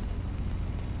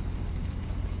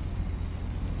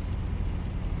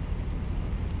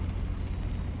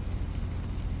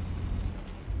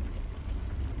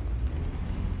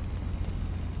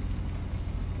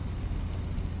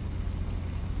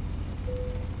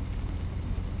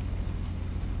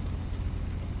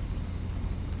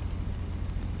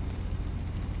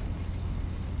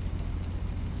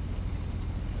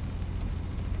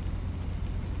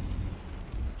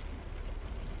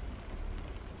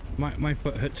 My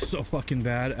foot hurts so fucking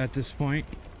bad at this point.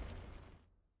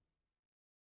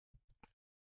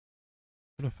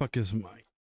 What the fuck is my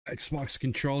Xbox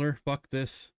controller? Fuck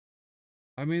this.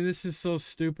 I mean, this is so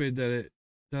stupid that it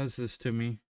does this to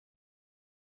me.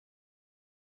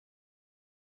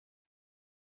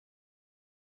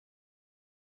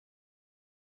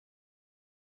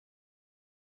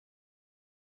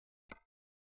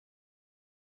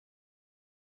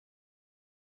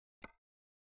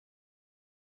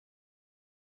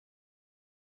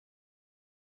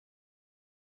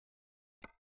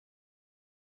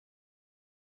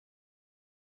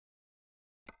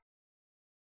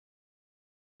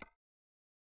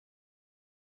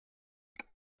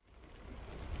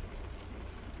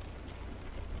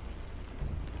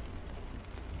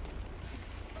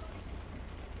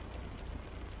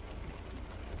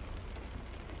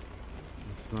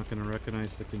 It's not gonna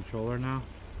recognize the controller now.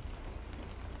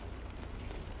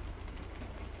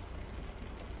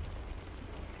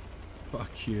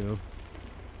 Fuck you.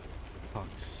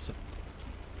 Fucks.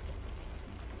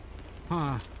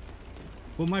 Huh.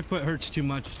 Well, my foot hurts too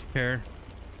much to care.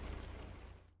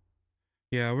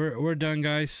 Yeah, we're done,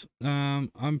 guys.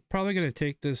 I'm probably gonna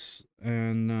take this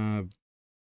and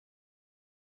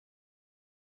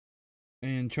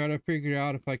try to figure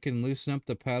out if I can loosen up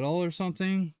the pedal or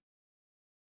something.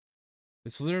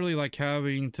 It's literally like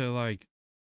having to like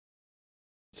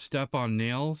step on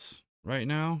nails right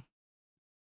now.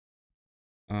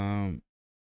 And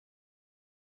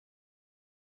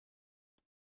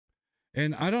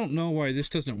I don't know why this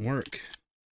doesn't work.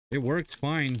 It worked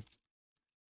fine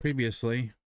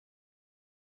previously.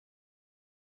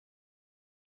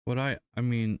 What I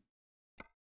mean,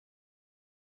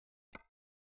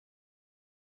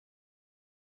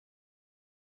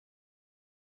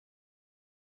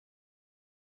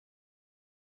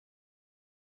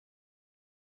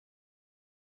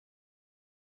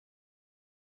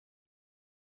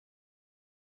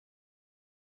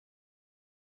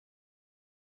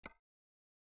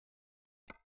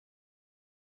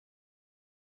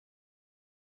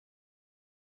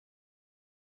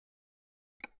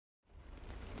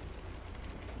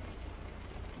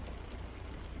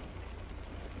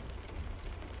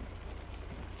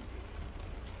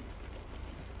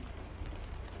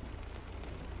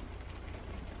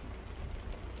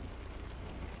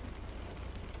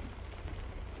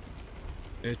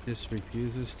 it just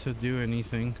refuses to do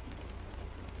anything.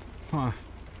 Huh.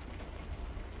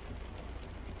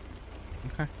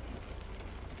 Okay.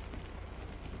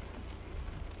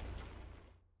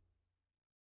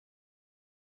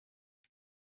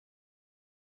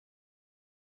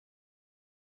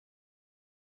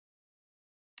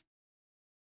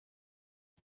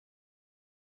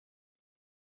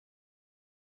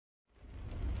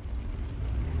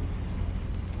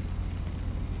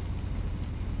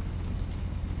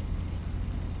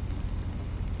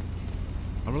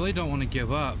 I really don't want to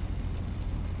give up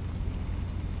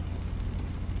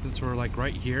since we're like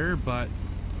right here, but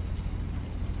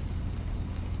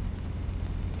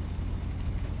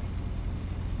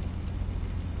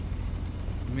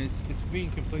I mean it's being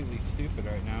completely stupid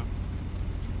right now.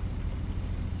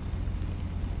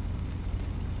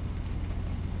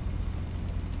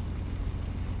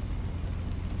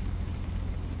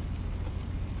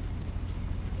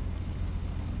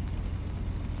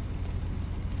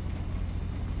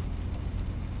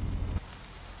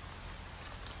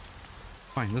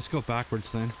 Fine, let's go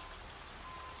backwards then.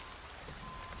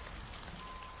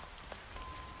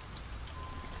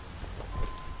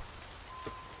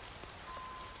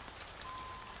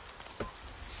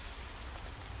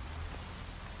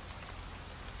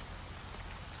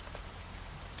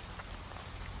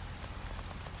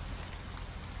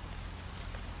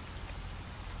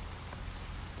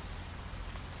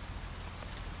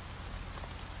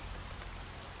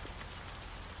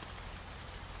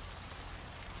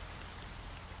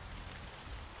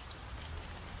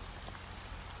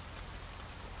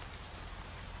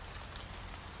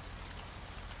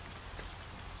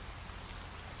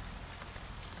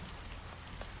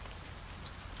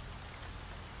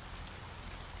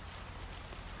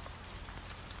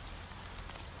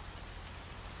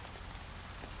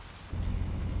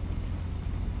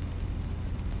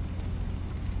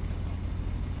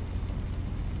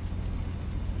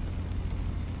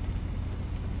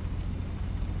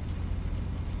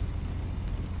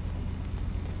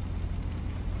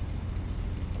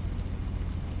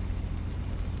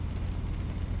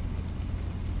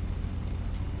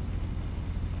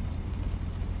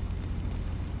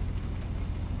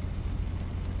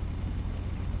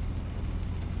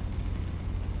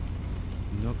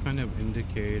 kind of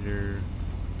indicator?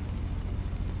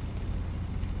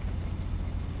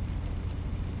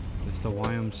 As to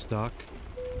why I'm stuck?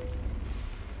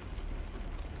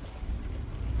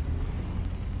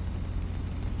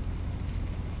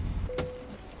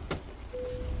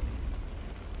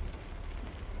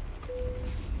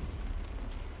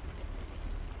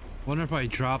 Wonder if I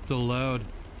drop the load.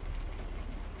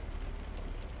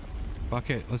 Fuck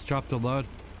it, let's drop the load.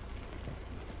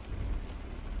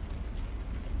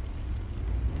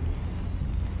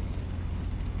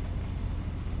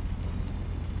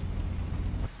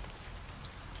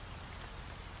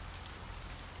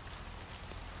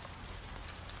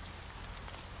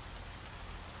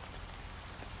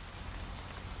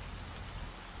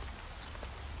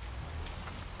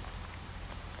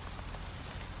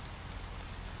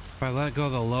 If I let go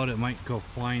of the load, it might go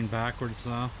flying backwards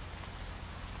though.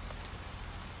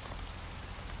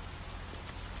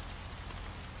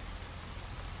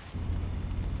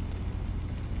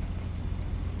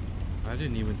 I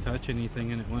didn't even touch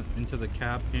anything and it went into the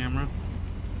cab camera.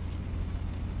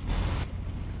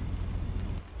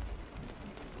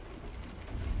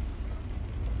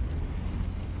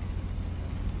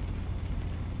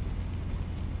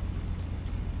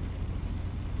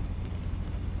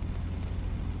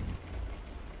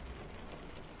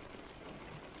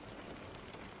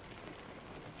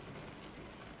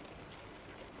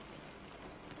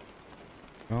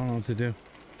 I don't know what to do.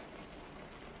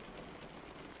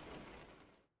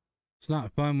 It's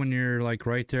not fun when you're like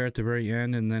right there at the very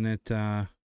end and then it does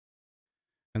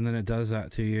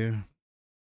that to you.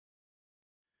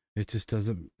 It just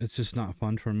doesn't, it's just not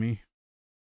fun for me.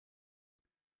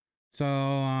 So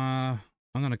I'm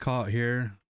gonna call it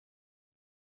here.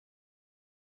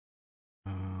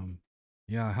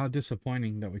 Yeah, how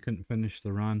disappointing that we couldn't finish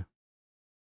the run.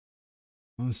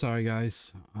 I'm sorry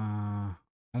guys.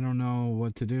 I don't know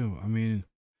what to do. I mean,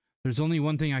 there's only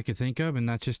one thing I could think of, and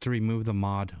that's just to remove the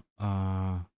mod.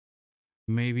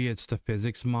 Maybe it's the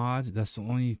physics mod. That's the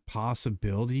only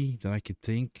possibility that I could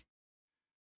think.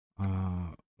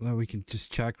 That we can just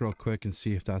check real quick and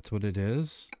see if that's what it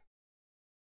is.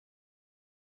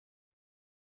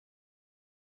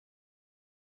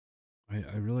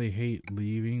 I really hate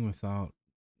leaving without.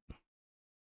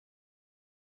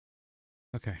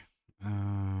 Okay.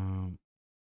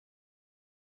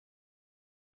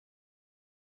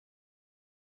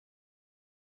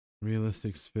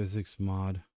 Realistic physics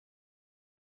mod.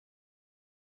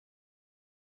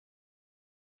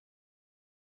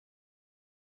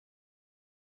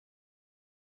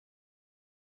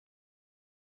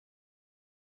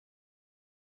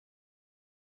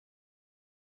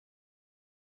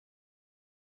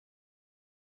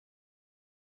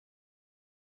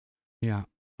 Yeah.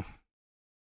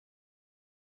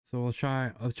 So I'll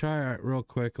try it real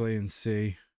quickly and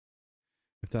see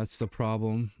if that's the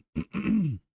problem.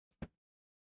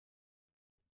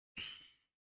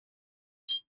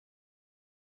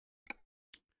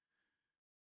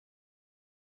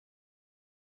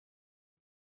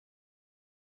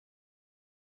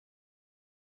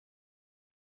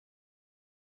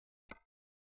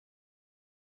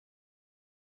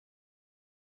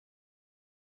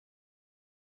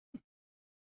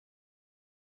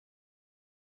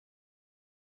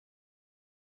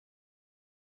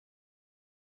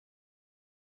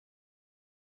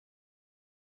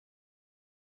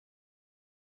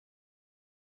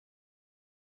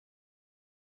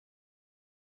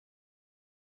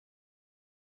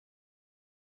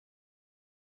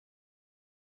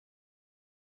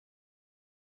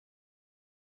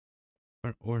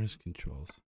 Or his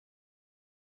controls.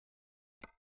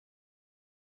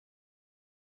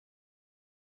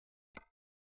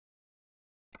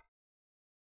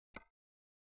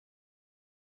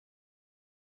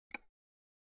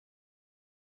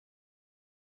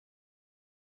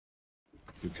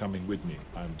 You're coming with me.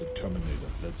 I'm the Terminator.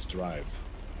 Let's drive.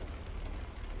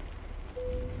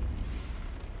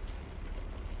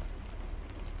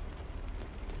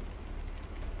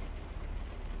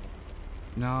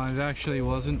 No, it actually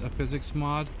wasn't a physics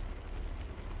mod.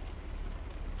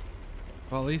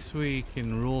 Well, at least we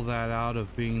can rule that out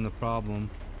of being the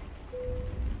problem.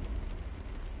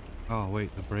 Oh,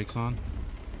 wait, the brake's on?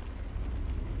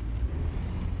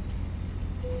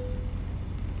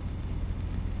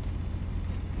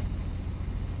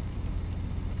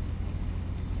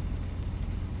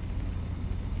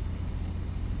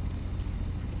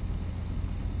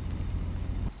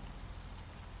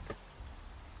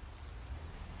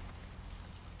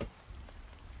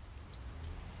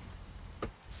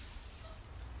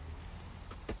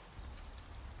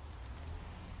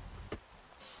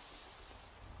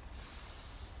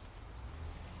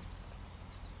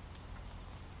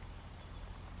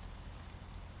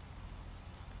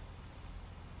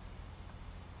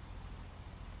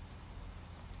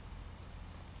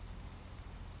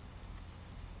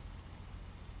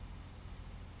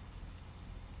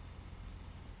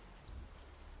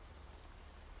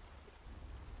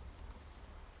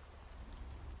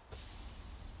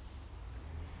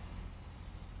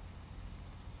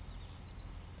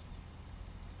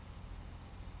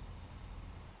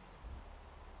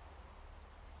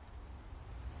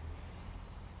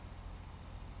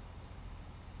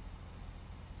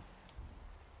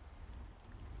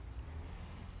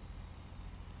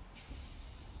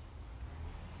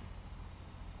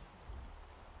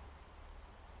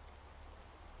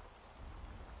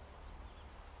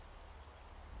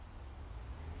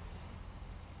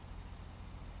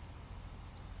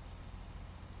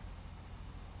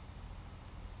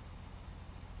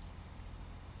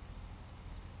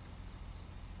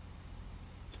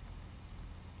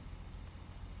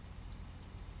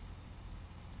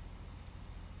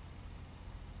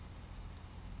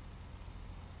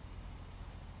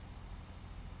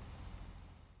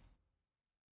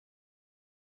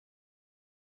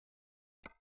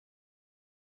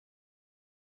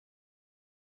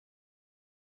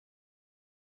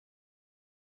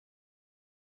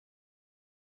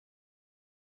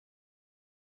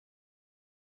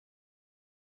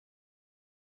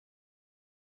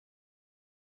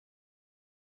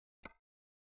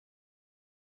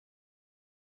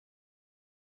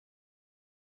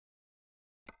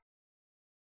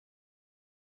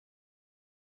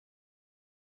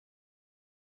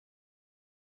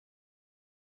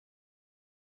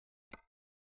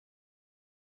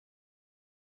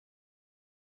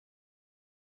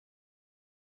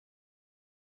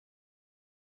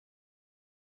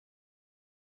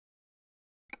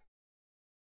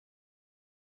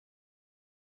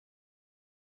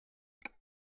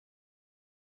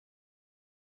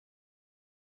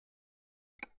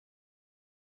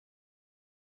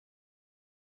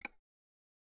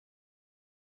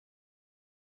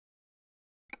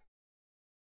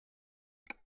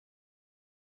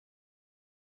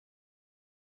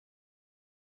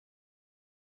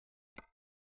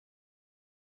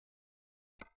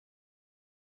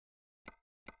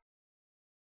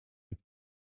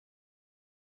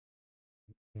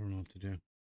 I don't know what to do.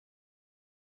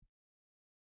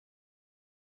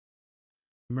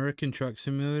 American Truck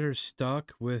Simulator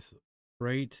stuck with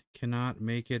freight, cannot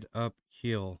make it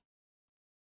uphill.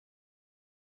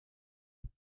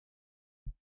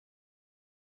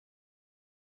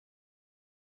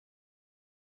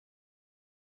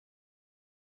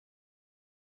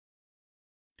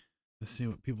 Let's see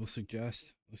what people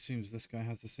suggest. It seems this guy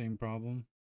has the same problem.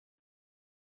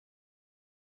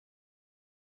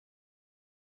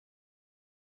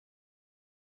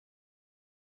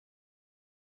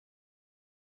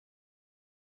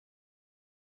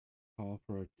 Call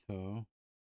for a tow.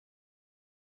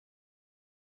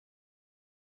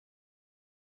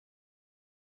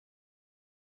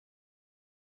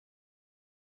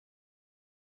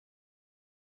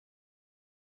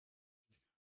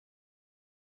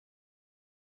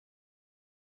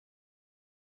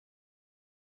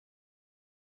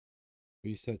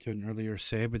 Reset to an earlier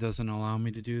save. It doesn't allow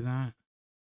me to do that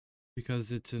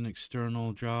because it's an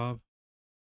external job.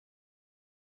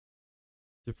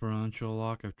 Differential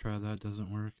lock. I've tried that.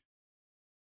 Doesn't work.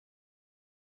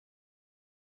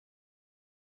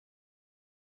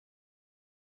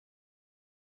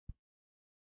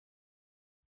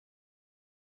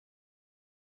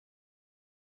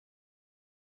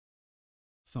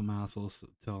 Some assholes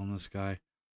telling this guy,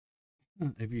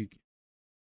 if you,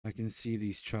 I can see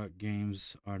these truck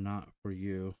games are not for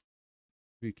you.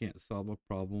 If you can't solve a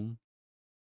problem.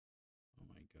 Oh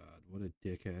my god, what a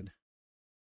dickhead.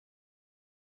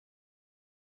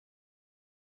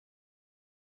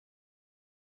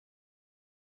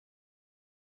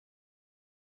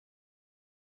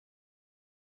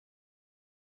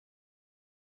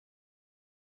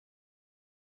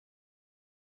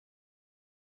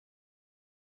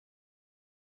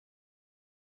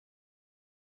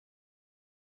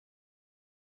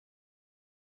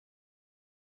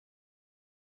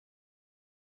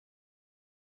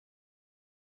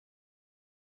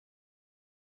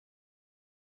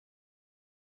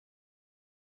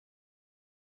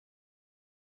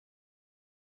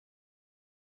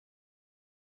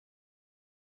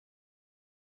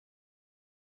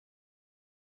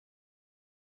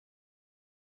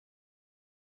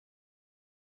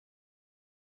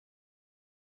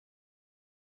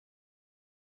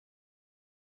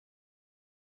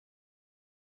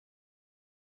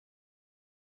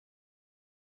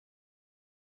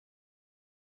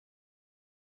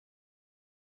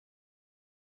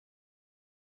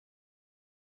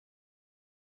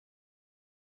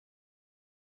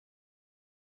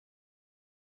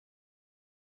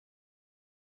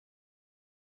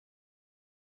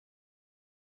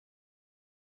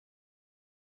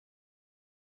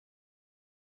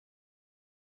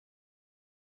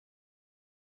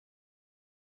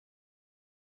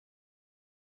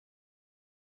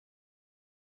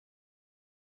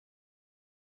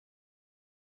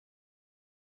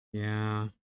 Yeah.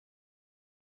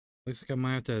 Looks like I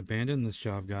might have to abandon this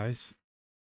job, guys.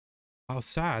 How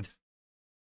sad.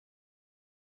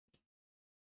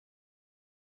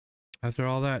 After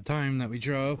all that time that we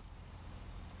drove,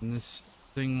 and this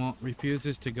thing won't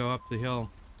refuses to go up the hill.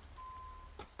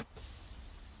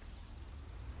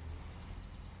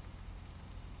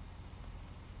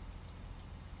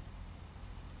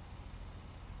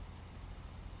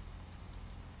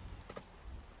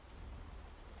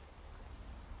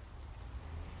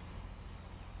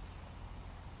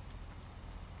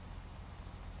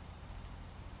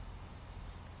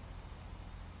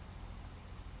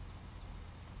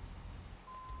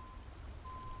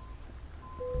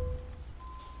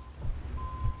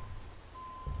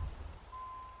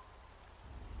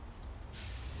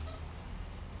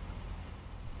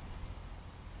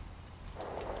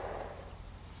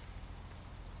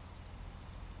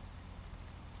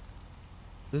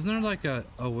 Isn't there like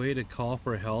a way to call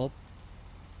for help?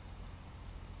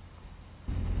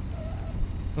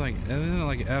 Like, isn't it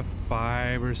like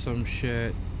F5 or some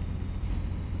shit?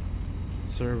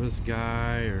 Service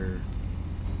guy or...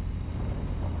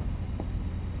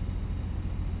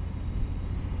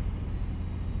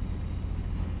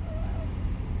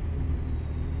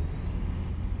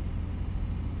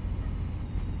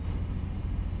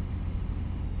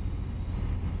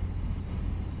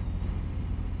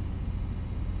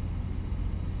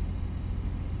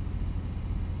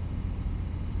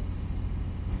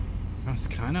 It's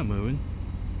kind of moving.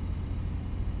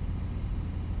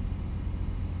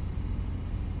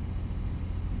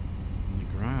 In the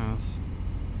grass.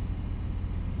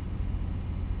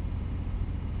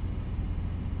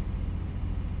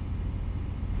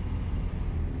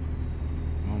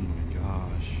 Oh my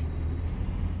gosh.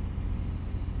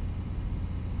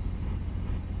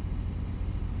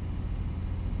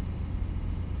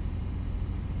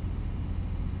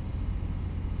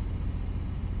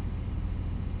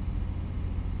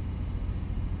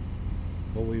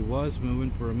 Well, we was moving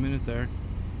for a minute there.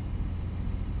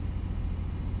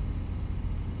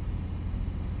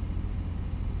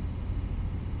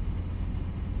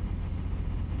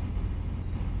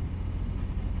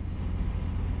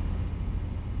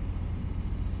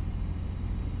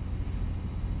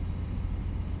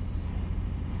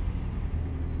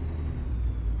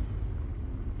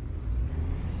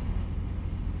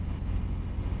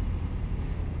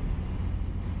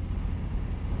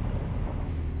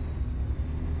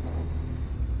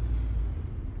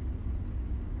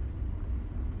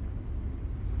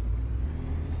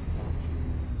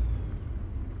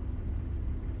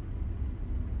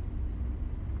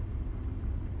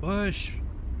 Push.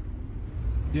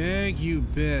 Dig, you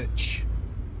bitch.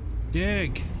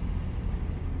 Dig.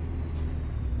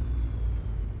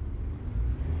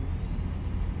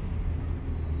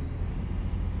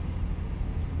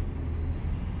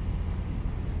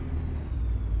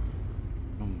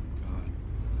 Oh my God.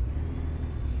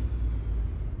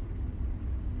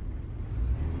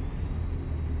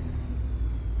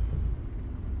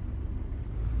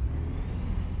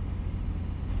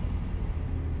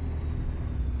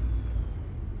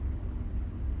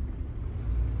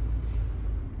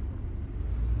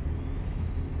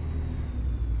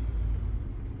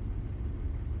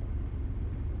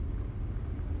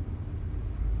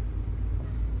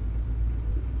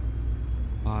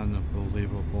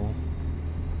 Unbelievable.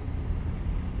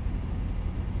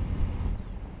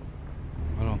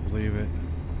 I don't believe it.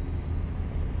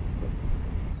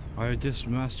 I just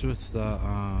messed with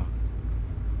the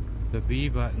B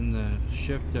button, the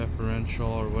shift differential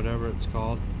or whatever it's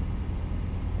called.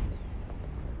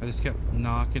 I just kept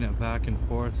knocking it back and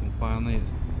forth, and finally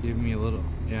it's giving me a little,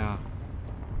 yeah.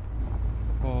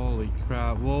 Holy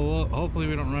crap. Well, hopefully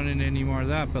we don't run into any more of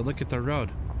that, but look at the road.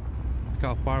 Look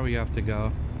how far we have to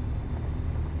go.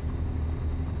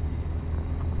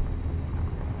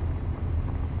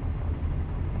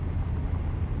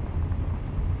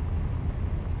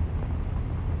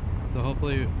 So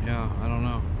hopefully, yeah, I don't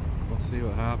know. We'll see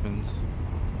what happens.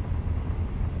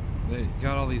 They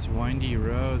got all these windy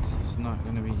roads. It's not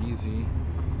going to be easy.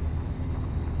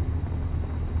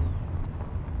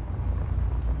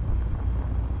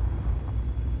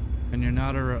 And you're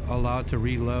not allowed to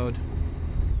reload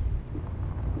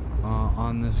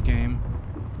on this game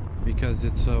because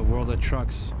it's a World of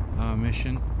Trucks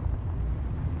mission.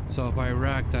 So if I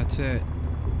wreck, that's it.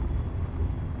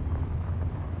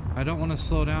 I don't want to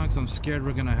slow down because I'm scared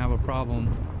we're going to have a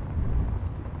problem.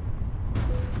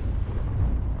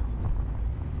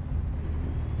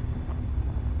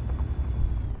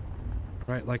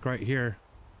 Right, like right here.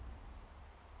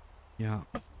 Yeah.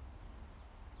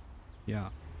 Yeah.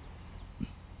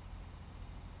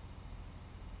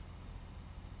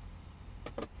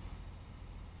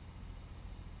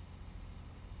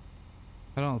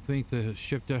 I don't think the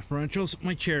shift differentials.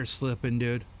 My chair's slipping,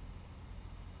 dude.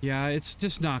 Yeah, it's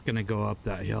just not gonna go up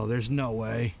that hill. There's no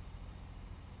way.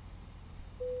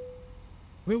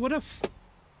 Wait, what if...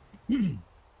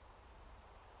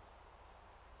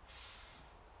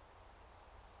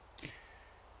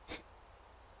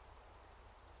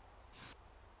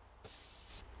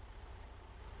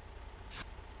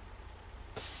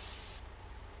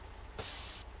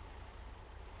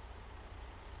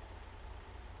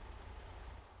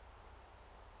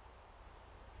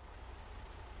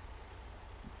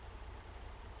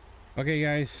 Okay,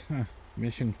 guys,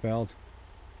 mission failed.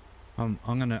 I'm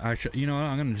gonna actually, you know what?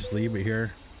 I'm gonna just leave it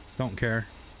here. Don't care.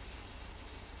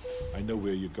 I know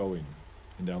where you're going,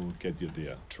 and I will get you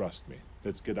there. Trust me.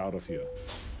 Let's get out of here.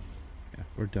 Yeah,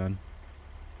 we're done.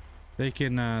 They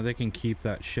can keep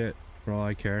that shit for all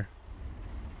I care.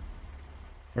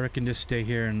 Or it can just stay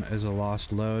here and as a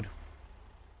lost load.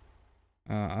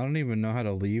 I don't even know how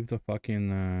to leave the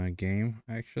fucking game,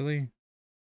 actually.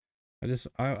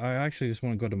 I actually just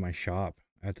want to go to my shop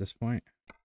at this point.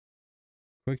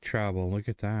 Quick travel, look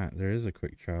at that. There is a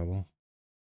quick travel.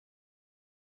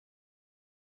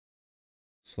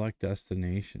 Select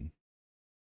destination.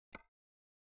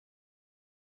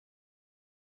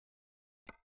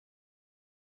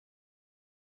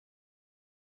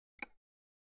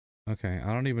 Okay,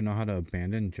 I don't even know how to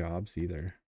abandon jobs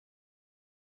either.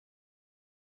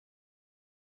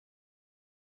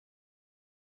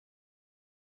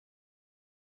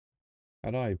 How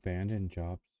do I abandon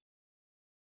jobs?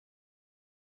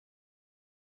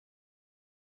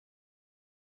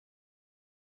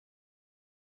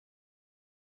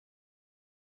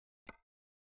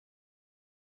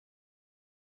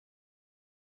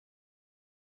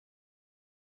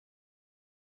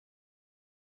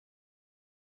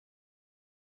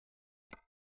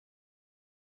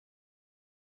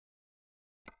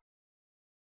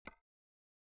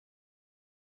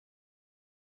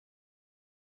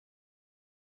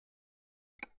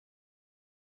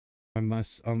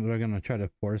 they're gonna try to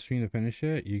force me to finish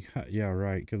it. Yeah,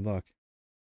 right. Good luck.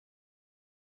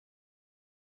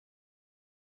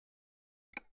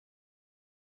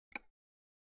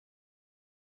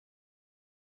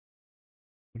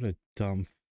 What a dumb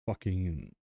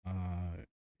fucking,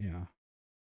 yeah.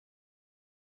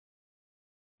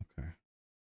 Okay.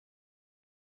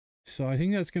 So I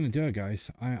think that's gonna do it, guys.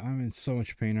 I'm in so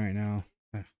much pain right now.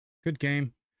 Good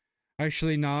game.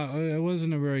 Actually, no, it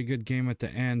wasn't a very good game at the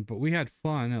end, but we had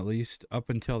fun at least up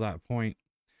until that point.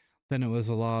 Then it was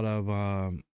a lot of,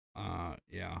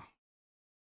 yeah.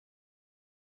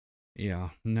 Yeah,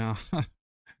 no.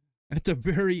 At the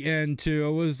very end too,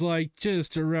 it was like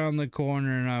just around the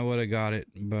corner and I would have got it,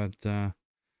 but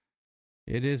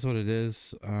it is what it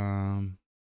is.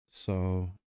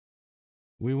 So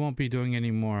we won't be doing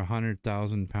any more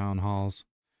 100,000-pound hauls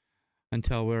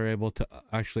until we're able to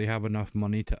actually have enough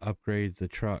money to upgrade the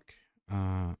truck.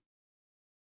 And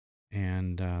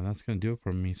that's gonna do it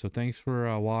for me. So thanks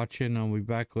for watching. I'll be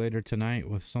back later tonight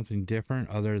with something different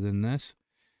other than this.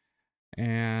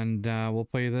 And we'll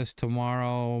play this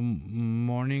tomorrow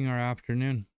morning or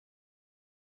afternoon.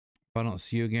 If I don't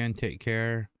see you again, take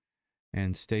care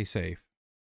and stay safe.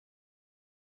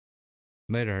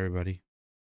 Later, everybody.